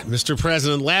 God. Mr.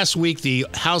 President, last week the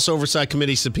House Oversight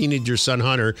Committee subpoenaed your son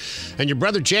Hunter and your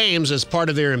brother James as part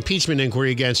of their impeachment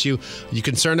inquiry against you. Are you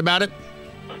concerned about it?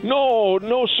 No,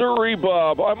 sirree,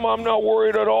 Bob. I'm not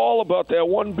worried at all about that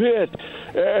one bit.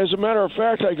 As a matter of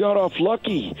fact, I got off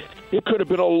lucky. It could have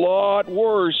been a lot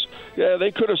worse. Yeah,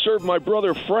 they could have served my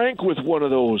brother Frank with one of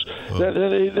those. Oh.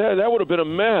 That would have been a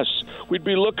mess. We'd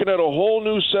be looking at a whole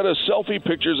new set of selfie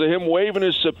pictures of him waving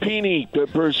his subpoena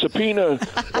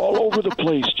all over the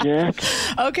place, Jack.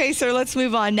 Okay, so let's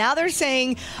move on. Now they're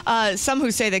saying, some who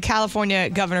say that California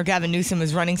Governor Gavin Newsom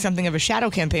is running something of a shadow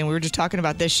campaign. We were just talking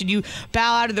about this. Should you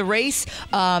bow out of the race?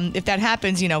 If that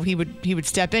happens, he would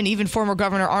step in. Even former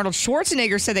Governor Arnold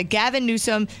Schwarzenegger said that Gavin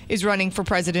Newsom is running for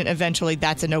president of eventually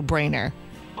that's a no-brainer.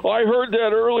 I heard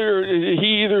that earlier.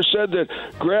 He either said that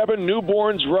grabbing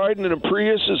newborns riding in a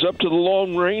Prius is up to the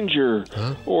Lone Ranger,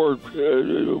 or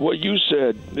what you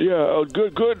said. Yeah,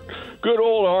 good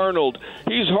old Arnold.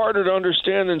 He's harder to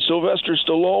understand than Sylvester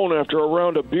Stallone after a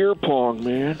round of beer pong,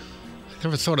 man.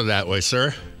 Never thought of that way,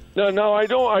 sir. No, I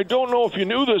don't know if you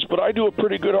knew this, but I do a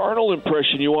pretty good Arnold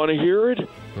impression. You want to hear it?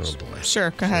 Oh boy.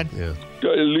 Sure, go ahead. Yeah.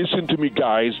 Listen to me,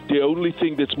 guys. The only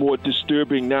thing that's more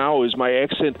disturbing now is my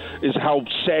accent, is how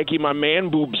saggy my man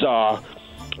boobs are.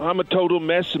 I'm a total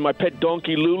mess, and my pet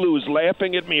donkey Lulu is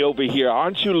laughing at me over here.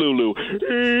 Aren't you, Lulu?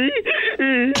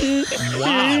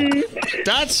 Wow.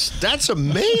 That's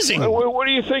amazing. What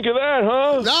do you think of that,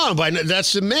 huh? No, but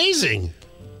that's amazing.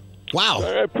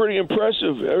 Wow. Pretty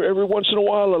impressive. Every once in a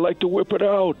while, I like to whip it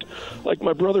out, like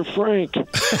my brother Frank.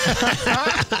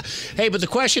 Hey, but the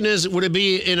question is, would it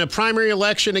be in a primary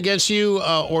election against you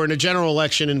or in a general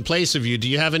election in place of you? Do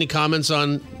you have any comments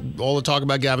on all the talk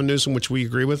about Gavin Newsom, which we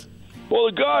agree with? Well,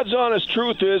 the God's honest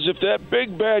truth is, if that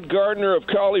big bad gardener of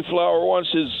cauliflower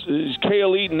wants his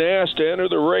kale-eating ass to enter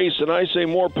the race, and I say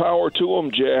more power to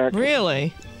him, Jack.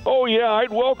 Really? Oh, yeah,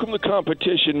 I'd welcome the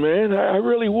competition, man. I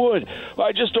really would.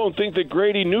 I just don't think that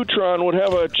Grady Neutron would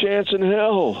have a chance in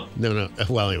hell. No.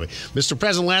 Well, anyway, Mr.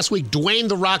 President, last week, Dwayne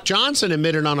 "The Rock" Johnson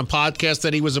admitted on a podcast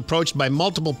that he was approached by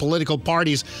multiple political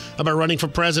parties about running for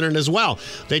president as well.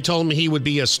 They told him he would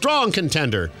be a strong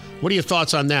contender. What are your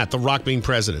thoughts on that, The Rock being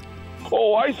president?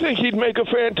 Oh, I think he'd make a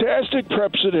fantastic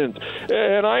president.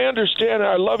 And I understand.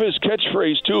 I love his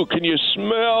catchphrase, too. Can you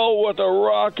smell what The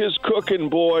Rock is cooking,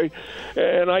 boy?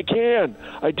 And I can.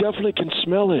 I definitely can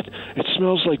smell it. It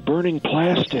smells like burning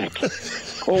plastic.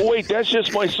 Oh, wait, that's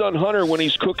just my son Hunter when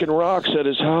he's cooking rocks at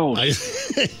his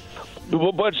house.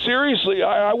 But seriously,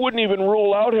 I wouldn't even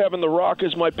rule out having The Rock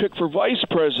as my pick for vice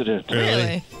president.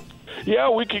 Really? Yeah,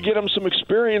 we could get him some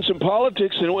experience in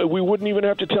politics, and we wouldn't even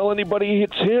have to tell anybody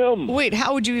it's him. Wait,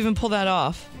 how would you even pull that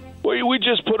off? Well, we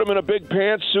just put him in a big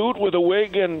pantsuit with a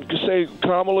wig and say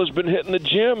Kamala's been hitting the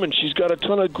gym, and she's got a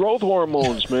ton of growth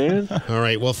hormones, man. All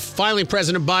right. Well, finally,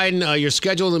 President Biden, you're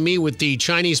scheduled to meet with the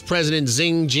Chinese President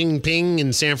Xi Jinping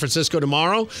in San Francisco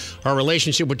tomorrow. Our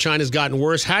relationship with China's gotten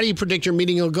worse. How do you predict your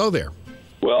meeting will go there?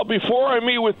 Well, before I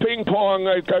meet with Ping Pong,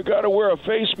 I got to wear a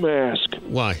face mask.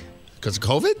 Why? Because of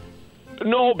COVID?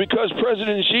 No, because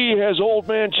President Xi has old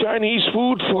man Chinese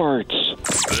food farts.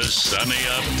 The Sunny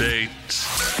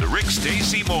Update. The Rick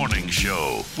Stacy Morning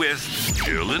Show with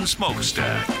Jill and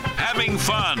Smokestack. Having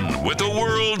fun with the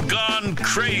world gone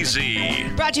crazy.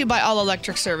 Brought to you by All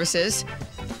Electric Services.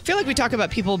 I feel like we talk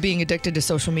about people being addicted to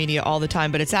social media all the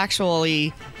time, but it's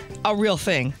actually a real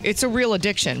thing. It's a real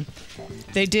addiction.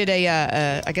 They did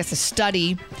a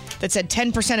study that said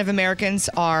 10% of Americans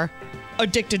are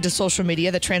addicted to social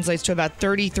media. That translates to about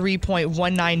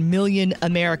 33.19 million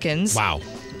Americans. Wow.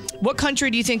 What country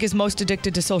do you think is most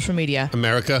addicted to social media?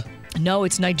 America. No,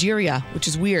 it's Nigeria, which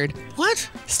is weird. What?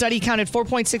 Study counted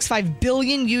 4.65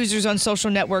 billion users on social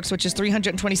networks, which is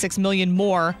 326 million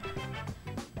more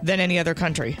than any other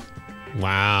country.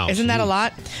 Wow. Isn't that a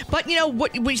lot? But, you know,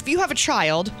 if you have a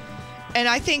child, and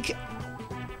I think,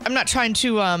 I'm not trying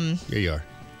to... Here you are.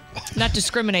 Not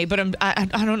discriminate, but I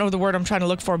don't know the word I'm trying to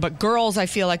look for, but girls I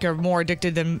feel like are more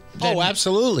addicted than Oh,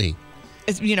 absolutely.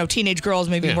 You know, teenage girls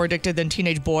may be more addicted than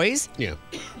teenage boys. Yeah.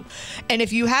 And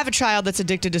if you have a child that's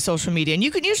addicted to social media, and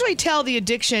you can usually tell the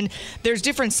addiction, there's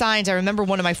different signs. I remember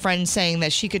one of my friends saying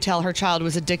that she could tell her child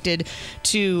was addicted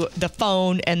to the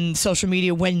phone and social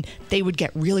media when they would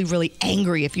get really, really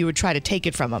angry if you would try to take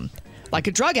it from them. Like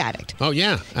a drug addict. Oh,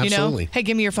 yeah, absolutely. You know? Hey,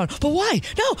 give me your phone. But why?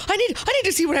 No, I need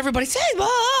to see what everybody's saying.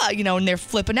 Blah, you know, and they're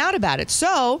flipping out about it.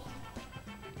 So,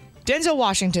 Denzel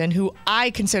Washington, who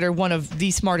I consider one of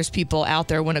the smartest people out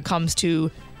there when it comes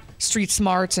to street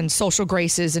smarts and social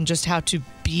graces and just how to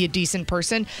be a decent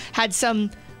person, had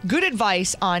some good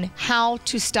advice on how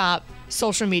to stop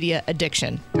social media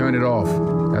addiction. Turn it off.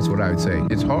 That's what I would say.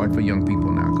 It's hard for young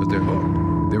people now because they're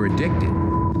hooked. They're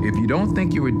addicted. If you don't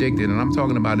think you're addicted, and I'm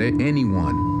talking about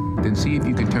anyone, then see if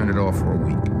you can turn it off for a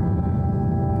week.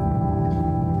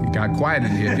 It got quiet in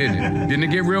here, didn't it? Didn't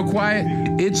it get real quiet?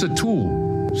 It's a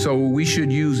tool, so we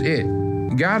should use it.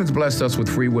 God has blessed us with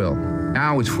free will.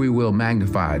 Now it's free will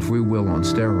magnified, free will on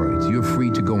steroids. You're free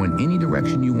to go in any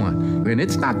direction you want. And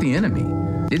it's not the enemy.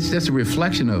 It's just a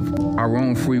reflection of our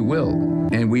own free will.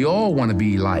 And we all want to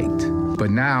be liked. But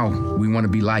now we want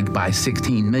to be liked by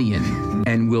 16 million.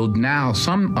 And will now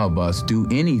some of us do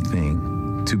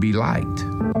anything to be liked?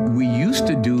 We used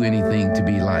to do anything to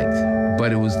be liked,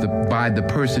 but it was by the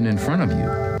person in front of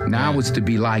you. Now it's to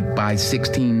be liked by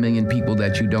 16 million people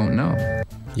that you don't know.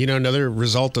 You know, another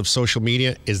result of social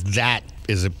media is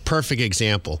a perfect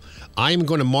example. I am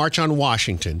going to march on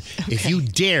Washington. Okay. If you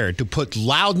dare to put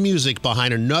loud music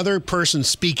behind another person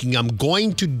speaking, I'm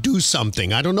going to do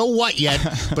something. I don't know what yet,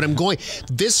 but I'm going.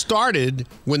 This started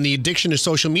when the addiction to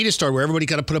social media started, where everybody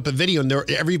got to put up a video, and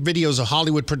every video is a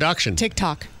Hollywood production.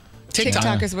 TikTok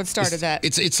is what started that.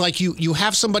 It's like you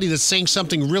have somebody that's saying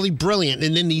something really brilliant,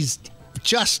 and then he's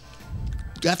just...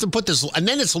 You have to put this, and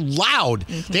then it's loud.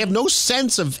 Mm-hmm. They have no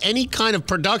sense of any kind of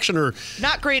production or...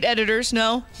 Not great editors,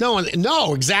 no. No,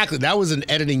 exactly. That was an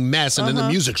editing mess, and then the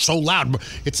music's so loud.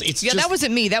 It's just, that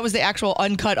wasn't me. That was the actual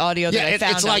uncut audio that I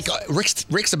found. It's like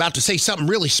Rick's about to say something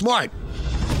really smart.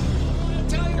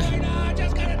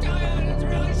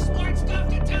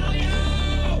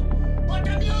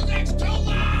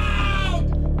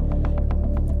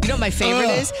 You know what my favorite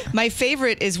is? My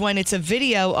favorite is when it's a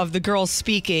video of the girl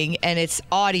speaking and it's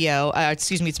audio,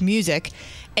 it's music,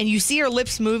 and you see her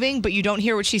lips moving, but you don't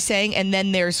hear what she's saying, and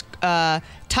then there's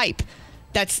type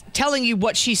that's telling you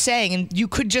what she's saying, and you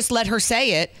could just let her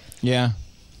say it. Yeah.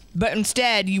 But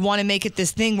instead, you want to make it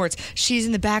this thing where she's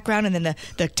in the background, and then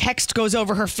the text goes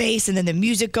over her face, and then the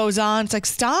music goes on. It's like,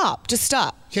 stop. Just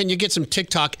stop. Can you get some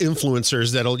TikTok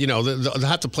influencers that'll, they'll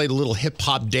have to play the little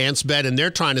hip-hop dance bed, and they're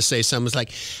trying to say something. It's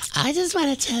like, I just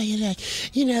want to tell you that,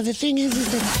 the thing is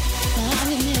that I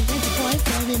met this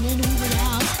boyfriend, and then we went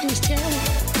out. It was terrible.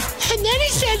 And then he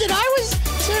said that I was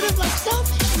sort of like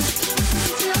selfish.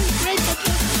 It's really great,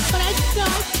 but I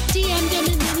DM'd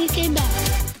him, and then he came back.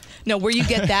 No, where you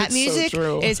get that music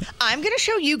so is, I'm going to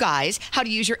show you guys how to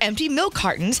use your empty milk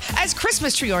cartons as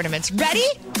Christmas tree ornaments. Ready?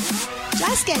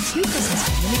 Just get 2 Christmas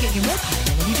cartons. Then you get your milk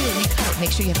carton. And when you do it, you cut it. Make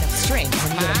sure you have enough string. And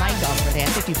then you go to My Golf where they have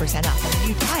 50% off. And then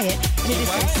you tie it. And it is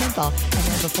so simple. And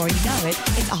then before you know it,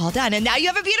 it's all done. And now you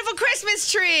have a beautiful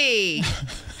Christmas tree.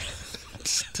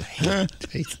 I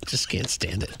just can't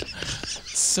stand it.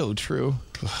 So true.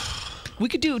 We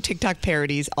could do TikTok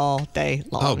parodies all day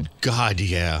long. Oh, God,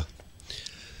 yeah.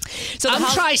 So I'm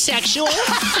trisexual,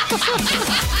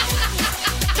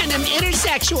 and I'm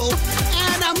intersexual,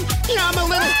 and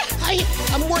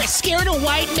I'm more scared of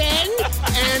white men,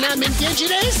 and I'm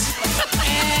indigenous,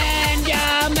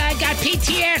 and I got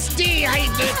PTSD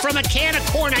from a can of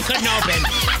corn I couldn't open.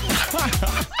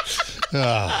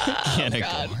 Can of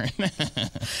corn.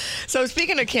 So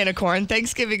speaking of can of corn,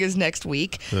 Thanksgiving is next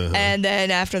week, and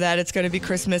then after that, it's going to be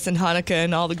Christmas and Hanukkah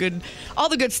and all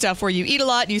the good stuff where you eat a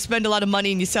lot, and you spend a lot of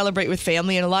money, and you celebrate with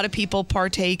family. And a lot of people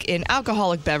partake in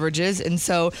alcoholic beverages, and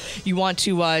so you want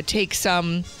to take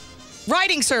some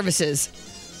riding services.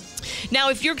 Now,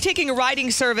 if you're taking a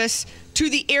riding service to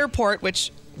the airport,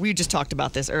 which we just talked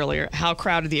about this earlier, how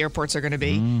crowded the airports are going to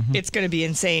be. Mm-hmm. It's going to be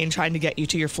insane trying to get you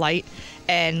to your flight.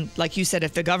 And like you said,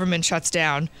 if the government shuts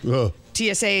down,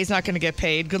 TSA is not going to get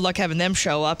paid. Good luck having them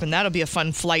show up. And that'll be a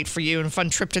fun flight for you and a fun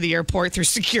trip to the airport through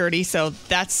security. So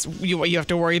that's what you have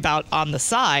to worry about on the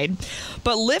side.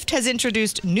 But Lyft has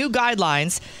introduced new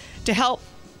guidelines to help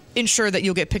ensure that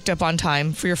you'll get picked up on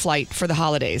time for your flight for the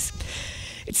holidays.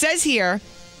 It says here,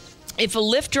 if a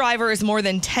Lyft driver is more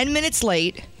than 10 minutes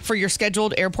late for your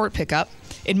scheduled airport pickup,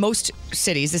 in most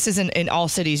cities, this isn't in all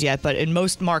cities yet, but in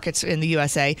most markets in the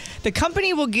USA, the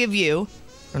company will give you,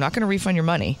 they're not going to refund your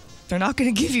money. They're not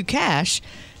going to give you cash.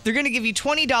 They're going to give you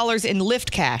 $20 in Lyft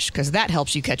cash because that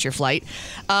helps you catch your flight.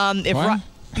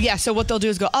 Yeah, so what they'll do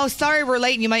is go, oh, sorry, we're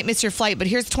late and you might miss your flight, but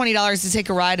here's $20 to take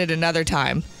a ride at another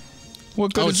time.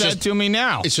 What good does that do me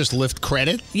now? It's just Lyft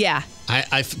credit? Yeah.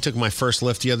 I took my first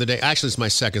Lyft the other day. Actually, it's my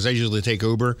second. I usually take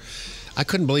Uber. I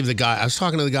couldn't believe the guy. I was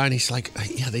talking to the guy, and he's like,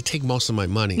 yeah, they take most of my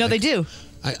money. No, they do.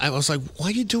 I was like, why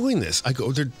are you doing this? I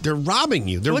go, they're robbing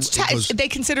you. They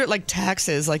consider it like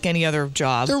taxes, like any other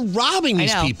job. They're robbing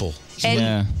these people.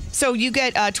 And so you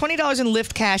get $20 in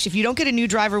Lyft cash. If you don't get a new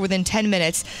driver within 10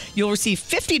 minutes, you'll receive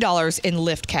 $50 in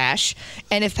Lyft cash.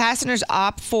 And if passengers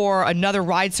opt for another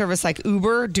ride service like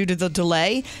Uber due to the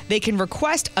delay, they can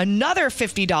request another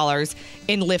 $50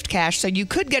 in Lyft cash. So you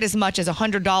could get as much as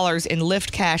 $100 in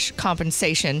Lyft cash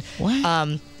compensation.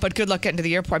 What? But good luck getting to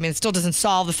the airport. I mean, it still doesn't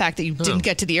solve the fact that you didn't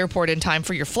get to the airport in time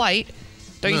for your flight.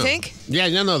 Don't you think? Yeah,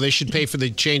 no, they should pay for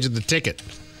the change of the ticket.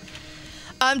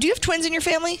 Do you have twins in your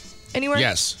family? Anywhere?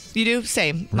 Yes. You do?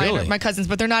 Same. Really? My cousins,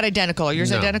 but they're not identical. Are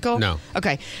yours identical? No.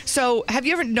 Okay. So have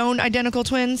you ever known identical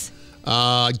twins?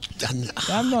 I've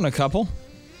known a couple.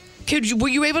 Were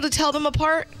you able to tell them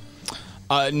apart?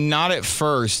 Not at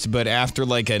first, but after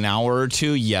like an hour or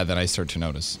two, then I start to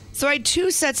notice. So I had 2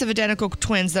 sets of identical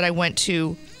twins that I went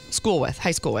to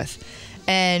high school with.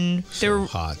 And they were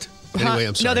hot. Anyway,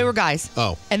 I'm sorry. No, they were guys.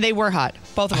 Oh. And they were hot,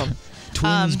 both of them.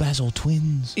 Twins, Basil,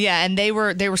 twins. Yeah, and they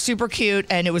were super cute,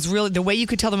 and it was really the way you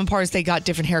could tell them apart is they got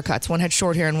different haircuts. One had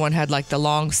short hair, and one had like the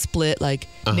long split, like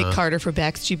Nick Carter for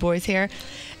Backstreet Boys hair.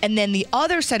 And then the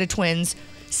other set of twins,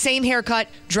 same haircut,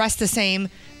 dressed the same,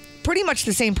 pretty much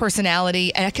the same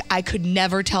personality, and I could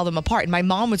never tell them apart. And my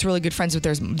mom was really good friends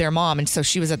with their mom, and so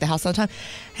she was at the house all the time.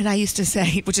 And I used to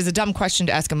say, which is a dumb question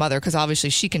to ask a mother, because obviously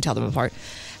she can tell them apart.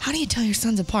 How do you tell your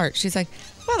sons apart? She's like,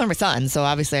 well, they're my sons, so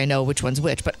obviously I know which one's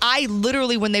which. But I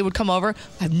literally, when they would come over,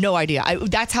 I have no idea.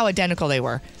 That's how identical they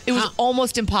were. It was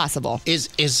almost impossible.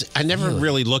 I never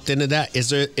really looked into that.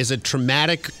 Is it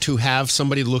traumatic to have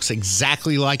somebody that looks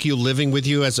exactly like you living with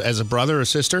you as a brother or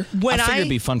sister? I figured it'd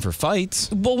be fun for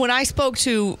fights. Well, when I spoke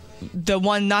to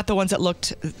not the ones that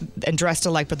looked and dressed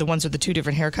alike, but the ones with the two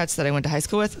different haircuts that I went to high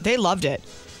school with, they loved it.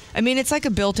 I mean, it's like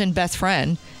a built-in best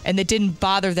friend, and it didn't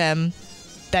bother them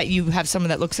that you have someone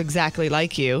that looks exactly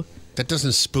like you. That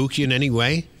doesn't spook you in any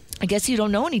way? I guess you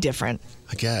don't know any different.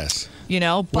 I guess. You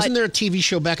know? But wasn't there a TV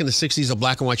show back in the 60s, a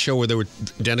black and white show where there were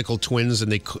identical twins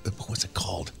and what's it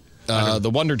called?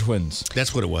 The Wonder Twins.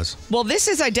 That's what it was. Well, this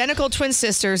is identical twin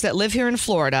sisters that live here in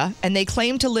Florida, and they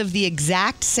claim to live the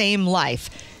exact same life.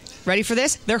 Ready for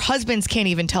this? Their husbands can't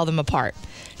even tell them apart.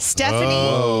 Stephanie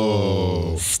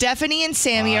and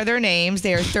Sammy are their names.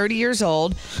 They are 30 years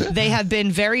old. They have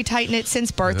been very tight-knit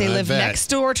since birth. They live next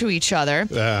door to each other,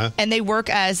 and they work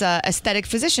as aesthetic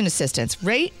physician assistants.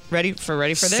 Ready for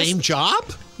this? Same job?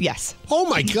 Yes. Oh,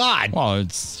 my God. Well,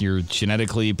 you're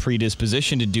genetically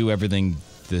predispositioned to do everything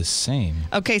the same.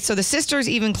 Okay, so the sisters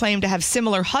even claim to have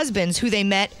similar husbands who they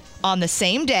met on the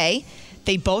same day.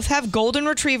 They both have golden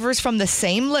retrievers from the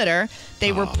same litter.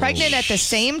 They were pregnant at the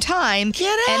same time,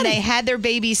 and they had their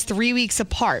babies 3 weeks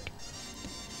apart.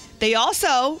 They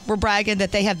also were bragging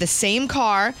that they have the same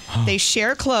car, they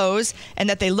share clothes, and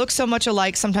that they look so much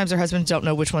alike, sometimes their husbands don't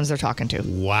know which ones they're talking to.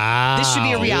 Wow. This should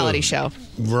be a reality show.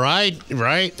 Right.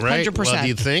 100%. Well, do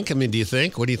you think? I mean, do you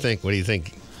think? What do you think?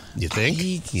 You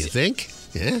think?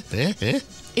 Yeah.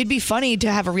 It'd be funny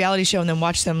to have a reality show and then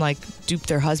watch them like dupe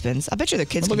their husbands. I bet you their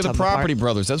kids Look can at the tell them Property apart.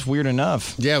 Brothers. That's weird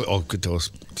enough. Yeah. Oh, good.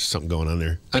 There's something going on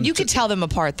there. But you could tell them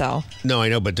apart, though. No, I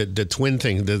know. But the twin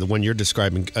thing, the one you're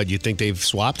describing, do you think they've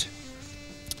swapped?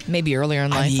 Maybe earlier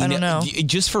in life. I don't know.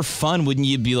 Just for fun, wouldn't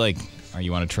you be like, "Are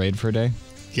you on a trade for a day?"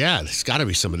 Yeah, there's got to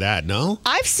be some of that. No.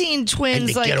 I've seen twins And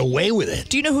they like get away with it.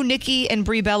 Do you know who Nikki and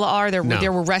Brie Bella are? They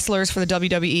were wrestlers for the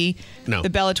WWE. No. The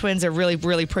Bella twins are really,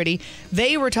 really pretty.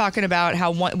 They were talking about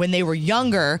how when they were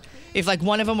younger, if like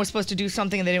one of them was supposed to do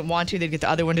something and they didn't want to, they'd get the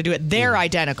other one to do it. They're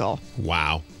identical.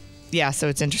 Wow. Yeah, so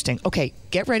it's interesting. Okay,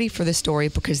 get ready for this story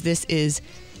because this is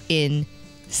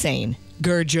insane.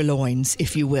 Gird your loins,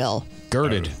 if you will.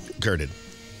 Girded.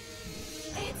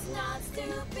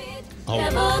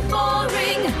 Never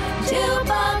boring. Two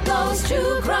buggles,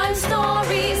 true crime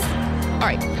stories. All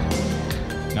right.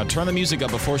 Now turn the music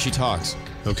up before she talks.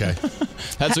 Okay.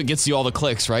 That's what gets you all the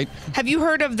clicks, right? Have you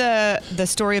heard of the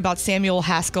story about Samuel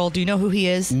Haskell? Do you know who he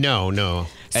is? No.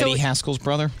 Eddie Haskell's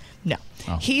brother? No.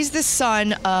 Oh. He's the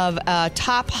son of a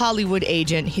top Hollywood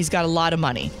agent. He's got a lot of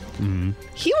money. Mm-hmm.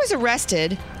 He was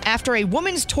arrested after a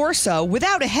woman's torso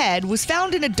without a head was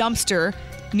found in a dumpster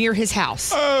near his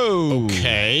house. Oh.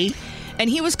 Okay. And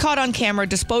he was caught on camera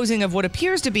disposing of what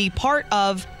appears to be part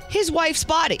of his wife's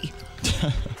body.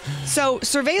 So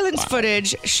surveillance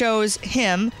footage shows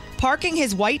him parking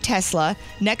his white Tesla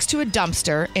next to a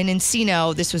dumpster in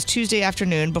Encino. This was Tuesday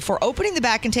afternoon before opening the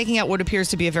back and taking out what appears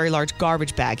to be a very large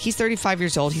garbage bag. He's 35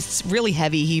 years old. He's really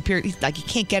heavy. He's like he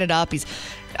can't get it up. He's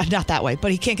not that way,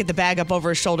 but he can't get the bag up over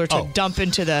his shoulder to dump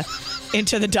into the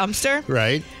dumpster.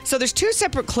 Right. So there's two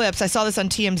separate clips. I saw this on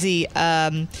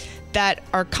TMZ that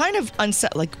are kind of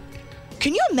unsettling. Like,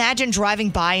 can you imagine driving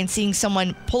by and seeing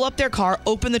someone pull up their car,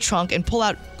 open the trunk, and pull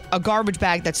out a garbage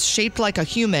bag that's shaped like a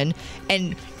human,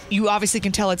 and you obviously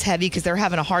can tell it's heavy because they're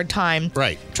having a hard time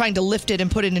trying to lift it and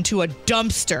put it into a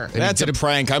dumpster. That's a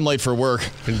prank. I'm late for work.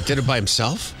 And he did it by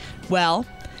himself? Well,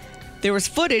 there was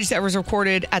footage that was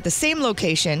recorded at the same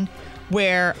location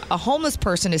where a homeless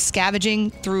person is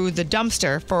scavenging through the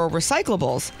dumpster for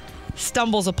recyclables,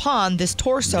 stumbles upon this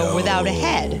torso without a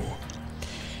head.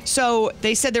 So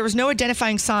they said there was no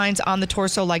identifying signs on the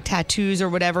torso like tattoos or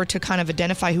whatever to kind of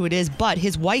identify who it is, but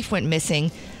his wife went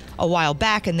missing a while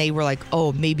back and they were like,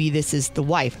 oh, maybe this is the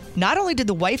wife. Not only did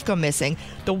the wife go missing,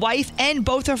 the wife and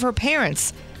both of her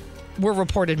parents were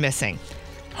reported missing.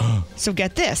 So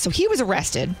get this. So he was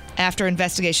arrested after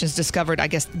investigations discovered, I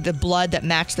guess, the blood that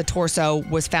matched the torso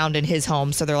was found in his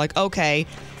home. So they're like, okay,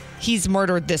 he's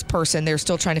murdered this person. They're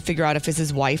still trying to figure out if it's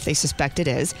his wife. They suspect it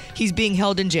is. He's being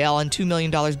held in jail on $2 million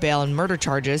bail and murder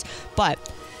charges. But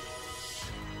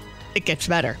it gets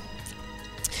better.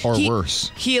 Or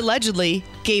worse. He allegedly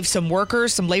gave some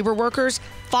labor workers,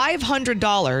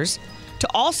 $500 to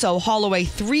also haul away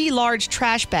 3 large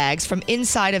trash bags from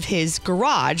inside of his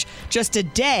garage just a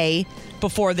day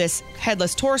before this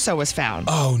headless torso was found.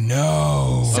 Oh,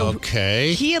 no. So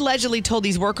okay. He allegedly told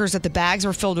these workers that the bags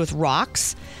were filled with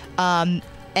rocks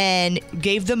and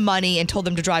gave them money and told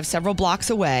them to drive several blocks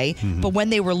away. Mm-hmm. But when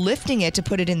they were lifting it to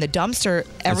put it in the dumpster,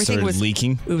 everything was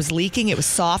leaking. It was leaking. It was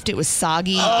soft. It was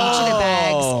soggy. Each of the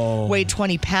bags weighed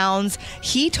 20 pounds.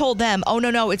 He told them, oh,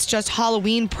 no, it's just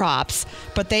Halloween props.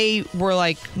 But they were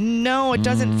like, no, it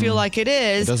doesn't feel like it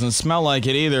is. It doesn't smell like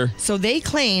it either. So they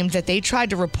claimed that they tried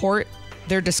to report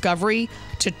their discovery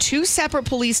to 2 separate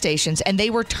police stations and they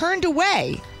were turned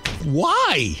away.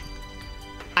 Why?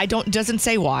 Doesn't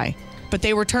say why. But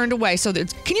they were turned away. So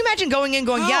can you imagine going in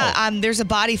going, there's a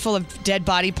body full of dead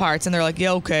body parts. And they're like,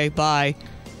 yeah, okay, bye.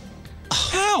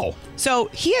 How? So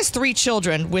he has 3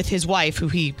 children with his wife who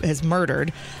he has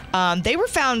murdered. They were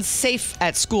found safe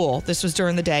at school. This was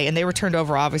during the day. And they were turned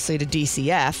over, obviously, to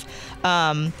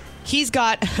DCF. He's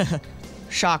got,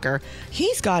 shocker,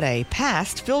 he's got a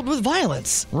past filled with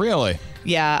violence. Really?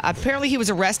 Yeah, apparently he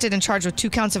was arrested and charged with 2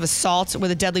 counts of assault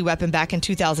with a deadly weapon back in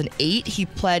 2008. He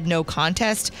pled no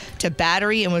contest to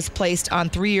battery and was placed on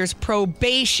 3 years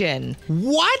probation.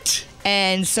 What?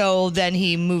 And so then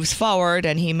he moves forward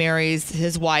and he marries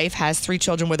his wife, has 3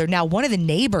 children with her. Now, one of the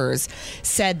neighbors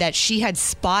said that she had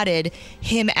spotted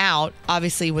him out,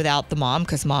 obviously without the mom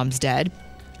because mom's dead.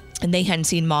 And they hadn't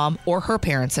seen mom or her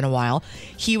parents in a while.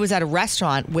 He was at a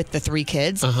restaurant with the 3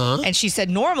 kids. And she said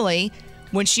normally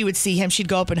when she would see him, she'd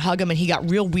go up and hug him, and he got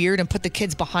real weird and put the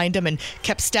kids behind him and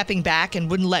kept stepping back and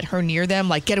wouldn't let her near them,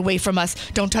 like, get away from us,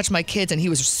 don't touch my kids. And he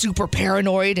was super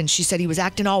paranoid, and she said he was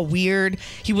acting all weird.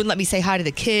 He wouldn't let me say hi to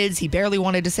the kids. He barely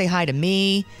wanted to say hi to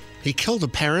me. He killed her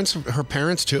parents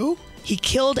too? He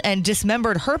killed and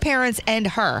dismembered her parents and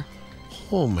her.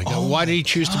 Oh, my God. Why did he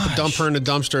choose to dump her in the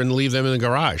dumpster and leave them in the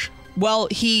garage? Well,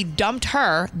 he dumped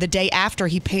her the day after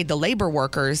he paid the labor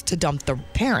workers to dump the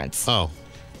parents. Oh.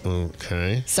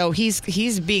 Okay. So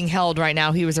he's being held right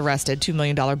now. He was arrested, $2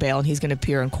 million bail, and he's going to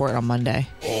appear in court on Monday.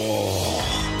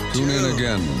 Tune in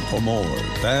again for more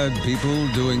Bad People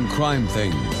Doing Crime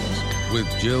Things with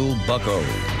Jill Bucko.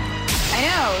 I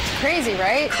know, it's crazy,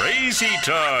 right? Crazy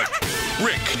talk.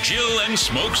 Rick, Jill, and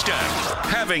Smokestack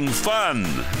having fun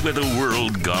with a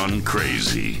world gone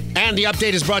crazy. And the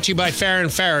update is brought to you by Farrah and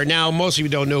Farrah. Now, most of you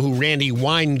don't know who Randy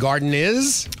Weingarten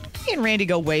is. Me and Randy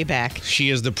go way back.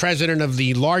 She is the president of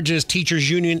the largest teachers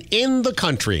union in the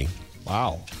country.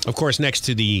 Wow. Of course, next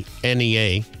to the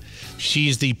NEA.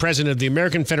 She's the president of the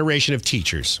American Federation of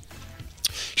Teachers.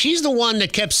 She's the one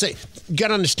that kept saying, you got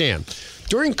to understand,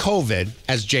 during COVID,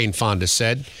 as Jane Fonda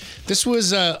said, this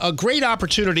was a great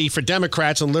opportunity for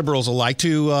Democrats and liberals alike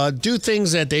to do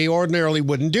things that they ordinarily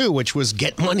wouldn't do, which was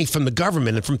get money from the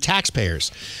government and from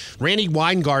taxpayers. Randy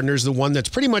Weingarten is the one that's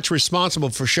pretty much responsible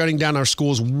for shutting down our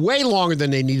schools way longer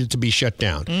than they needed to be shut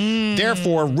down.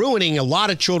 Therefore, ruining a lot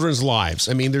of children's lives.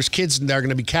 I mean, there's kids that are going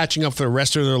to be catching up for the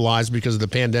rest of their lives because of the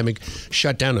pandemic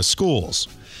shut down of schools.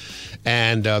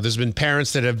 And there's been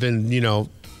parents that have been,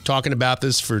 talking about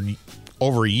this for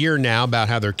over a year now about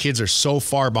how their kids are so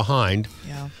far behind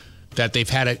that they've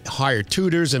had to hire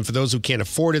tutors. And for those who can't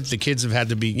afford it, the kids have had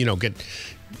to be, get,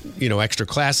 extra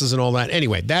classes and all that.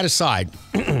 Anyway, that aside.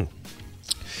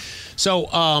 So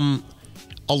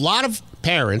a lot of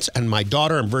parents, and my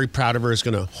daughter, I'm very proud of her, is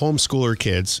going to homeschool her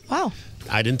kids. Wow.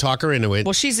 I didn't talk her into it.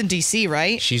 Well, she's in D.C.,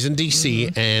 right? She's in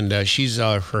D.C., and she's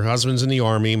her husband's in the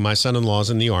Army. My son-in-law's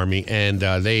in the Army, and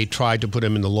they tried to put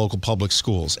him in the local public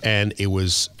schools, and it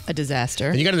was a disaster.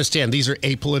 And you got to understand, these are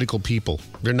apolitical people.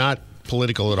 They're not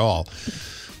political at all.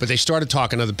 But they started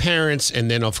talking to the parents, and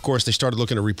then, of course, they started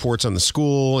looking at reports on the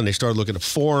school, and they started looking at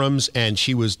forums, and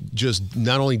she was just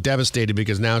not only devastated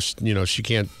because now, she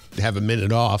can't have a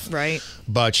minute off. Right.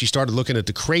 But she started looking at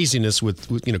the craziness with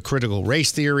critical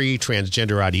race theory,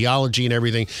 transgender ideology, and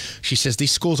everything. She says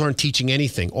these schools aren't teaching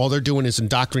anything. All they're doing is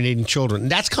indoctrinating children.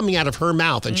 And that's coming out of her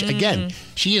mouth. And again,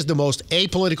 she is the most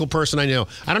apolitical person I know.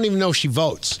 I don't even know if she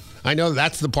votes. I know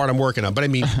that's the part I'm working on, but I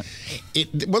mean,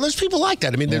 there's people like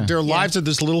that. I mean, their lives are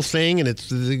this little thing, and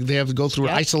they have to go through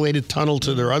an isolated tunnel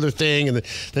to their other thing, and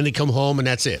then they come home, and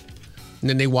that's it. And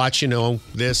then they watch,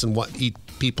 this and Eat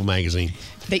People magazine.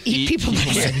 They eat People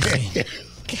magazine.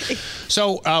 Okay.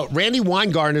 So Randy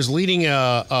Weingarten is leading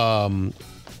what's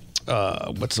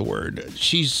the word?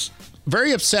 She's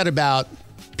very upset about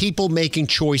people making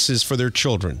choices for their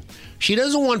children. She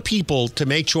doesn't want people to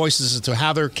make choices as to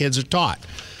how their kids are taught.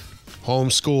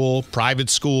 Homeschool, private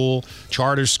school,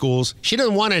 charter schools. She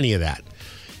doesn't want any of that.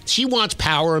 She wants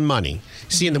power and money.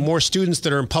 seeing the more students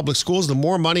that are in public schools, the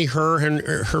more money her and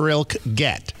her ilk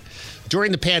get.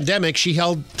 During the pandemic, she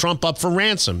held Trump up for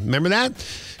ransom. Remember that?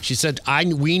 She said,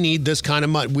 we need this kind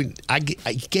of money. I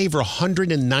gave her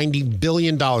 $190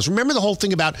 billion. Remember the whole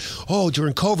thing about,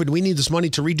 during COVID, we need this money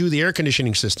to redo the air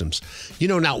conditioning systems.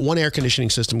 Not one air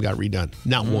conditioning system got redone.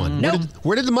 Not one. Nope.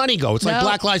 Where did the money go? It's like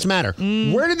Black Lives Matter.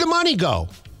 Where did the money go?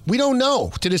 We don't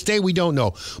know. To this day, we don't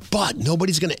know. But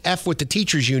nobody's going to F with the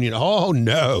teachers union. Oh,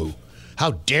 no.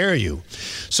 How dare you?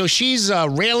 So she's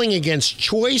railing against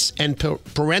choice and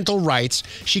parental rights.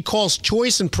 She calls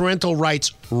choice and parental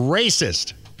rights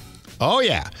racist. Oh,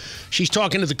 yeah. She's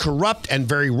talking to the corrupt and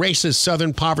very racist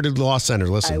Southern Poverty Law Center.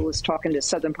 Listen. I was talking to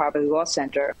Southern Poverty Law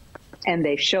Center, and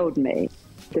they showed me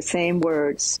the same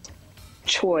words,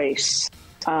 choice,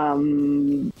 parental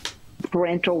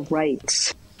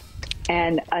rights,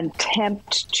 an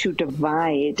attempt to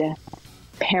divide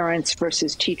parents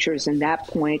versus teachers. And that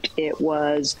point, it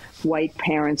was white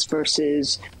parents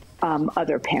versus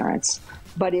other parents.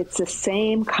 But it's the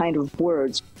same kind of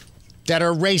words. That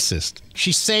are racist.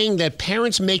 She's saying that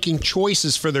parents making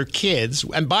choices for their kids,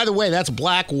 and by the way, that's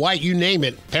black, white, you name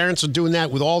it. Parents are doing that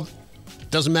with all,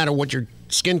 doesn't matter what your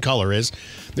skin color is.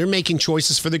 They're making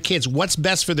choices for their kids. What's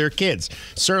best for their kids?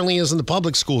 Certainly isn't the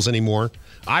public schools anymore.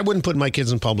 I wouldn't put my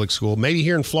kids in public school. Maybe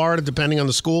here in Florida, depending on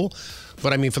the school.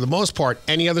 But I mean, for the most part,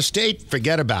 any other state,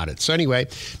 forget about it. So anyway,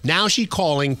 now she's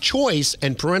calling choice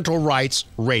and parental rights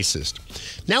racist.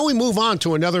 Now we move on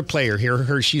to another player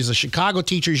here. She's a Chicago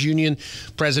Teachers Union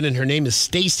president. Her name is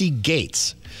Stacy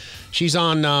Gates. She's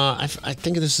on, I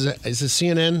think this is it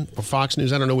CNN or Fox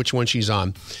News? I don't know which one she's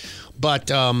on.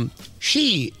 But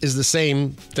she is the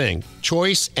same thing.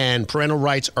 Choice and parental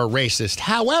rights are racist.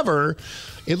 However,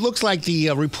 it looks like the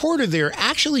reporter there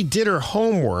actually did her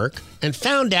homework and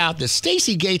found out that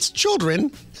Stacy Gates'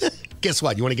 children, guess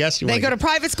what? You want to guess? They go to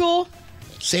private school?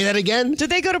 Say that again?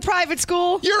 Did they go to private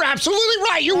school? You're absolutely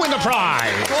right. You win the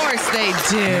prize. Of course they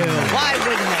do. Why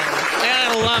wouldn't they?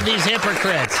 I love these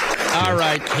hypocrites. All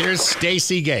right, here's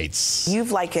Stacy Gates.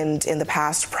 You've likened in the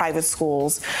past private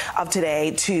schools of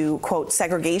today to, quote,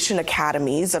 segregation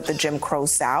academies of the Jim Crow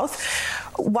South.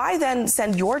 Why then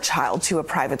send your child to a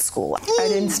private school? I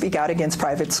didn't speak out against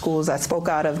private schools. I spoke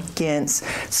out against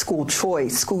school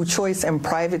choice. School choice and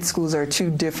private schools are two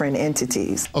different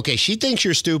entities. Okay, she thinks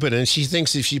you're stupid, and she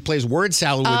thinks if she plays word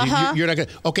salad with you, you're not going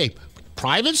to... Okay,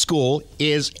 private school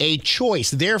is a choice.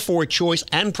 Therefore, choice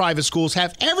and private schools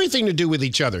have everything to do with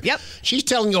each other. Yep. She's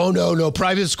telling you, oh, no,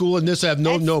 private school and this have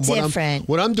no. Different.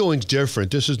 What I'm doing is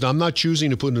different. I'm not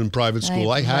choosing to put it in private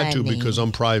school. I had to because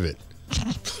I'm private.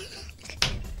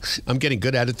 I'm getting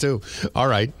good at it, too. All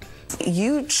right.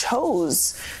 You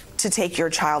chose to take your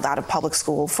child out of public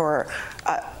school for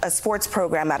a sports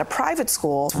program at a private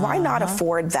school. Why not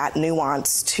afford that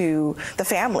nuance to the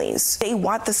families? They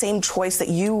want the same choice that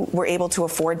you were able to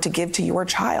afford to give to your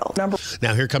child.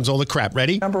 Now here comes all the crap.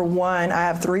 Ready? Number one, I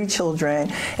have 3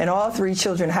 children, and all 3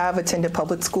 children have attended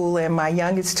public school, and my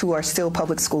youngest 2 are still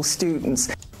public school students.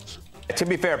 To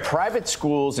be fair, private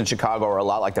schools in Chicago are a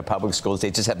lot like the public schools.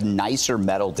 They just have nicer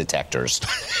metal detectors.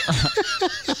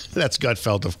 That's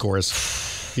Gutfeld, of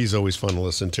course. He's always fun to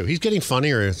listen to. He's getting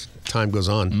funnier as time goes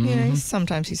on. Yeah,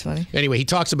 sometimes he's funny. Anyway, he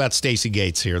talks about Stacy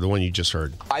Gates here, the one you just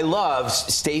heard. I love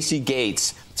Stacy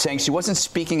Gates saying she wasn't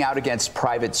speaking out against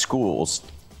private schools,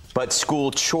 but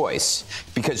school choice,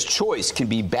 because choice can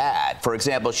be bad. For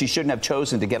example, she shouldn't have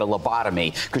chosen to get a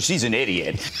lobotomy because she's an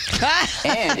idiot.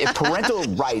 And if parental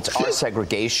rights are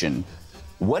segregation,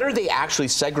 what are they actually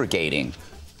segregating?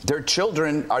 Their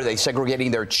children, are they segregating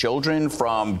their children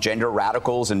from gender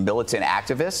radicals and militant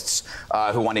activists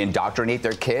who want to indoctrinate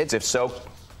their kids? If so,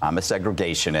 I'm a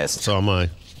segregationist. So am I.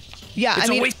 Yeah, I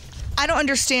mean, I don't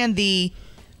understand the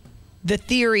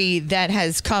theory that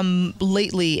has come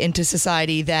lately into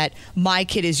society that my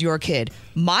kid is your kid.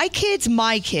 My kid's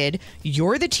my kid.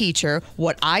 You're the teacher.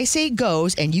 What I say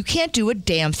goes, and you can't do a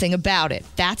damn thing about it.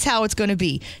 That's how it's going to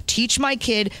be. Teach my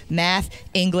kid math,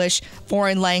 English,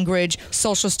 foreign language,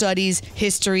 social studies,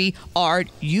 history, art.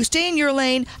 You stay in your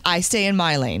lane. I stay in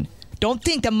my lane. Don't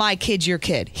think that my kid's your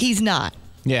kid. He's not.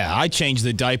 Yeah, I changed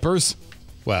the diapers.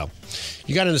 Well,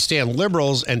 you got to understand,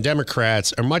 liberals and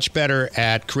Democrats are much better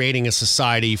at creating a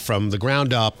society from the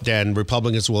ground up than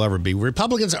Republicans will ever be.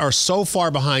 Republicans are so far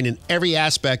behind in every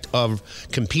aspect of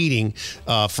competing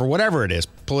for whatever it is,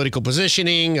 political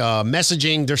positioning,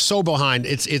 messaging. They're so behind.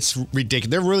 It's ridiculous.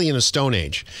 They're really in a stone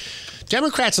age.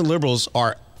 Democrats and liberals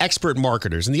are expert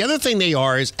marketers. And the other thing they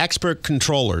are is expert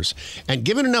controllers. And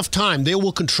given enough time, they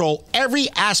will control every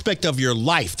aspect of your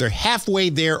life. They're halfway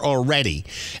there already.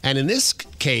 And in this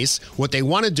case, what they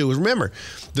want to do is, remember,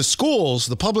 the schools,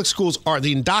 the public schools, are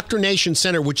the indoctrination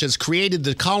center, which has created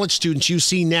the college students you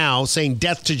see now saying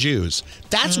death to Jews.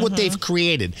 That's what they've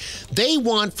created. They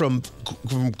want from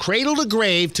cradle to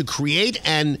grave to create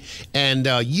and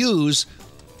use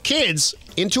kids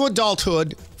into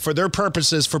adulthood for their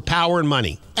purposes, for power and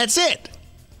money. That's it.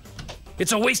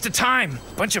 It's a waste of time.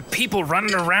 Bunch of people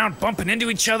running around, bumping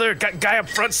into each other. Guy up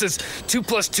front says 2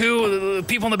 + 2.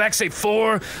 People in the back say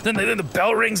 4. Then the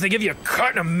bell rings. They give you a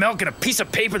carton of milk and a piece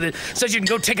of paper that says you can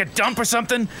go take a dump or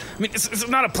something. I mean, it's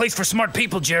not a place for smart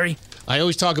people, Jerry. I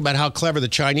always talk about how clever the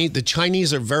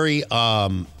Chinese are very,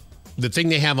 the thing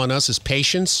they have on us is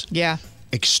patience. Yeah.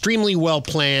 Extremely well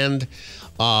planned.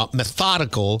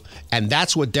 Methodical, and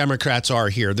that's what Democrats are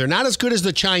here. They're not as good as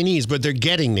the Chinese, but they're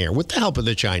getting there with the help of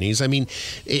the Chinese. I mean,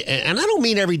 and I don't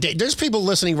mean every day. There's people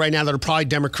listening right now that are probably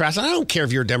Democrats. I don't care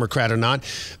if you're a Democrat or not.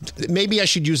 Maybe I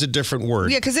should use a different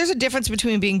word. Yeah, because there's a difference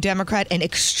between being Democrat and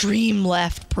extreme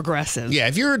left progressive. Yeah,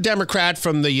 if you're a Democrat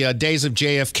from the days of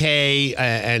JFK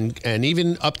and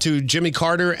even up to Jimmy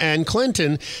Carter and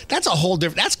Clinton, that's a whole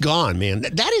different. That's gone, man.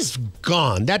 That is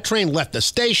gone. That train left the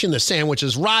station. The sandwich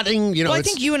is rotting. You know. Well, I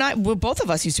think you and I, both of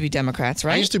us used to be Democrats,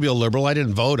 right? I used to be a liberal. I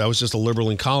didn't vote. I was just a liberal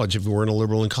in college. If you weren't a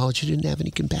liberal in college, you didn't have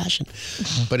any compassion.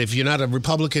 But if you're not a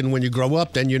Republican when you grow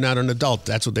up, then you're not an adult.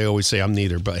 That's what they always say. I'm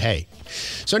neither, but hey.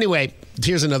 So anyway,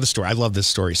 here's another story. I love this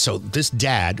story. So this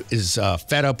dad is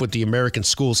fed up with the American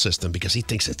school system because he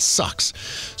thinks it sucks.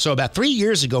 So about 3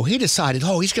 years ago, he decided,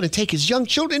 he's going to take his young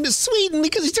children to Sweden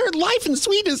because he's heard life in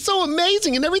Sweden is so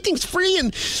amazing and everything's free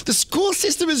and the school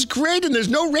system is great and there's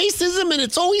no racism and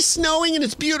it's always snowing and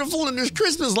it's beautiful and there's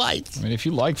Christmas lights. I mean, if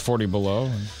you liked 40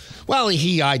 Below. Well,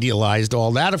 he idealized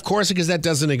all that, of course, because that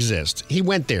doesn't exist. He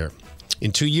went there.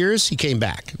 In 2 years, he came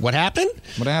back. What happened?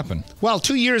 What happened? Well,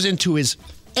 2 years into his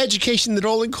education that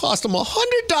only cost him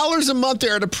 $100 a month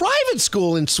there at a private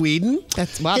school in Sweden.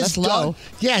 That's low.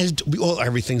 Yeah,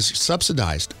 everything's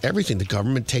subsidized. Everything. The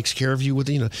government takes care of you with,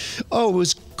 it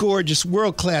was gorgeous,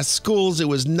 world-class schools. It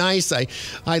was nice.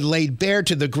 I laid bare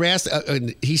to the grass.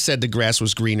 He said the grass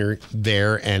was greener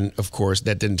there, and of course,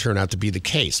 that didn't turn out to be the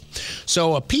case.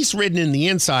 So a piece written in The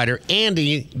Insider,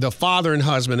 Andy, the father and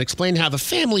husband, explained how the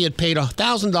family had paid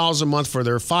 $1,000 a month for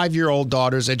their 5-year-old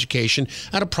daughter's education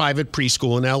at a private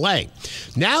preschool in L.A.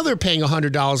 Now they're paying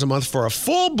 $100 a month for a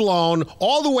full-blown,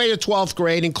 all the way to 12th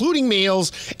grade, including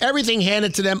meals, everything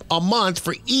handed to them a month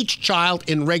for each child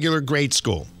in regular grade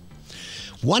school.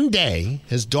 One day,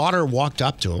 his daughter walked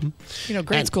up to him.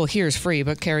 Grade school here is free,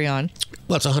 but carry on.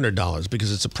 Well, it's $100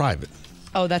 because it's a private.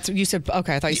 Oh, that's what you said.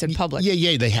 Okay, I thought you said public.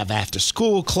 Yeah. They have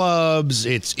after-school clubs.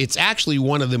 It's actually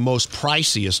one of the most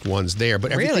priciest ones there,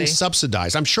 but everything's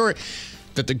subsidized. I'm sure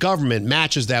that the government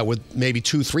matches that with maybe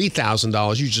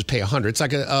 $2,000-$3,000. You just pay $100. It's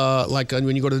like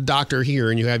when you go to the doctor here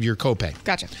and you have your copay.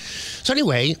 Gotcha. So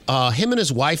anyway, him and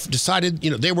his wife decided,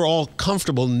 they were all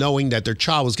comfortable knowing that their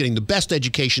child was getting the best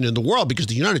education in the world because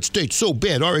the United States is so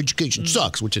bad, our education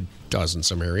sucks, which it does in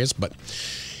some areas. But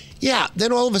yeah,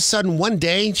 then all of a sudden one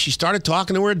day she started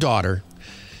talking to her daughter,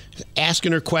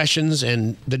 asking her questions,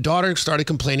 and the daughter started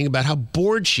complaining about how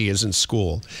bored she is in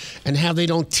school and how they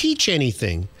don't teach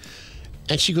anything.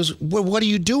 And she goes, well, what do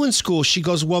you do in school? She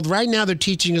goes, well, right now they're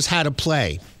teaching us how to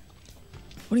play.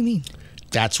 What do you mean?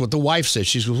 That's what the wife says.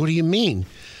 She goes, what do you mean?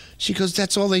 She goes,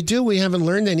 that's all they do. We haven't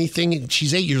learned anything.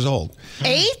 She's 8 years old.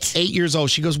 8? 8 years old.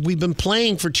 She goes, we've been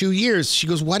playing for 2 years. She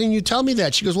goes, why didn't you tell me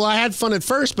that? She goes, well, I had fun at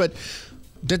first, but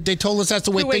they told us that's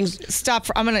the way things... Stop.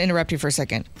 I'm going to interrupt you for a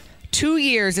second. 2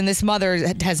 years and this mother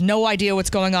has no idea what's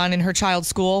going on in her child's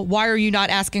school. Why are you not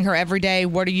asking her every day,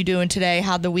 what are you doing today?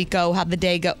 How'd the week go? How'd the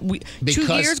day go?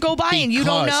 2 years go by and you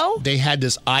don't know? They had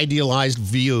this idealized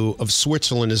view of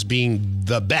Switzerland as being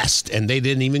the best, and they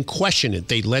didn't even question it.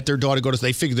 They let their daughter go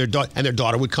they figured their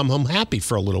daughter would come home happy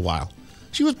for a little while.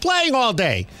 She was playing all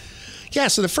day. Yeah,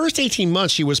 so the first 18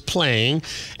 months she was playing,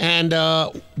 and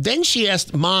then she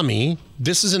asked Mommy,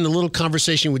 this is in a little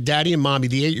conversation with Daddy and Mommy,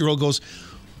 the 8-year-old goes,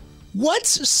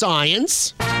 what's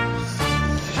science?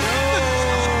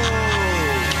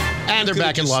 And they're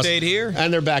back in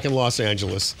And they're back in Los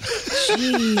Angeles.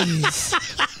 Jeez.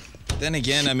 Then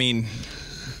again, I mean,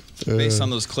 based on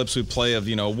those clips we play of,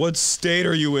 what state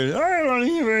are you in? I don't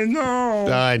even know.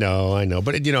 I know.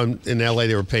 But, in L.A.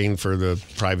 they were paying for the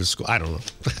private school. I don't know.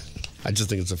 I just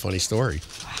think it's a funny story.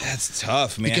 That's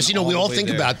tough, man. Because, we all think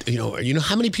about,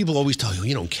 how many people always tell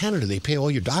you, in Canada, they pay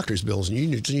all your doctor's bills and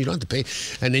you don't have to pay.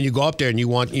 And then you go up there and you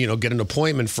want, get an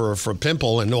appointment for a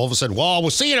pimple. And all of a sudden, well,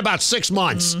 we'll see you in about 6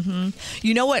 months. Mm-hmm.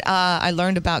 You know what I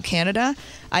learned about Canada?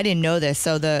 I didn't know this.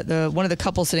 So the one of the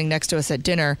couples sitting next to us at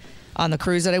dinner on the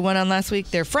cruise that I went on last week,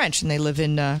 they're French and they live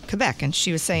in Quebec. And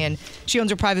she was saying she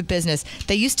owns her private business.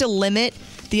 They used to limit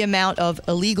the amount of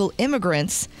illegal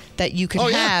immigrants that you could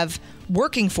have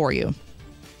working for you,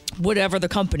 whatever the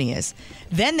company is.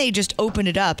 Then they just opened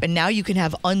it up, and now you can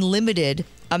have unlimited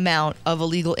amount of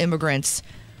illegal immigrants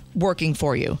working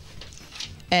for you.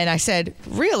 And I said,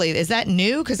 really? Is that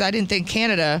new? Because I didn't think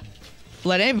Canada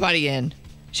let anybody in.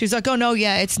 She was like, oh, no,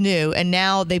 yeah, it's new. And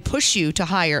now they push you to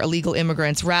hire illegal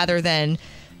immigrants rather than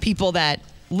people that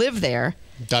live there.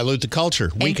 Dilute the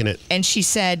culture, weaken it. And she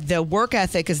said the work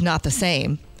ethic is not the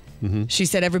same. Mm-hmm. She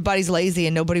said everybody's lazy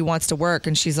and nobody wants to work.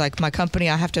 And she's like, my company,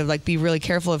 I have to be really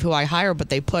careful of who I hire, but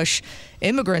they push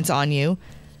immigrants on you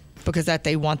because that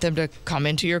they want them to come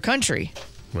into your country.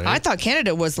 Right. I thought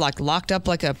Canada was locked up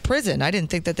like a prison. I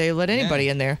didn't think that they let anybody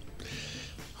in there.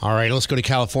 All right, let's go to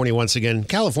California once again.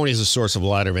 California is a source of a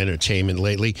lot of entertainment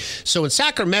lately. So in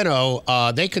Sacramento,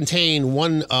 they contain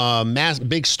one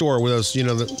big store with those,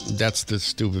 that's the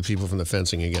stupid people from the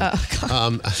fencing again.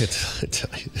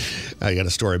 I got a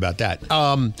story about that.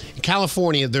 In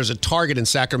California, there's a Target in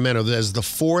Sacramento that is the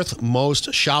 4th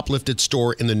most shoplifted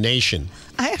store in the nation.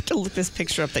 I have to look this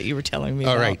picture up that you were telling me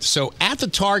about. All right, so at the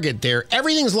Target there,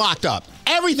 everything's locked up.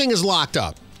 Everything is locked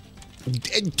up.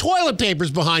 Toilet paper's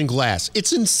behind glass.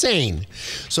 It's insane.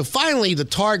 So finally, the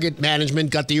Target management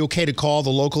got the okay to call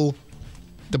the local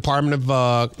department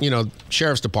of,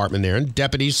 sheriff's department there. And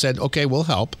deputies said, okay, we'll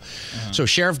help. So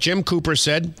Sheriff Jim Cooper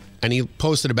said, and he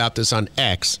posted about this on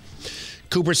X,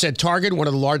 Cooper said Target, one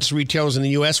of the largest retailers in the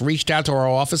U.S., reached out to our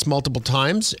office multiple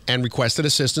times and requested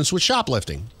assistance with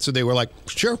shoplifting. So they were like,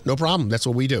 sure, no problem. That's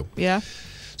what we do. Yeah.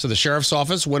 So the sheriff's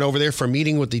office went over there for a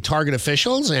meeting with the Target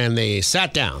officials, and they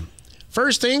sat down.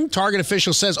 First thing, Target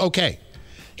official says, okay,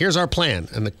 here's our plan.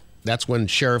 And that's when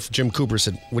Sheriff Jim Cooper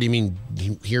said, what do you mean,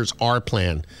 here's our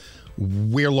plan?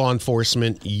 We're law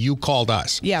enforcement. You called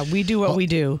us. Yeah, we do what we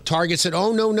do. Target said,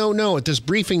 oh, no. At this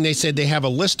briefing, they said they have a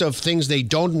list of things they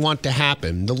don't want to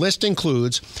happen. The list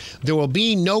includes there will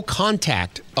be no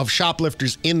contact of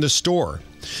shoplifters in the store.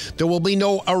 There will be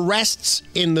no arrests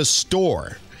in the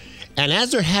store. And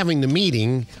as they're having the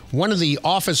meeting, one of the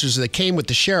officers that came with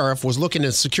the sheriff was looking at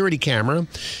a security camera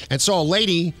and saw a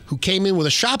lady who came in with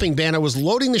a shopping bag and was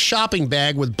loading the shopping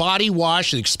bag with body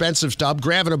wash, expensive stuff,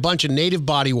 grabbing a bunch of native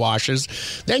body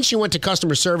washes. Then she went to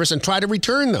customer service and tried to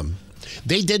return them.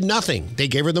 They did nothing. They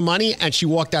gave her the money, and she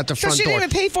walked out the front door. So she didn't even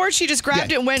pay for it? She just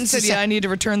grabbed it and went and said, I need to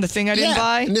return the thing I didn't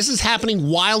buy? And this is happening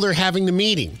while they're having the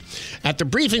meeting. At the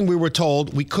briefing, we were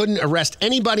told we couldn't arrest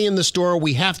anybody in the store.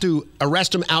 We have to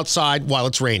arrest them outside while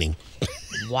it's raining.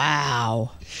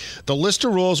 Wow. The list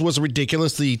of rules was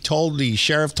ridiculous. The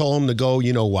sheriff told him to go,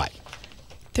 you know what?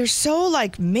 They're so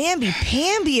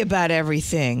mamby-pamby about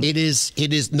everything. It is.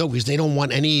 No, because they don't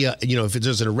want any, if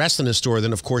there's an arrest in a store,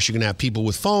 then of course you're going to have people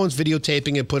with phones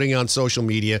videotaping it, putting it on social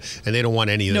media, and they don't want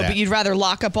any of that. No, but you'd rather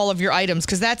lock up all of your items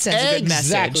because that sends a good message.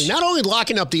 Exactly. Not only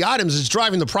locking up the items, it's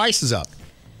driving the prices up.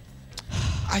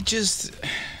 It's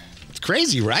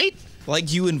crazy, right?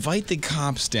 You invite the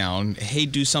cops down, hey,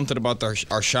 do something about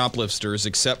our shoplifters,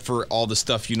 except for all the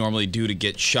stuff you normally do to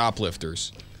get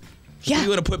shoplifters. Yeah. You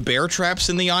want to put bear traps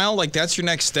in the aisle? That's your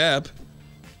next step.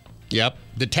 Yep.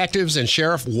 Detectives and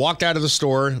sheriff walked out of the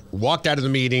store, walked out of the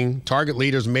meeting. Target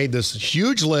leaders made this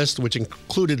huge list, which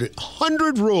included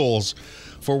 100 rules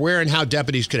for where and how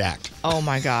deputies could act. Oh,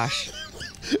 my gosh.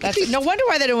 No wonder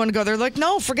why they didn't want to go. They're like,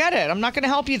 no, forget it. I'm not going to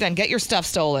help you then. Get your stuff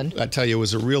stolen. I tell you, it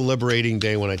was a real liberating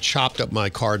day when I chopped up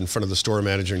my card in front of the store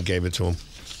manager and gave it to him.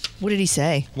 What did he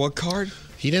say? What card?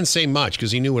 He didn't say much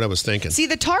because he knew what I was thinking. See,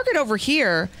 the Target over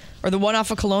here, or the one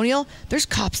off of Colonial, there's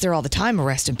cops there all the time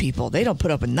arresting people. They don't put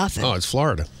up with nothing. Oh, it's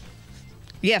Florida.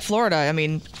 Yeah, Florida. I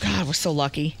mean, God, we're so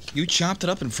lucky. You chopped it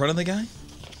up in front of the guy?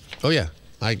 Oh, yeah.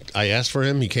 I asked for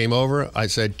him. He came over. I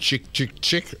said, chick.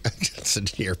 I said,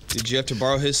 here. Did you have to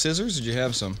borrow his scissors? Did you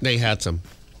have some? They had some.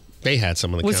 They had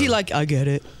some on the counter. Was he like, I get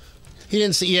it? He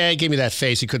didn't say, he gave me that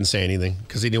face. He couldn't say anything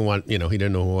because he didn't want, he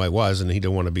didn't know who I was, and he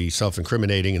didn't want to be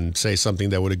self-incriminating and say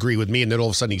something that would agree with me, and then all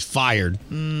of a sudden he's fired.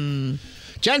 Jen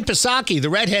Psaki, the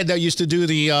redhead that used to do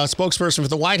the spokesperson for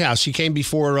the White House, she came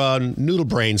before Noodle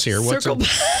Brains here.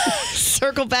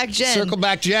 Circle back Jen. Circle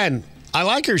back Jen. I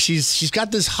like her. She's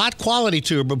got this hot quality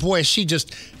to her, but boy,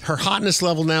 her hotness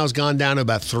level now has gone down to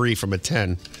about 3 from a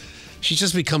 10. She's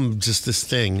just become just this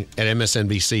thing at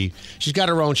MSNBC. She's got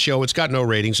her own show. It's got no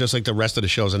ratings, just like the rest of the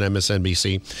shows on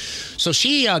MSNBC. So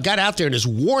she got out there and is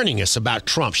warning us about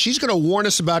Trump. She's going to warn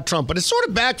us about Trump, but it sort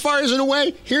of backfires in a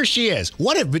way. Here she is.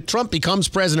 What if Trump becomes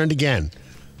president again?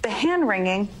 The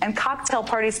hand-wringing and cocktail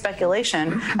party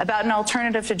speculation about an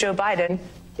alternative to Joe Biden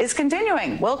is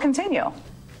continuing, will continue.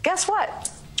 Guess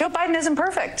what? Joe Biden isn't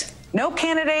perfect. No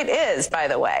candidate is, by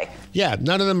the way. Yeah,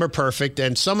 none of them are perfect,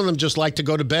 and some of them just like to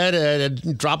go to bed at a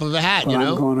drop of a hat, you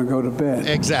know? I'm going to go to bed.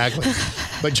 Exactly.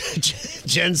 But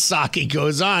Jen Psaki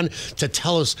goes on to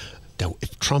tell us that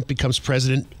if Trump becomes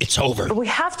president, it's over. But we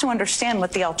have to understand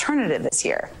what the alternative is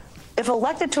here. If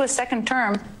elected to a second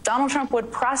term, Donald Trump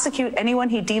would prosecute anyone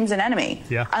he deems an enemy,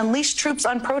 unleash troops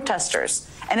on protesters,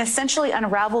 and essentially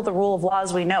unravel the rule of law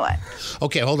as we know it.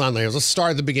 Okay, hold on, ladies. Let's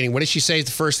start at the beginning. What did she say? The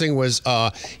first thing was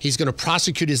he's going to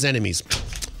prosecute his enemies.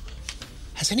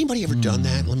 Has anybody ever done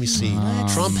that? Let me see.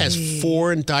 Trump has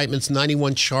 4 indictments,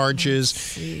 91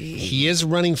 charges. He is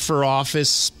running for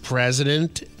office,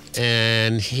 president.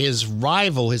 And his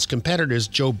rival, his competitor, is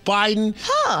Joe Biden,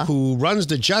 who runs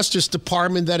the Justice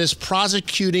Department that is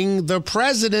prosecuting the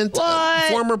president,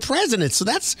 former president. So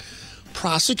that's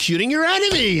prosecuting your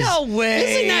enemies. No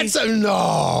way. Isn't that so?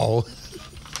 No.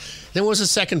 Then what was the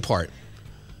second part?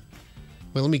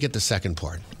 Well, let me get the second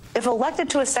part. If elected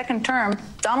to a second term,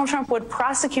 Donald Trump would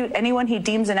prosecute anyone he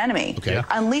deems an enemy,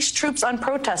 unleash troops on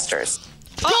protesters.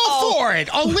 Go for it!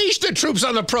 Unleash the troops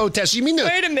on the protests. You mean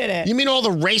Wait a minute. You mean all the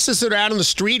racists that are out on the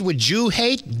street with Jew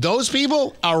hate? Those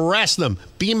people, arrest them.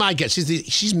 Be my guest.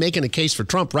 She's making a case for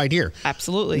Trump right here.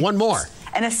 Absolutely. One more.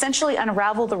 And essentially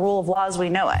unravel the rule of law as we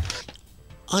know it.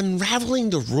 Unraveling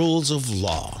the rules of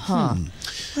law.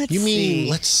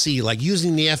 Let's see, like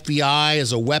using the FBI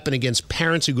as a weapon against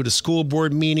parents who go to school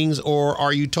board meetings, or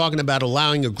are you talking about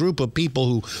allowing a group of people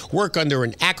who work under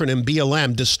an acronym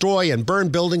BLM destroy and burn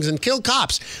buildings and kill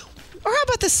cops? Or how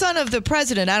about the son of the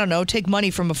president, I don't know, take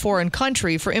money from a foreign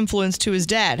country for influence to his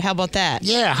dad? How about that?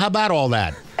 Yeah, how about all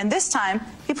that? And this time,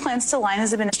 he plans to line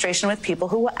his administration with people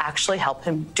who will actually help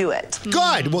him do it.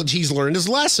 Good. Well, he's learned his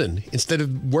lesson. Instead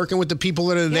of working with the people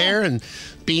that are there and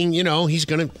being, he's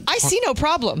going to... I see no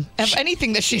problem of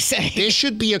anything that she's saying. This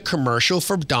should be a commercial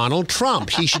for Donald Trump.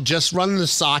 He should just run the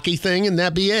Psaki thing and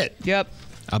that be it. Yep.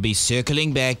 I'll be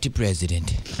circling back to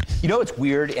president. You know, it's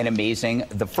weird and amazing.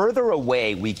 The further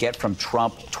away we get from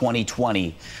Trump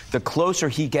 2020, the closer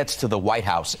he gets to the White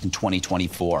House in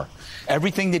 2024.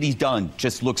 Everything that he's done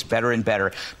just looks better and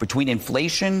better. Between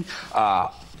inflation,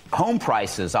 home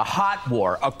prices, a hot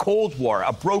war, a cold war,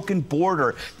 a broken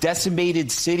border, decimated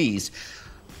cities.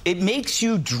 It makes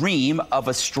you dream of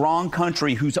a strong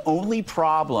country whose only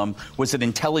problem was an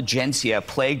intelligentsia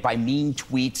plagued by mean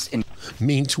tweets and...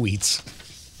 Mean tweets.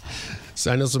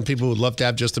 So I know some people would love to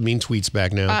have just the mean tweets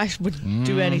back now. I would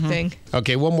do anything.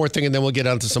 Okay, one more thing, and then we'll get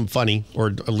on to some funny, or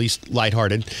at least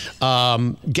lighthearted.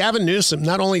 Gavin Newsom,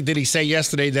 not only did he say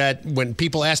yesterday that when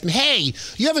people asked him, hey,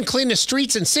 you haven't cleaned the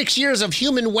streets in 6 years of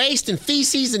human waste and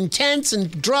feces and tents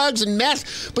and drugs and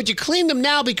meth, but you cleaned them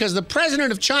now because the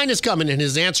president of China's coming. And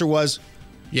his answer was,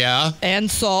 yeah.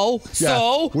 And so? Yeah.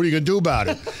 So? What are you going to do about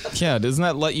it? Yeah, doesn't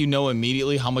that let you know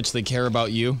immediately how much they care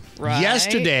about you? Right.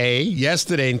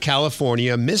 Yesterday in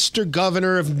California, Mr.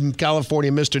 Governor of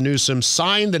California, Mr. Newsom,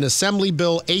 signed an Assembly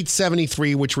Bill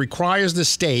 873, which requires the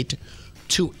state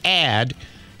to add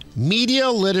media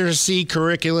literacy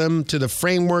curriculum to the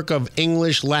framework of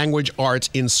English language arts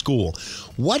in school.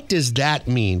 What does that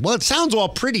mean? Well, it sounds all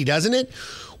pretty, doesn't it?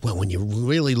 Well, when you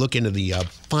really look into the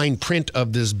fine print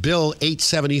of this bill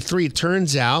 873, it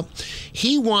turns out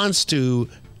he wants to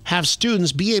have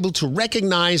students be able to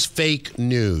recognize fake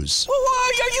news.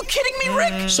 Are you kidding me,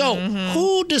 Rick? So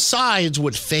who decides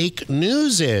what fake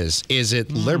news is? Is it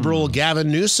liberal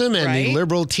Gavin Newsom and the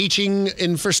liberal teaching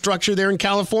infrastructure there in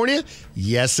California?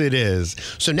 Yes, it is.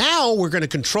 So now we're going to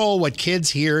control what kids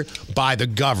hear by the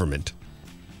government.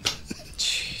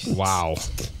 Wow.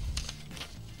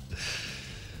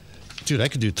 Dude, I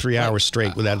could do 3 hours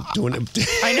straight without doing it.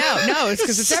 I know. No, it's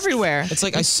because it's everywhere. It's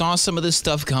like I saw some of this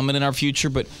stuff coming in our future,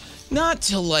 but not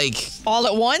till like... all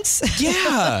at once?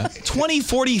 Yeah.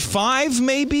 2045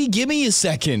 maybe? Give me a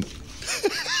second.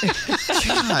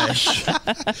 Gosh.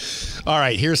 All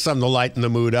right, here's something to lighten the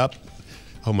mood up.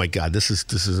 Oh my God, this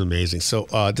is amazing. So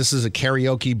this is a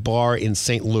karaoke bar in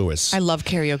St. Louis. I love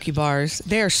karaoke bars.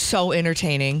 They are so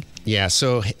entertaining. Yeah,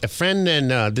 so a friend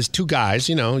and there's two guys,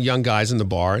 young guys in the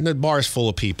bar, and the bar is full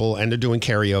of people, and they're doing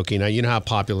karaoke. Now, you know how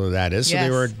popular that is. So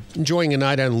they were enjoying a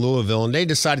night out in Louisville, and they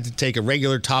decided to take a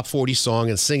regular top 40 song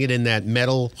and sing it in that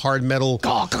hard metal.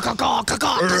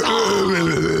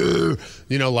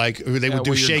 Like they would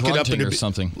do Shake It Up or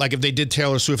something. Like if they did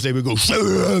Taylor Swift, they would go Shake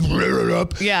It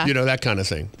Up. Yeah. That kind of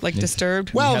thing. Like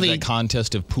Disturbed. Well, the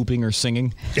contest of pooping or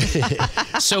singing.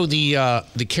 So the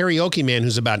karaoke man,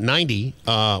 who's about 90,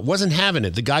 wasn't having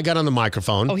it. The guy got on the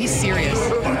microphone. Oh, he's serious.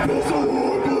 Bye,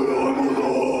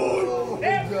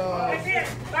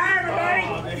 everybody.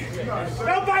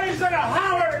 Nobody's going to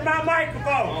holler at my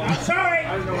microphone. I'm sorry.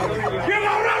 It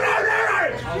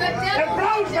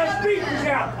blows my speakers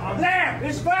out. Laugh.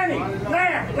 It's funny.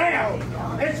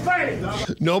 Laugh. It's funny.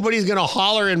 Nobody's going to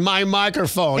holler in my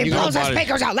microphone. It blows our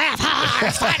speakers out. Laugh.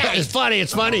 Ha. It's funny.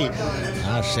 It's funny.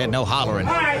 I said no hollering.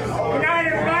 All right. Good night,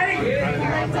 everybody.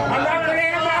 I'm not going to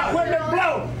have my equipment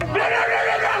blow.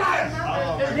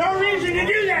 There's no reason to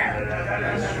do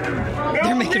that.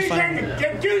 No reason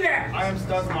to do that. I am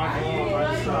stuck, Michael.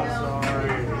 I'm so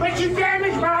sorry. But you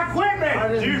damaged my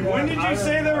equipment. Dude, when did you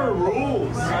say there were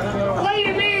rules? What do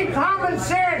you mean, common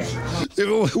sense?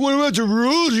 What about the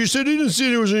rules? You said you didn't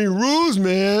say there was any rules,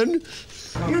 man.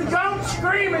 You don't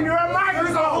scream into a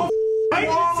microphone. I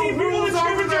can see people that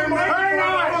scream into a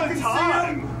microphone all the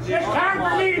time. It's time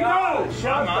for me to go.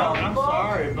 Shut up. I'm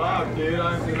sorry, Bob, dude.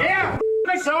 Yeah.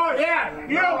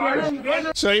 You don't get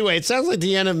it. So anyway, it sounds like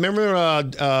the end of, remember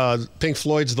Pink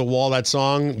Floyd's The Wall, that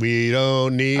song? We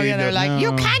don't need... Oh, yeah, they're like,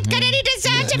 you can't get any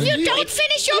dessert if you don't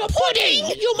finish your pudding.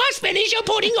 You must finish your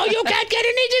pudding or you can't get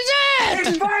any dessert.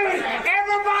 It's funny.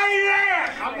 Everybody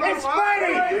laugh. It's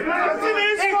funny.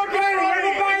 It's funny.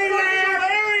 Everybody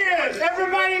laugh.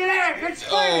 Everybody laugh. It's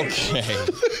funny. Okay.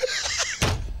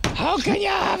 How can you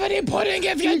have any pudding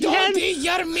if you don't eat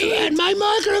your meat? And my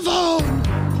microphone.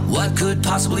 What could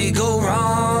possibly go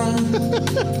wrong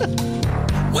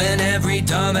when every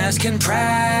dumbass can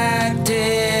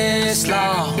practice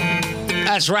law?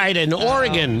 That's right. In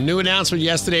Oregon, new announcement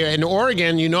yesterday. In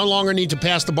Oregon, you no longer need to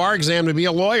pass the bar exam to be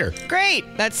a lawyer. Great.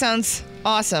 That sounds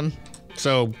awesome.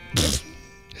 So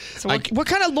what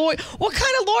kind of lawyers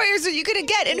are you going to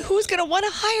get, and who's going to want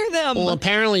to hire them? Well,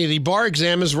 apparently the bar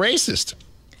exam is racist.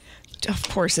 Of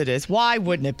course it is. Why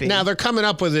wouldn't it be? Now, they're coming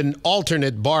up with an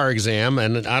alternate bar exam,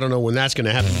 and I don't know when that's going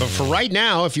to happen. But for right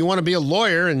now, if you want to be a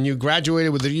lawyer and you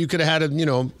graduated with you could have had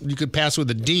you could pass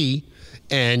with a D,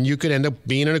 and you could end up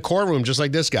being in a courtroom just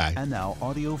like this guy. And now,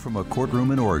 audio from a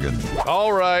courtroom in Oregon.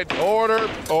 All right, order.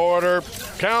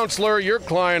 Counselor, your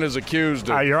client is accused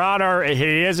of... Your Honor,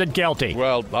 he isn't guilty.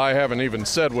 Well, I haven't even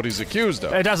said what he's accused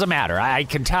of. It doesn't matter. I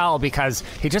can tell because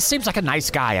he just seems like a nice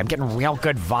guy. I'm getting real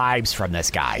good vibes from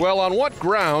this guy. Well, on what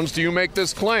grounds do you make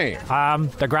this claim?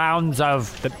 The grounds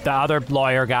of the other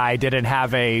lawyer guy didn't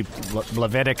have a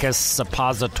Leviticus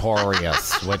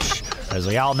suppositorius, which, as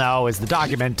we all know, is the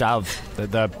document of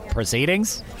the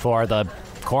proceedings for the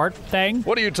court thing.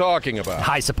 What are you talking about?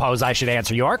 I suppose I should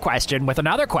answer your question with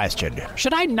another question.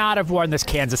 Should I not have worn this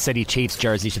Kansas City Chiefs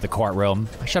jersey to the courtroom?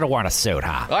 I should have worn a suit,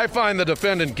 huh? I find the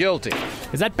defendant guilty.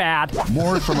 Is that bad?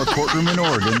 More from a courtroom in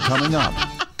Oregon coming up.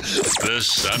 The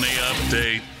Sunny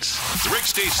Update. The Rick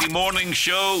Stacy Morning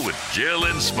Show with Jill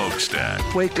and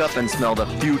Smokestack. Wake up and smell the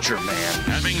future, man.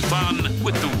 Having fun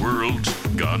with the world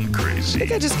gone crazy. I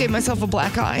think I just gave myself a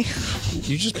black eye.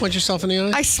 You just punch yourself in the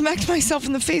eye? I smacked myself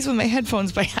in the face with my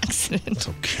headphones by accident.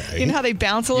 Okay. You know how they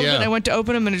bounce a little bit? I went to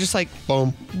open them and it just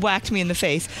boom, whacked me in the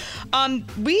face.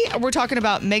 We were talking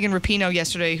about Megan Rapinoe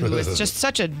yesterday, who is just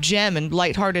such a gem and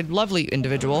lighthearted, lovely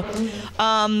individual.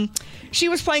 She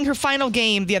was playing her final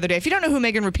game the other day. If you don't know who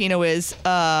Megan Rapinoe is,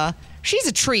 she's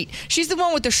a treat. She's the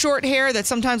one with the short hair that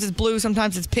sometimes it's blue,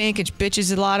 sometimes it's pink, and she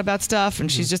bitches a lot about stuff,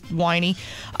 and she's just whiny.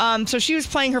 So she was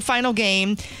playing her final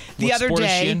game the other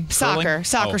day. Soccer.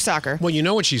 Well, you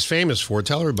know what she's famous for.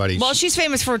 Tell everybody. Well, she's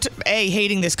famous for, A,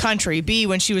 hating this country, B,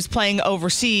 when she was playing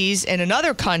overseas in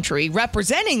another country,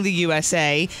 representing the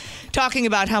USA, talking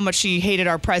about how much she hated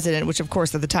our president, which, of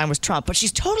course, at the time was Trump. But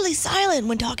she's totally silent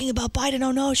when talking about Biden.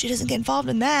 Oh, no, she doesn't get involved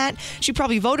in that. She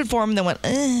probably voted for him and then went,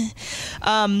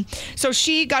 So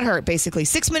she got hurt, basically.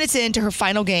 6 minutes into her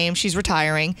final game, she's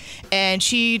retiring, and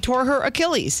she tore her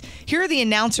Achilles. Here are the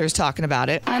announcers talking about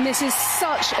it. And this is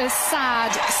such a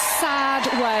sad, sad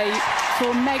way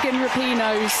for Megan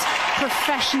Rapinoe's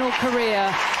professional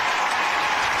career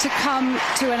to come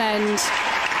to an end.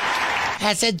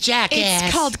 As a jackass.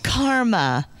 It's called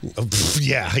karma.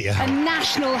 Yeah. A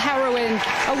national heroine,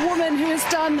 a woman who has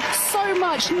done so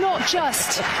much, not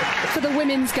just for the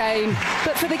women's game,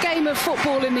 but for the game of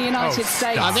football in the United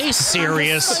States. Are they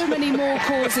serious? So many more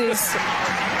causes.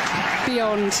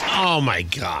 beyond. Oh, my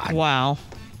God. Wow.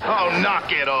 Oh,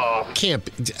 knock it off. Can't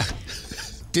be.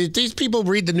 Did these people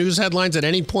read the news headlines at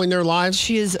any point in their lives?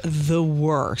 She is the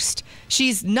worst.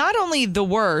 She's not only the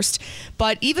worst,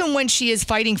 but even when she is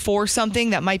fighting for something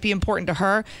that might be important to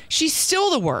her, she's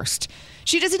still the worst.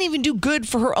 She doesn't even do good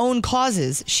for her own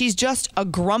causes. She's just a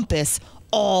grumpus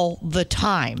all the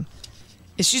time.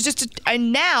 She's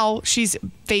and now she's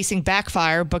facing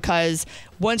backfire because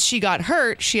once she got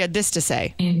hurt, she had this to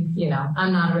say. And,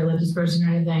 I'm not a religious person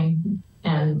or anything.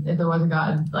 And if there was a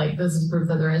God, this is proof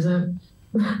that there isn't.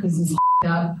 This is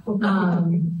up.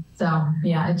 So,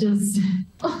 yeah, it's just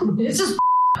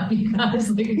because,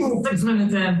 it's 6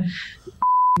 minutes in,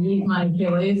 eat my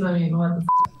Achilles. I mean, what the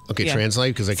Okay,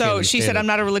 translate, because I can't So she said, it. I'm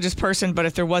not a religious person, but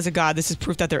if there was a God, this is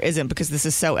proof that there isn't, because this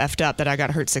is so effed up that I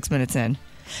got hurt 6 minutes in.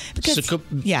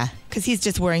 Because he's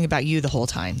just worrying about you the whole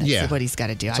time. That's what he's got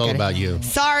to do. It's all about you.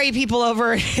 Sorry, people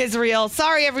over in Israel.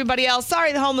 Sorry, everybody else.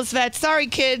 Sorry, the homeless vets. Sorry,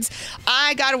 kids.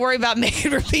 I got to worry about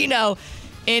Megan Rapinoe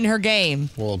in her game.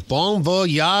 Well, bon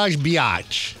voyage,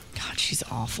 biatch. God, she's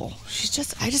awful.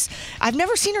 I've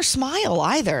never seen her smile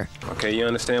either. Okay, you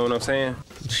understand what I'm saying?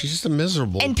 She's just a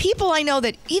miserable. And people I know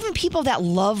that, even people that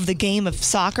love the game of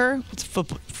soccer, it's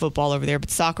football over there,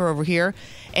 but soccer over here,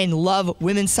 and love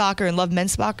women's soccer and love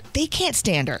men's soccer, they can't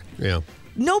stand her. Yeah.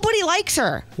 Nobody likes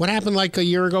her. What happened a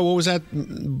year ago? What was that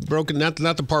broken? Not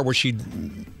the part where she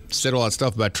said all that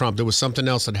stuff about Trump. There was something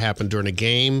else that happened during a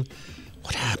game.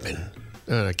 What happened?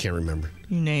 I can't remember.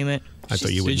 You name it. I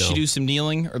thought you would know. Did she do some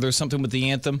kneeling, or there's something with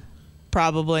the anthem?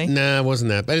 Probably. Nah, it wasn't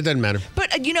that. But it doesn't matter.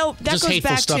 But, that just goes hateful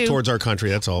back stuff to, towards our country.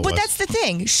 That's all it was. But that's the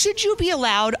thing. Should you be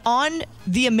allowed on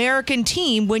the American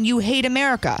team when you hate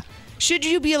America? Should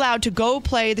you be allowed to go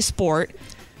play the sport,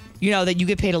 that you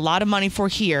get paid a lot of money for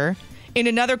here, in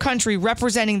another country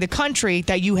representing the country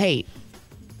that you hate?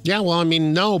 Yeah, well, I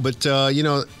mean, no, but,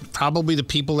 probably the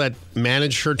people that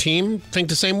manage her team think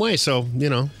the same way. So,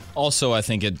 Also, I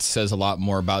think it says a lot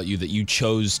more about you that you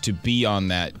chose to be on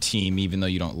that team, even though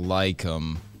you don't like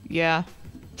them. Yeah.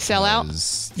 Sell out?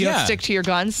 You don't stick to your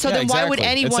guns? So then why would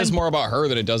anyone... It says more about her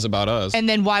than it does about us. And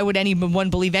then why would anyone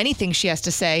believe anything she has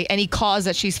to say, any cause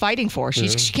that she's fighting for? She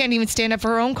can't even stand up for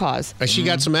her own cause. And she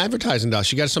got some advertising dollars.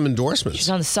 She got some endorsements. She's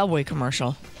on the Subway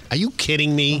commercial. Are you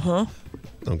kidding me? Uh-huh.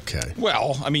 Okay.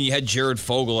 Well, I mean, you had Jared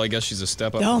Fogle. I guess she's a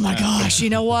step up. Oh, my gosh. You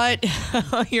know what?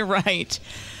 You're right.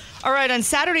 All right, on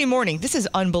Saturday morning, this is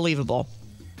unbelievable.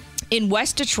 In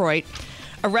West Detroit,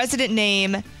 a resident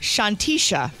named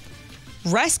Shantisha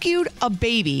rescued a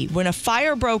baby when a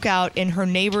fire broke out in her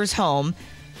neighbor's home.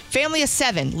 Family of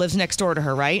 7 lives next door to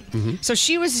her, right? Mm-hmm. So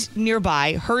she was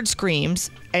nearby, heard screams,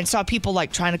 and saw people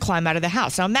trying to climb out of the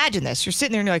house. Now imagine this. You're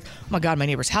sitting there and you're like, oh my God, my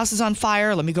neighbor's house is on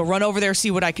fire. Let me go run over there, see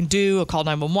what I can do. I'll call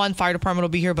 911. Fire department will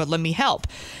be here, but let me help.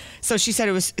 So she said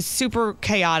it was super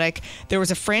chaotic. There was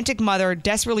a frantic mother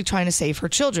desperately trying to save her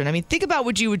children. I mean, think about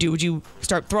what you would do. Would you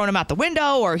start throwing them out the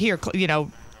window, or here,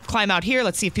 climb out here?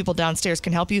 Let's see if people downstairs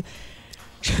can help you.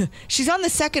 She's on the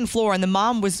second floor, and the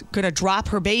mom was going to drop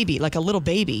her baby, like a little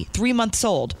baby, 3 months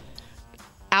old,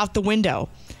 out the window.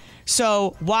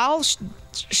 So while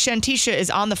Shantisha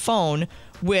is on the phone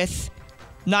with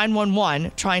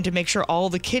 911, trying to make sure all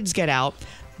the kids get out,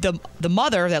 the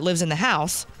mother that lives in the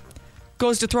house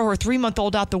goes to throw her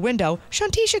 3-month-old out the window.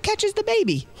 Shantisha catches the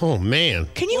baby. Oh, man.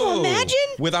 Can you imagine?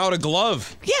 Without a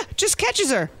glove. Yeah, just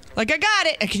catches her. I got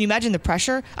it. And can you imagine the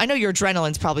pressure? I know your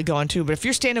adrenaline's probably going too, but if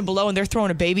you're standing below and they're throwing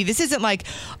a baby, this isn't like,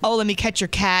 oh, let me catch your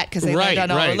cat because they land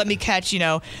on, or let me catch,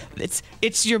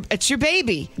 it's your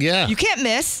baby. Yeah. You can't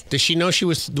miss. Did she know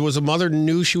was a mother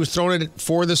knew she was throwing it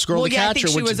for this girl to catch? I think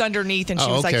she was underneath, and she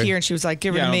was here, and she was like,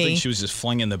 give it to me. I don't think she was just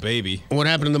flinging the baby. What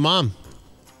happened to the mom?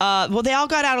 Well, they all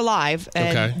got out alive,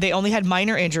 and they only had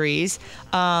minor injuries.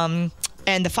 And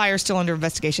the fire's still under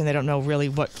investigation. They don't know really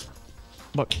what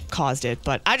caused it.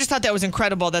 But I just thought that was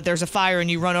incredible that there's a fire and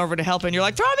you run over to help and you're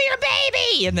like, throw me your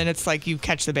baby! And then it's like you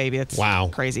catch the baby. That's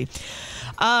crazy.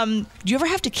 Do you ever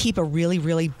have to keep a really,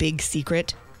 really big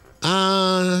secret?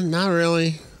 Not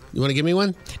really. You want to give me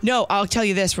one? No, I'll tell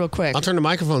you this real quick. I'll turn the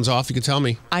microphones off. You can tell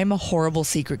me. I'm a horrible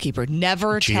secret keeper.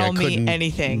 Never tell me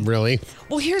anything. Really?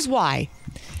 Well, here's why.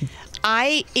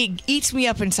 It eats me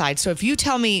up inside. So if you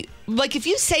tell me, if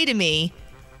you say to me,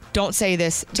 don't say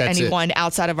this to anyone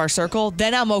outside of our circle,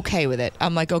 then I'm okay with it.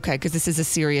 I'm like, okay, because this is a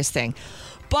serious thing.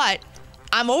 But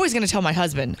I'm always going to tell my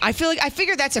husband. I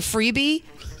figure that's a freebie.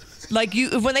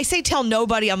 When they say tell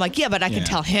nobody, I'm like, yeah, but I can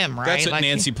tell him, right? That's what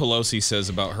Nancy Pelosi says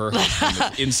about her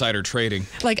husband, insider trading.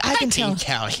 I can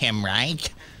tell him, right?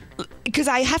 Because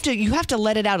you have to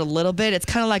let it out a little bit. It's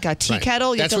kind of like a tea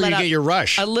kettle. You That's have to where let you get your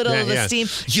rush. A little of the steam.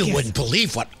 You wouldn't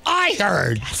believe what I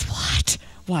heard. Guess what?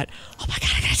 what? Oh my God,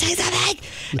 I gotta say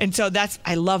something. And so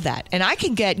I love that. And I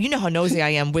can get, you know how nosy I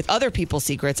am with other people's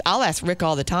secrets. I'll ask Rick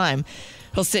all the time.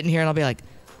 He'll sit in here and I'll be like,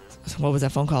 so what was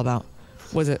that phone call about?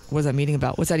 What was that meeting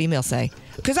about? What's that email say?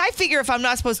 Because I figure if I'm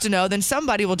not supposed to know, then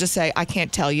somebody will just say, I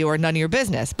can't tell you, or none of your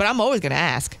business. But I'm always going to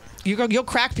ask. You'll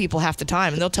crack people half the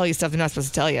time, and they'll tell you stuff they're not supposed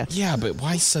to tell you. Yeah, but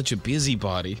why such a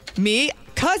busybody? Me?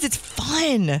 Because it's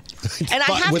fun. And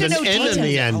I have to know details.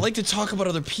 I like to talk about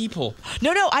other people.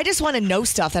 No, I just want to know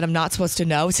stuff that I'm not supposed to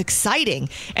know. It's exciting.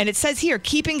 And it says here,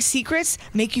 keeping secrets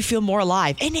make you feel more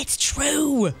alive. And it's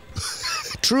true.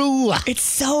 True. It's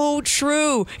so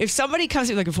true. If somebody comes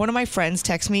to me, like if one of my friends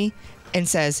texts me and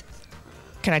says,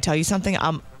 can I tell you something?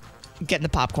 I'm getting the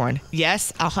popcorn.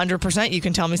 Yes, 100% you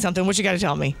can tell me something. What you got to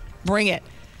tell me? Bring it.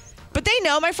 But they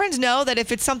know, my friends know that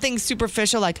if it's something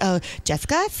superficial like, oh,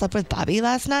 Jessica slept with Bobby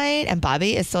last night and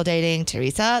Bobby is still dating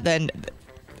Teresa, then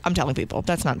I'm telling people.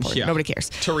 That's not important. Yeah. Nobody cares.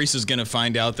 Teresa's going to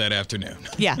find out that afternoon.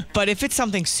 Yeah, but if it's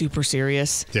something super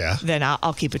serious, then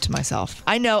I'll keep it to myself.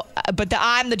 I know, but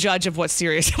I'm the judge of what's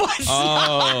serious and what's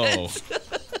not.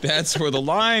 That's where the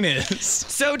line is.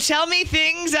 So tell me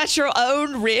things at your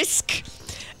own risk.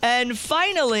 And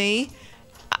finally,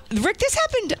 Rick, this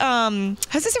happened,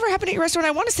 has this ever happened at your restaurant?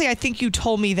 I want to say I think you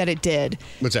told me that it did.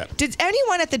 What's that? Did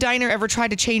anyone at the diner ever try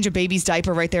to change a baby's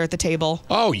diaper right there at the table?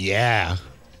 Oh, yeah.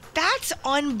 That's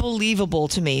unbelievable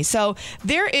to me. So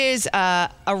there is a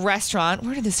restaurant.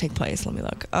 Where did this take place? Let me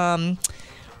look.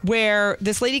 Where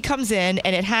this lady comes in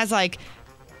and it has like,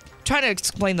 trying to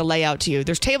explain the layout to you.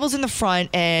 There's tables in the front,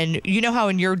 and you know how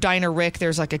in your diner, Rick,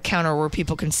 there's like a counter where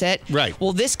people can sit? Right.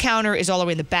 Well, this counter is all the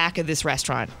way in the back of this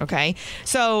restaurant, okay?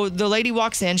 So the lady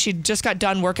walks in. She just got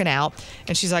done working out,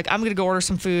 and she's like, I'm going to go order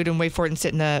some food and wait for it and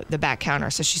sit in the back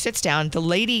counter. So she sits down. The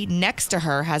lady next to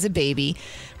her has a baby,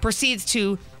 proceeds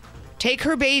to take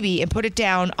her baby and put it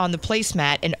down on the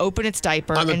placemat and open its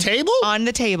diaper. On the table? On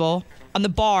the table. On the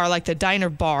bar, like the diner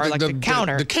bar, like the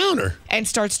counter. The counter. And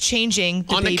starts changing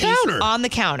the On the baby's counter? on the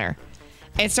counter.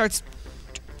 And starts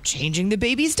changing the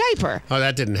baby's diaper. Oh,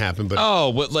 that didn't happen, but...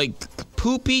 Oh, what, like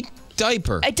poopy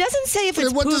diaper? It doesn't say if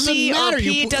it's What does it poopy or matter?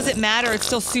 pee. It doesn't matter. It's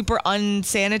still super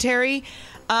unsanitary.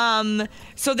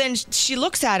 So then she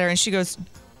looks at her and she goes,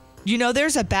 you know,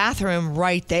 there's a bathroom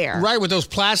right there. Right, with those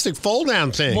plastic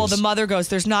fold-down things. Well, the mother goes,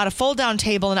 there's not a fold-down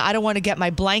table, and I don't want to get my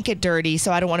blanket dirty,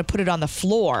 so I don't want to put it on the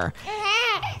floor.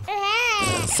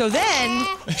 So then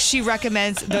she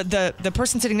recommends, the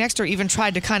person sitting next to her even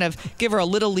tried to kind of give her a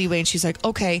little leeway, and she's like,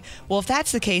 okay, well, if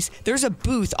that's the case, there's a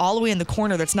booth all the way in the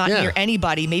corner that's not near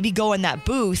anybody. Maybe go in that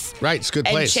booth. Right, it's a good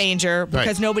and place. change her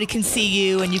because nobody can see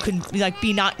you, and you can like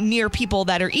be not near people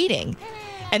that are eating.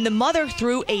 And the mother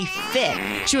threw a fit.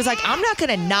 She was like, I'm not going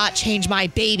to not change my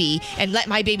baby and let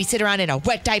my baby sit around in a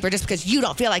wet diaper just because you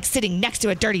don't feel like sitting next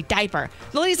to a dirty diaper.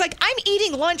 The lady's like, I'm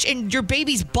eating lunch and your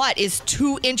baby's butt is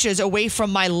 2 inches away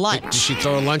from my lunch. Did she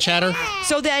throw a lunch at her?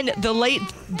 So then the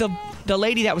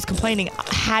lady that was complaining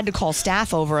had to call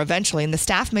staff over eventually, and the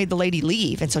staff made the lady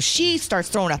leave. And so she starts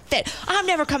throwing a fit. I'm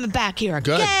never coming back here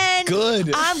again.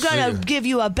 Good. I'm going to give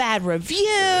you a bad review.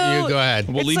 You go ahead.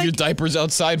 We'll leave your diapers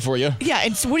outside for you. Yeah,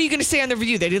 and so what are you going to say on the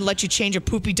review? They didn't let you change a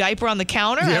poopy diaper on the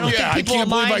counter? I don't think people I can't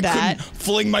will believe mind I that. couldn't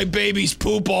fling my baby's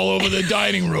poop all over the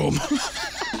dining room.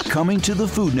 Coming to the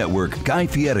Food Network, Guy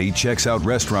Fieri checks out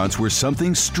restaurants where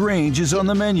something strange is on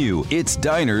the menu. It's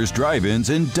diners, drive-ins,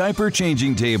 and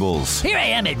diaper-changing tables. Here I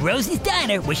am at Rosie's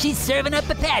Diner, where she's serving up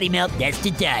a patty melt that's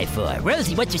to die for.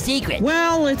 Rosie, what's your secret?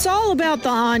 Well, it's all about the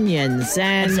onions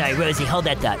and... I'm sorry, Rosie, hold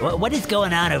that thought. What is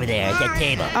going on over there at that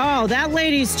table? Oh, that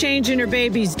lady's changing her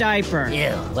baby's diaper.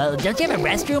 Ew. Well, don't you have a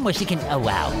restroom where she can... Oh,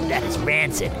 wow, that is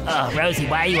rancid. Oh, Rosie,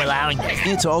 why are you allowing this?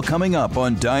 It's all coming up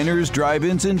on diners,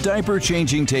 drive-ins, and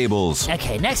diaper-changing tables.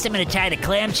 Okay, next I'm going to try the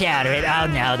clam chowder. Oh,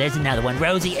 no, there's another one.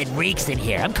 Rosie, it reeks in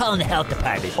here. I'm calling the health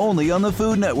department. Only on the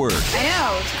Food Network. I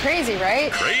know, it's crazy,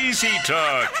 right? Crazy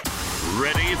talk.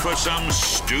 Ready for some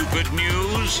stupid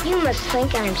news? You must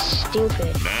think I'm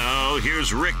stupid. Now,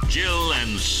 here's Rick, Jill,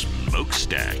 and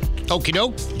Smokestack. Okie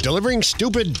doke. Delivering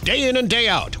stupid day in and day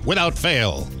out without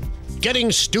fail.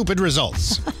 Getting stupid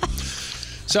results.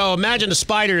 So imagine a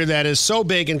spider that is so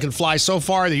big and can fly so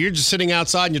far that you're just sitting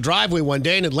outside in your driveway one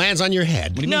day and it lands on your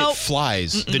head. What do you mean it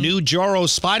flies? The new Joro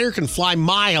spider can fly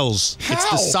miles. How? It's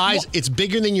the size, it's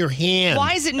bigger than your hand.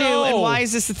 Why is it new and why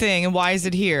is this a thing and why is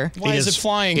it here? Why is it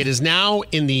flying? It is now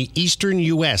in the eastern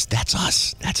U.S. That's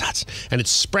us. And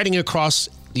it's spreading across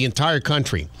the entire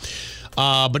country.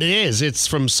 But it is. It's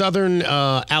from southern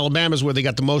Alabama is where they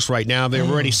got the most right now. They've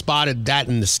already spotted that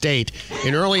in the state.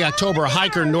 In early October, a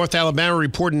hiker in North Alabama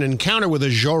reported an encounter with a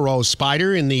Joro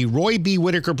spider in the Roy B.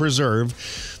 Whitaker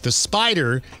Preserve. The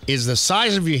spider is the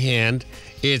size of your hand.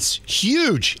 It's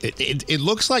huge. It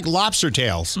looks like lobster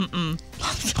tails.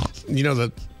 You know,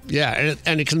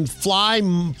 and it can fly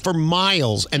for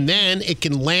miles, and then it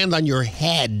can land on your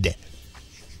head.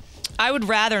 I would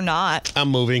rather not. I'm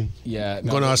moving. Yeah. I'm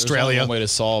going to Australia. There's only one way to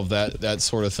solve that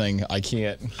sort of thing. I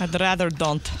can't. I'd rather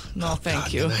don't. No,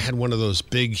 thank you. And I had one of those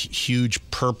big, huge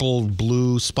purple,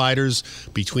 blue spiders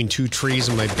between two trees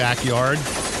in my backyard.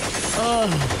 Oh.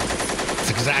 That's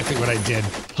exactly what I did.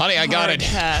 Honey, I got it.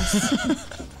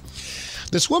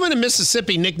 This woman in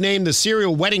Mississippi, nicknamed the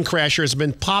serial wedding crasher, has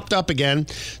been popped up again.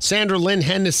 Sandra Lynn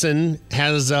Henderson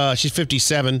she's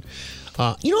 57.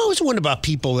 I always wonder about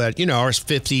people that, are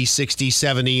 50, 60,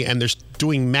 70, and they're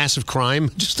doing massive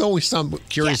crime. Just always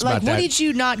curious about that. What did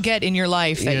you not get in your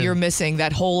life that you're missing?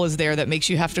 That hole is there that makes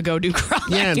you have to go do crime.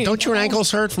 Yeah, don't your ankles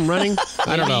hurt from running?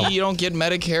 I don't know. You don't get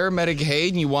Medicare, Medicaid,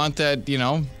 and you want that,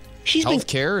 health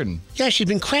care. She's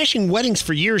been crashing weddings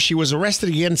for years. She was arrested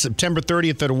again September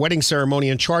 30th at a wedding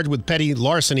ceremony and charged with petty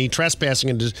larceny,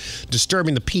 trespassing, and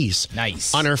disturbing the peace.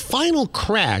 Nice. On her final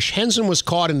crash, Henson was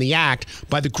caught in the act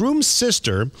by the groom's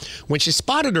sister when she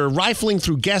spotted her rifling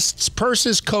through guests'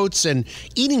 purses, coats, and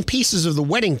eating pieces of the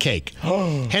wedding cake.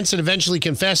 Henson eventually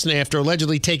confessed, and after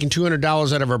allegedly taking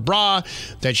 $200 out of her bra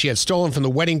that she had stolen from the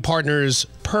wedding partner's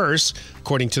purse,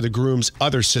 according to the groom's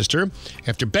other sister.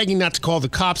 After begging not to call the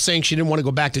cops, saying she didn't want to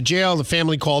go back to jail, the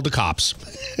family called the cops.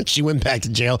 She went back to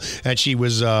jail, and she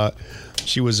was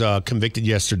convicted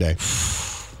yesterday.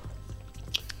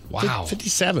 Wow.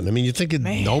 57. I mean, you think it'd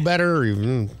know better? Or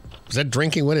is that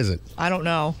drinking? What is it? I don't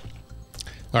know.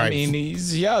 All right. I mean,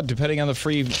 depending on the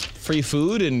free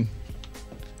food and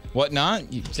whatnot.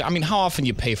 How often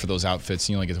you pay for those outfits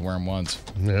and you only get to wear them once?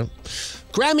 Yeah.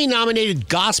 Grammy-nominated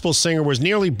gospel singer was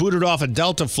nearly booted off a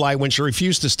Delta flight when she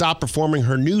refused to stop performing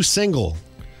her new single.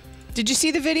 Did you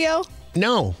see the video?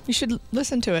 No. You should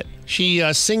listen to it. She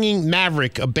singing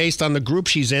Maverick, based on the group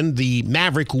she's in, the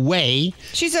Maverick Way.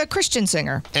 She's a Christian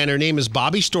singer. And her name is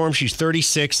Bobby Storm. She's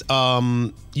 36.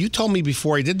 You told me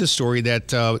before I did the story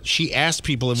that she asked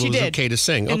people if it was okay to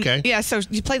sing. Okay. Yeah, so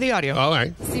you play the audio. All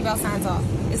right. Seatbelt signs off.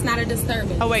 It's not a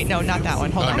disturbance. Oh, wait, no, not that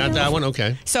one. Hold on. Not that one?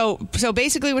 Okay. So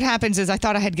basically what happens is, I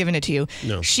thought I had given it to you.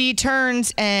 No. She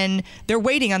turns and they're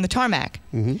waiting on the tarmac.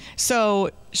 Mm-hmm.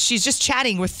 So she's just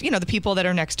chatting with, the people that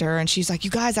are next to her. And she's like,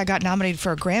 you guys, I got nominated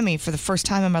for a Grammy for the first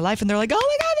time in my life. And they're like, oh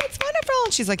my God, that's wonderful.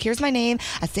 And she's like, here's my name.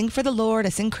 I sing for the Lord. I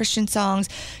sing Christian songs.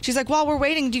 She's like, while we're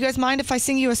waiting, do you guys mind if I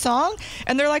sing you a song?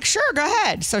 And they're like, sure, go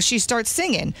ahead. So she starts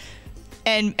singing.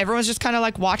 And everyone's just kind of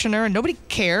like watching her and nobody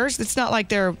cares. It's not like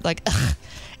they're like, ugh.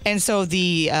 And so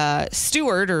the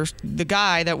steward, or the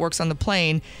guy that works on the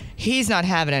plane, he's not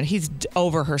having it. He's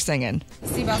over her singing.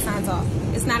 Seatbelt signs off.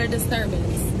 It's not a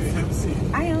disturbance. Have a seat.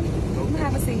 I am. I'm gonna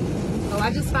have a seat. Oh,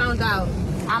 I just found out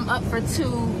I'm up for 2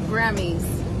 Grammys.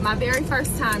 My very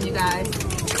first time, you guys.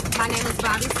 My name is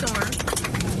Bobby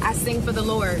Storm. I sing for the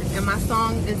Lord, and my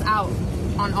song is out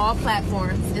on all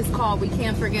platforms. It's called We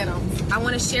Can't Forget Them. I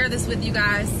want to share this with you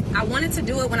guys. I wanted to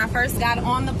do it when I first got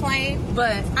on the plane,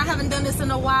 but I haven't done this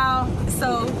in a while,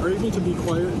 so... Are you able to be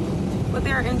quiet? But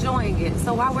they're enjoying it.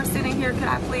 So while we're sitting here, could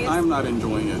I please... I'm not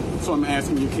enjoying it, so I'm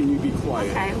asking you, can you be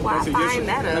quiet? Okay, well, I find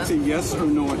that up. That's a yes or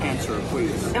no answer,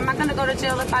 please. Am I going to go to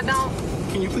jail if I don't?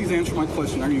 Can you please answer my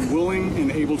question? Are you willing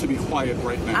and able to be quiet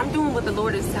right now? I'm doing what the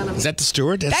Lord is telling me. Is that the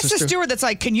steward? That's the steward that's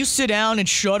like, can you sit down and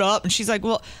shut up? And she's like,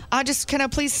 well, can I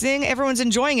please sing? Everyone's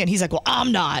enjoying it. And he's like, well,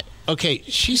 I'm not. Okay,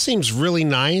 she seems really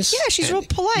nice. Yeah, she's real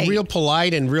polite. Real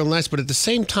polite and real nice, but at the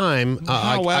same time,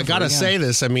 I gotta say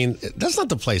this. I mean, that's not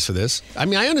the place for this. I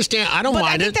mean, I understand. I don't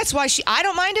mind it. That's why I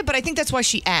don't mind it, but I think that's why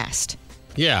she asked.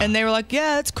 Yeah. And they were like,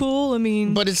 yeah, that's cool. I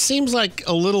mean. But it seems like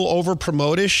a little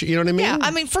over-promotish, you know what I mean? Yeah, I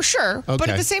mean, for sure. Okay. But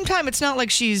at the same time, it's not like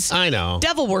she's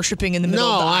devil worshipping in the middle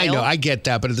of the aisle. No, I know. I get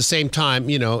that. But at the same time,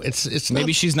 it's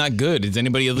Maybe she's not good. Is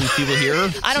anybody of these people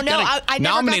here? I don't know. I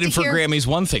never nominated for Grammys,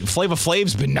 one thing. Flava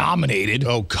Flav's been nominated.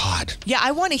 Oh, God. Yeah,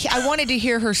 I wanted to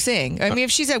hear her sing. I mean,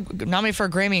 if she's nominated for a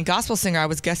Grammy and gospel singer, I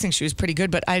was guessing she was pretty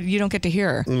good, but you don't get to hear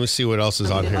her. Let me see what else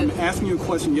is on here. I'm asking you a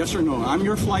question, yes or no. I'm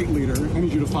your flight leader. I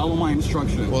need you to follow my instructions.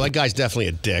 Well, that guy's definitely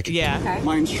a dick. Yeah. Okay.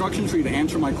 My instructions for you to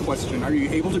answer my question. Are you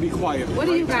able to be quiet? What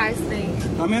do you guys think?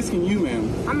 I'm asking you,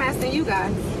 ma'am. I'm asking you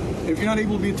guys. If you're not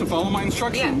able to follow my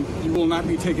instruction, you will not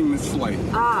be taking this flight.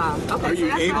 Ah, okay. Are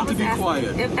you able to be asking.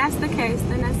 quiet? If that's the case,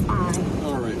 then that's fine.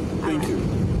 All right. Thank you.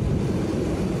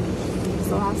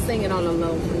 so I'll sing it on the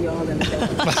low for y'all in a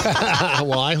bit.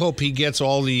 Well, I hope he gets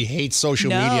all the hate social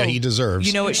media he deserves.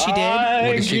 You know what she did?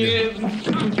 What did she do?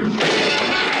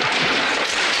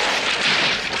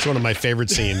 It's one of my favorite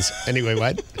scenes. Anyway,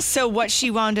 what? So what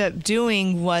she wound up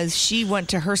doing was she went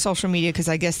to her social media because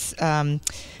I guess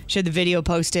she had the video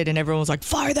posted and everyone was like,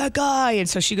 fire that guy. And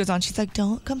so she goes on. She's like,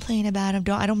 don't complain about him.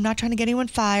 I'm not trying to get anyone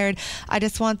fired. I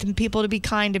just want them people to be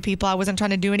kind to people. I wasn't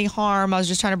trying to do any harm. I was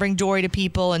just trying to bring joy to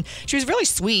people. And she was really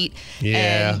sweet.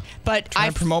 Yeah. But I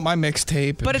promote my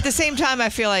mixtape. But at the same time, I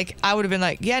feel like I would have been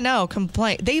like, yeah, no,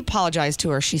 complain. They apologized to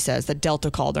her, she says, that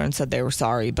Delta called her and said they were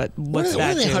sorry. But what's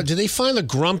that do? Do they find the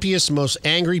grumpiest, most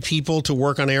angry people to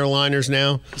work on airliners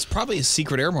now? It's probably a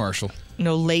secret air marshal.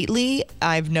 No, lately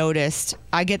I've noticed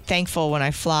I get thankful when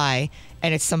I fly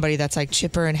and it's somebody that's like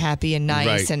chipper and happy and nice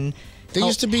Right. and They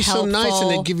used to be so nice,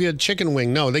 and they'd give you a chicken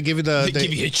wing. No, they give you They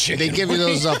give you a chicken They give you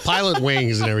those pilot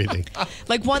wings and everything.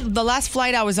 Like the last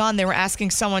flight I was on, they were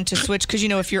asking someone to switch because,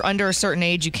 if you're under a certain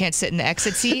age, you can't sit in the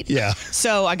exit seat. Yeah.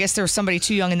 So I guess there was somebody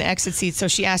too young in the exit seat. So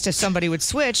she asked if somebody would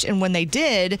switch. And when they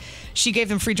did, she gave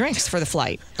them free drinks for the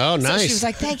flight. Oh, So nice. she was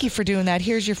like, thank you for doing that.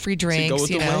 Here's your free drinks. Go with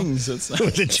the wings.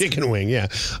 With the chicken wing, yeah.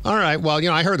 All right, well,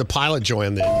 I heard the pilot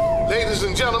join the... Ladies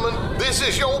and gentlemen, this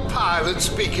is your pilot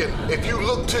speaking. If you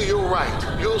look to your right,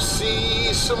 you'll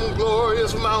see some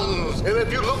glorious mountains. And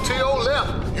if you look to your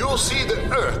left, you'll see the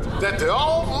earth that the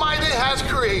Almighty has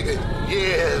created.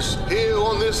 Yes, here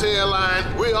on this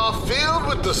airline, we are filled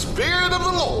with the Spirit of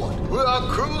the Lord. We are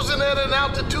cruising at an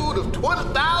altitude of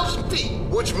 20,000 feet,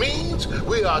 which means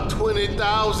we are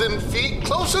 20,000 feet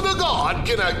closer to God.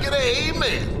 Can I get an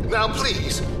amen? Now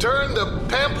please, turn the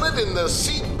pamphlet in the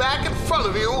seat back in front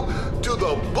of you to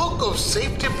the Book of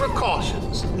Safety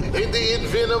Precautions. In the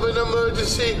event of an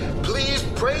emergency, please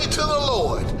pray to the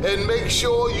Lord and make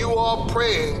sure you are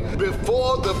praying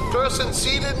before the person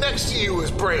seated next to you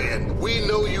is praying. We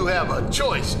know you have a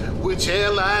choice which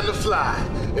airline to fly,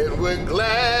 and we're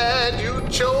glad you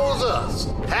chose us.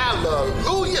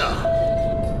 Hallelujah!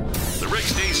 The Rick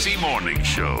Stacy Morning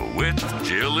Show with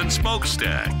Jill and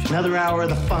Smokestack Another hour of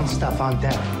the fun stuff on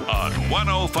deck. on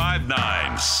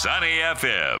 105.9 Sunny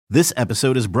FM. This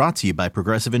episode is brought to you by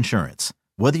Progressive Insurance.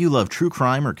 Whether you love true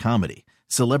crime or comedy,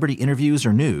 celebrity interviews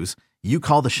or news, you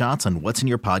call the shots on what's in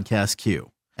your podcast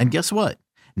queue. And guess what?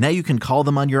 Now you can call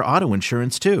them on your auto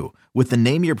insurance too with the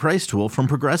Name Your Price tool from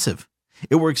Progressive.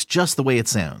 It works just the way it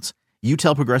sounds. You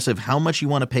tell Progressive how much you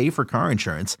want to pay for car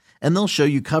insurance, and they'll show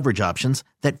you coverage options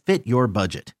that fit your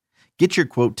budget. Get your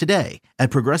quote today at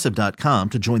Progressive.com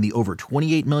to join the over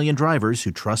 28 million drivers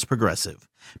who trust Progressive.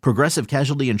 Progressive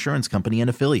Casualty Insurance Company and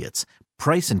Affiliates.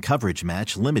 Price and coverage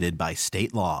match limited by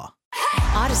state law.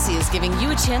 Odyssey is giving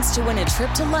you a chance to win a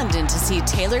trip to London to see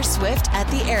Taylor Swift at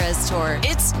the Eras Tour.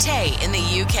 It's Tay in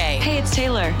the UK. Hey, it's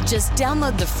Taylor. Just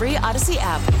download the free Odyssey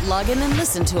app, log in and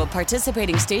listen to a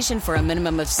participating station for a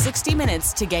minimum of 60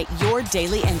 minutes to get your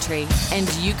daily entry.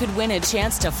 And you could win a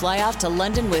chance to fly off to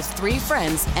London with 3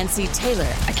 friends and see Taylor.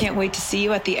 I can't wait to see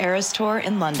you at the Eras Tour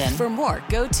in London. For more,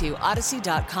 go to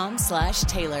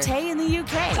odyssey.com/Taylor. Tay in the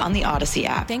UK. It's on the Odyssey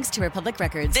app. Thanks to Republic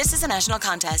Records. This is a national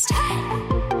contest.